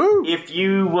 Woo. If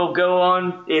you will go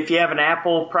on, if you have an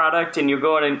Apple product and you're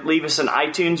going to leave us an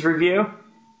iTunes review,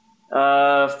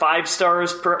 5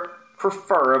 stars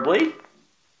preferably,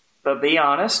 but be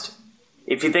honest.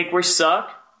 If you think we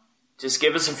suck, just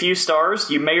give us a few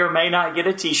stars. You may or may not get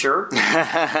a T-shirt.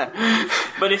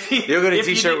 But if you'll get a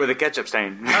T-shirt with a ketchup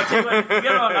stain. I'll tell you what, if you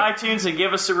get on iTunes and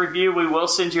give us a review, we will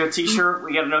send you a T-shirt.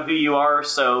 We got to know who you are,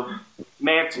 so you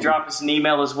may have to drop us an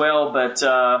email as well. But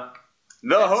the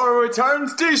Horror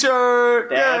Returns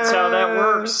T-shirt. That's how that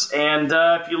works. And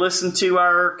if you listen to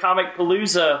our Comic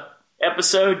Palooza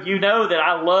episode, you know that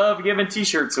I love giving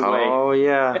T-shirts away. Oh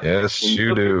yeah, yes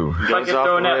you do. Fucking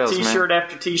throwing out T-shirt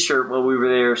after T-shirt while we were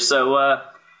there. So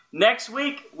next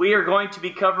week we are going to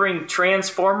be covering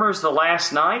Transformers: The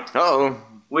Last Night.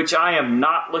 Which I am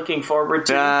not looking forward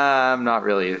to. I'm not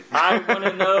really. I want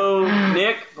to know,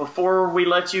 Nick, before we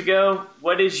let you go,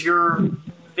 what is your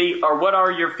what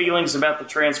are your feelings about the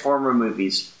Transformer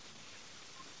movies?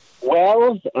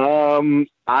 Well,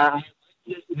 I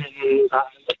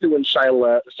liked it when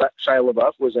Shia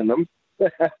LaBeouf was in them.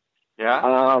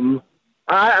 Yeah.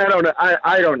 I don't know.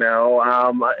 I don't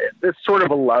know. It's sort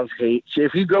of a love-hate.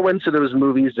 If you go into those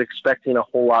movies expecting a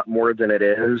whole lot more than it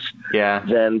is,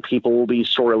 then people will be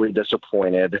sorely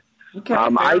disappointed. Okay,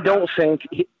 I don't think.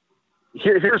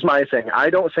 Here's my thing. I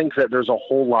don't think that there's a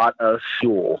whole lot of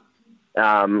fuel.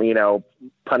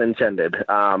 Pun intended,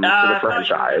 for the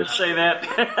franchise. Say that.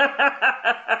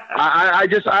 I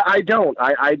don't.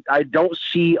 I don't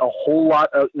see a whole lot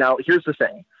of. Now, here's the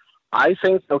thing. I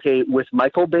think, okay, with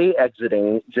Michael Bay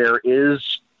exiting, there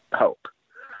is hope.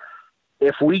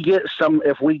 If we get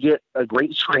a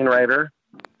great screenwriter,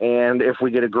 and if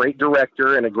we get a great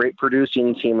director and a great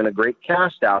producing team and a great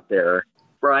cast out there,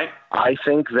 right? I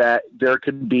think that there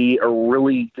could be a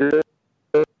really good.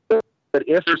 But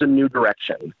if there's a new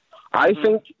direction, I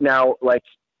think now,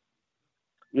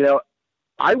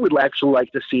 I would actually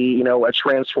like to see, a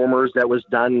Transformers that was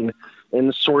done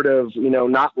in sort of,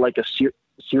 not like a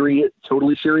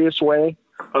totally serious way,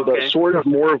 but sort of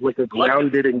more of like a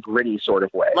grounded and gritty sort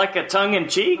of way. Like a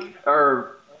tongue-in-cheek?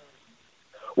 Or...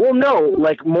 Well, no,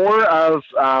 like more of,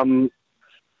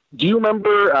 do you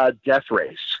remember Death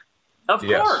Race? Of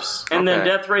course. And then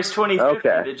Death Race 2050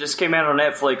 that just came out on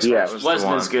Netflix, which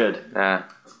wasn't as good.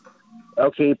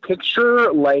 Okay,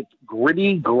 picture like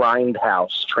gritty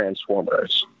grindhouse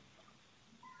Transformers.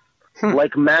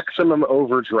 Like Maximum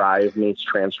Overdrive meets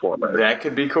Transformers. That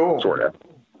could be cool. Sort of.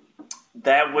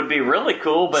 That would be really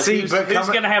cool, but who's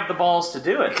going to have the balls to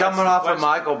do it? Coming off of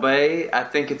Michael Bay, I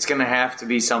think it's going to have to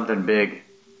be something big.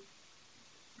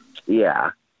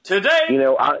 Yeah. Today,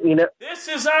 this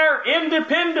is our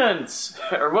independence.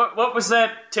 Or what was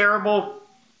that terrible?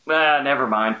 Never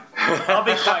mind. I'll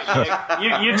be quiet,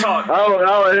 Nick. You talk.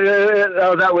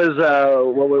 Oh, that was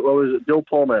what was it? Bill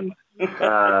Pullman.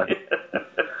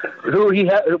 Who he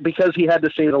had because he had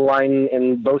to say the line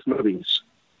in both movies.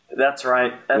 That's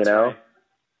right. That's right.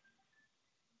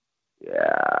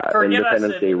 Yeah. Forget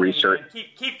Independence Day research.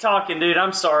 Keep talking, dude.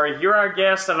 I'm sorry. You're our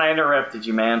guest, and I interrupted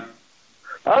you, man.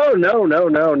 Oh, no.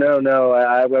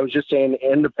 I was just saying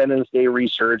Independence Day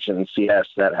research, and yes,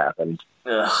 that happened.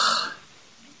 Ugh.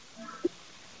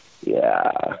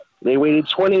 Yeah. They waited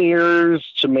 20 years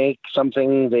to make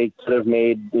something they could have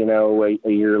made, a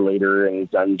year later and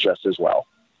done just as well.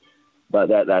 But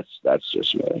that's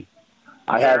just me.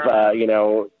 I have,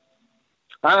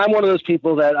 I'm one of those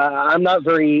people that I'm not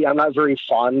very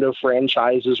fond of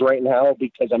franchises right now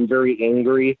because I'm very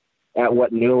angry at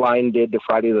what New Line did to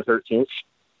Friday the 13th.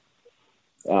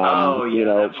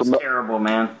 That was terrible,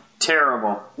 man.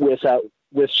 Terrible. With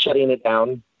shutting it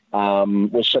down,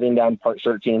 with shutting down Part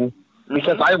 13.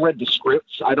 Because I read the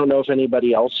scripts. I don't know if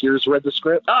anybody else here's read the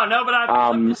script. Oh, no, but I'd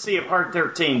love to see a Part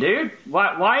 13, dude.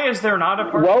 Why is there not a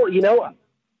Part 13?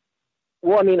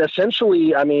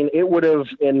 Essentially, it would have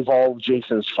involved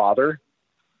Jason's father.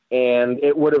 And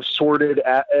it would have sorted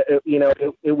at,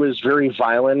 it was very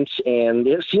violent. And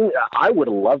it seemed, I would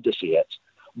have loved to see it.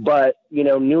 But,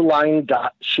 New Line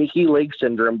got shaky leg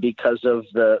syndrome because of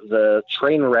the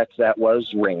train wreck that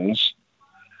was Rings.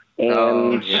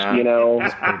 And,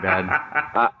 that's pretty bad.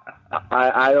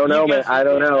 I don't know, man. I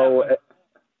don't know.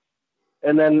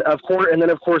 And then, of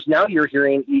course, now you're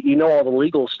hearing, all the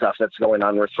legal stuff that's going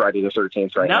on with Friday the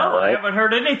 13th now, right? I haven't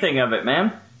heard anything of it,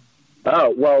 man.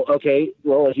 Oh, well, okay.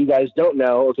 Well, if you guys don't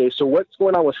know, so what's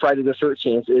going on with Friday the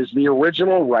 13th is the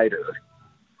original writer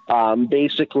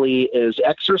basically is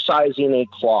exercising a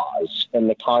clause in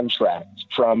the contract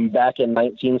from back in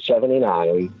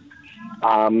 1979.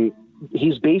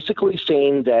 He's basically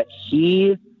saying that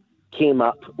he came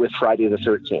up with Friday the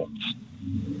 13th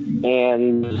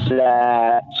and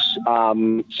that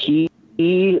he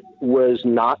was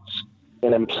not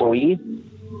an employee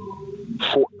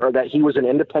or that he was an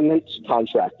independent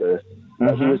contractor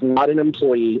that he was not an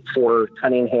employee for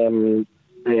Cunningham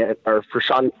or for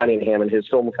Sean Cunningham and his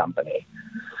film company.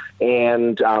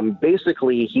 And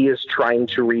basically, he is trying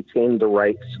to retain the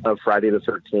rights of Friday the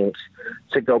 13th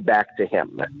to go back to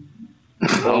him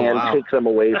take them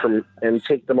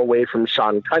away from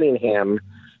Sean Cunningham.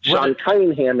 Sean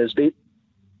Cunningham is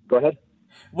go ahead.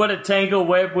 What a tangle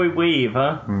web we weave,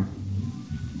 huh?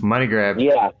 Money grab.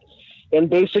 Yeah. And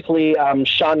basically,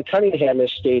 Sean Cunningham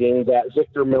is stating that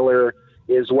Victor Miller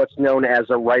is what's known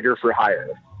as a writer for hire,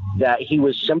 that he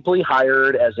was simply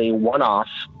hired as a one-off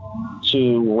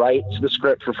to write the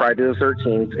script for Friday the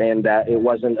 13th, and that he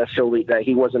wasn't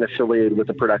affiliated with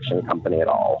the production company at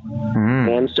all.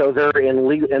 And so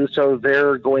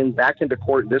they're going back into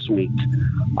court this week,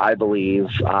 I believe,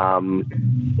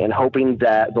 and hoping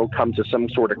that they'll come to some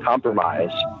sort of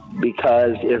compromise,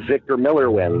 because if Victor Miller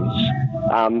wins,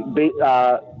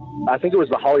 I think it was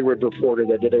the Hollywood Reporter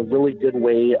that did a really good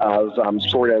way of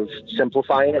sort of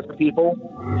simplifying it for people.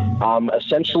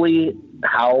 Essentially,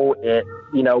 how it,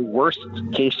 worst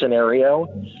case scenario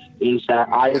is that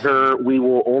either we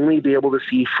will only be able to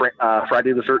see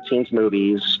Friday the 13th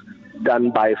movies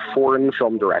done by foreign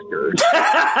film directors.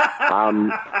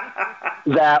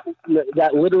 That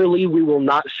literally we will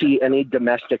not see any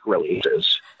domestic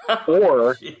releases,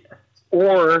 or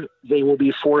they will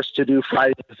be forced to do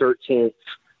Friday the 13th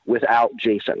without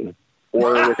Jason,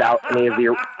 or without any of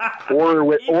the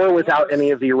without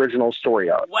any of the original story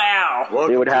arcs. Wow!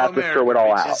 They would have to throw it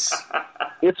all out.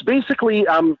 It's basically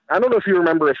I don't know if you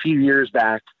remember a few years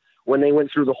back when they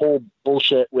went through the whole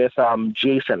bullshit with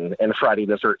Jason and Friday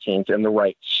the 13th and the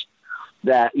rights.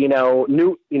 That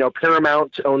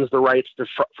Paramount owns the rights to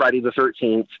Friday the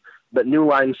 13th, but New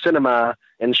Line Cinema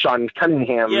and Sean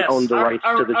Cunningham own the rights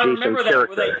to the Jason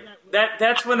character.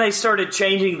 That's when they started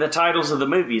changing the titles of the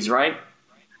movies, right?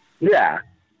 Yeah,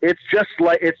 it's just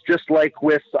like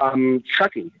with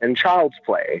Chucky and Child's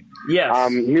Play.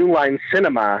 Yes, New Line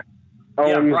Cinema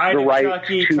owns the rights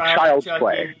to Child's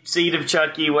Play, Seed of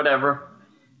Chucky, whatever.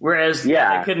 Whereas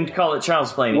they couldn't call it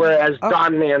Child's Play anymore. Whereas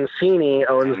Don Mancini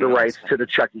owns the rights to the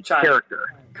Chucky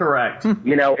character. Correct.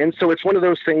 And so it's one of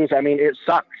those things. I mean, it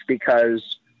sucks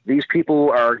because these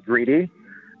people are greedy,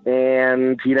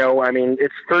 and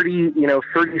it's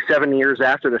 37 years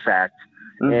after the fact,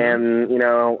 and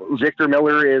Victor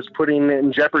Miller is putting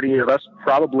in jeopardy of us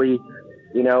probably.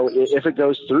 If it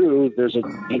goes through, there's a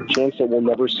big chance that we'll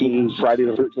never see Friday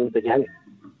the 13th again,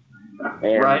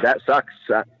 and that sucks.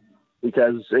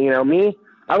 Because, me,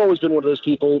 I've always been one of those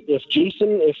people. If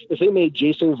they made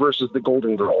Jason versus the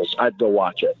Golden Girls, I'd go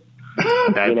watch it.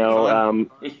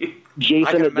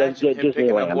 Jason at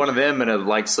Disneyland. Up one of them in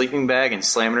a sleeping bag and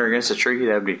slamming her against a tree.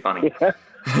 That'd be funny.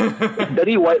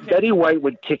 Betty White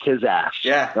would kick his ass.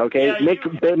 Yeah. Okay.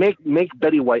 Yeah, make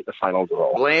Betty White the final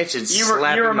girl. Blanche and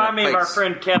slap You him remind in me the of our face.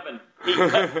 friend Kevin.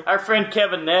 Our friend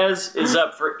Kevin Nez is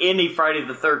up for any Friday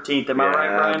the 13th. Am I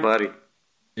right, Brian? Buddy.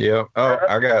 Yeah. Oh,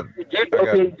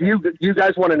 Okay. Do you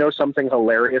guys want to know something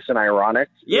hilarious and ironic?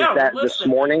 Yeah. Is that Listen, this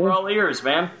morning? we're all ears,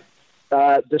 man.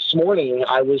 This morning,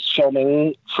 I was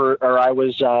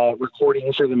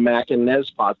recording for the Mac and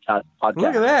Nez podcast.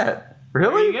 Look at that!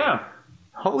 Really? There you go.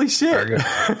 Holy shit!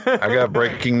 I got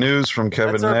breaking news from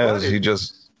Kevin That's our Nez. buddy. He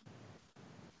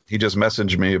just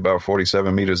messaged me about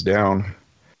 47 meters down.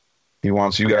 He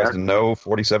wants you guys to know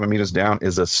 47 meters down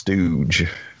is a stooge.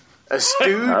 A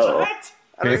stooge? What?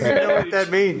 I don't even know what that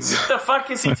means. What the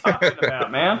fuck is he talking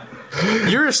about, man?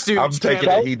 You're a stooge. I'm taking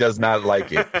it he does not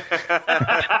like it.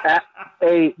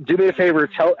 Hey, do me a favor.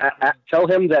 Tell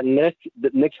him that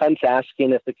Nick Hunt's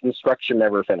asking if the construction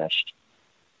ever finished.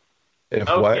 If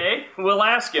what? Okay, we'll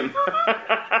ask him.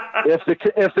 If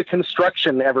the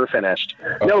construction ever finished.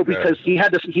 No, Okay. because he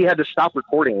had to stop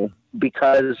recording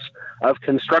because of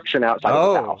construction outside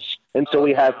of the house, and so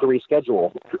we had to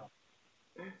reschedule.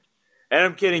 And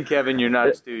I'm kidding, Kevin. You're not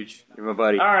a stooge. You're my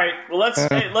buddy. All right, well let's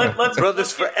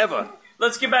Brothers forever.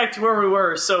 Let's get back to where we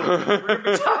were. So we're gonna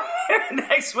be talking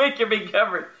next week. You'll be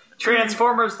covering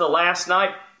Transformers: The Last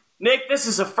Night. Nick, this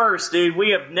is a first, dude. We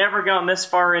have never gone this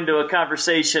far into a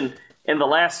conversation in the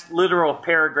last literal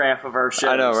paragraph of our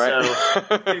show. I know, right?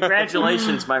 So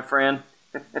congratulations, my friend.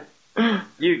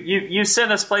 You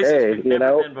sent us places we've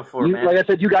never been before, man. Like I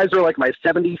said, you guys are like my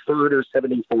 73rd or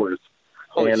 74th.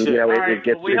 Holy and shit. it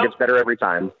gets better every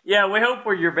time. Yeah, we hope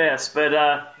we're your best, but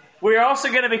we're also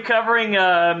going to be covering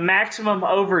Maximum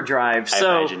Overdrive.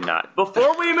 So imagine not.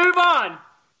 Before we move on,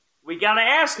 we got to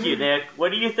ask you, Nick,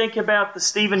 what do you think about the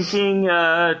Stephen King?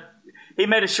 He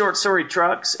made a short story,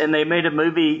 Trucks, and they made a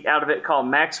movie out of it called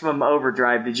Maximum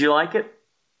Overdrive. Did you like it?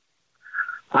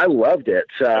 I loved it.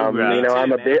 Right. You know,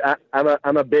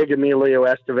 I'm a big Emilio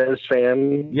Estevez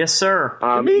fan. Yes, sir.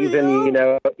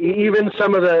 Even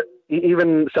some of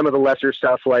the lesser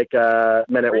stuff like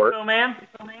Men at Work. Repo Man.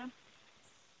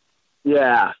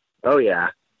 Yeah. Oh yeah.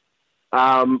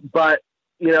 But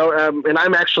and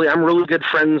I'm really good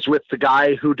friends with the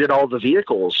guy who did all the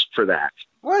vehicles for that.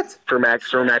 What? For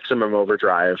Maximum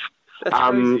Overdrive. That's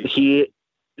crazy.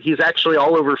 He's actually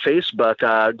all over Facebook.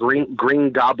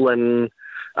 Green Goblin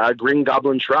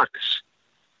Trucks,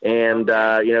 and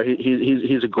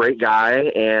he's a great guy.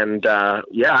 And I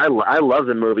love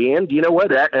the movie. And you know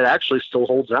what? It actually still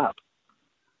holds up.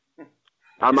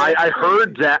 I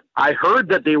heard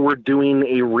that they were doing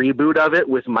a reboot of it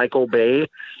with Michael Bay,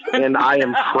 and I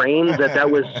am praying that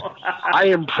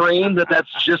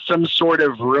that's just some sort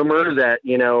of rumor that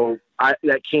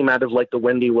that came out of like the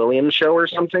Wendy Williams show or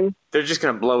something. They're just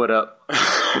gonna blow it up.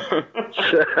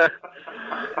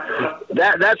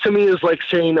 That to me is like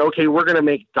saying, okay, we're gonna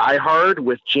make Die Hard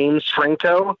with James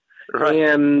Franco, Right.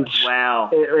 and Wow.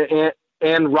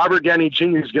 and Robert Downey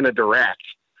Jr. is gonna direct.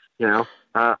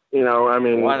 I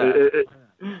mean, Why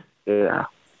not?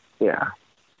 yeah.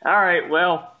 All right.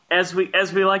 Well, as we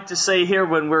like to say here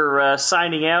when we're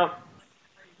signing out,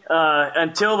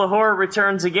 until the horror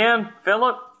returns again,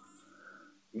 Philip.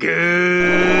 Good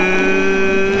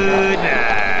night.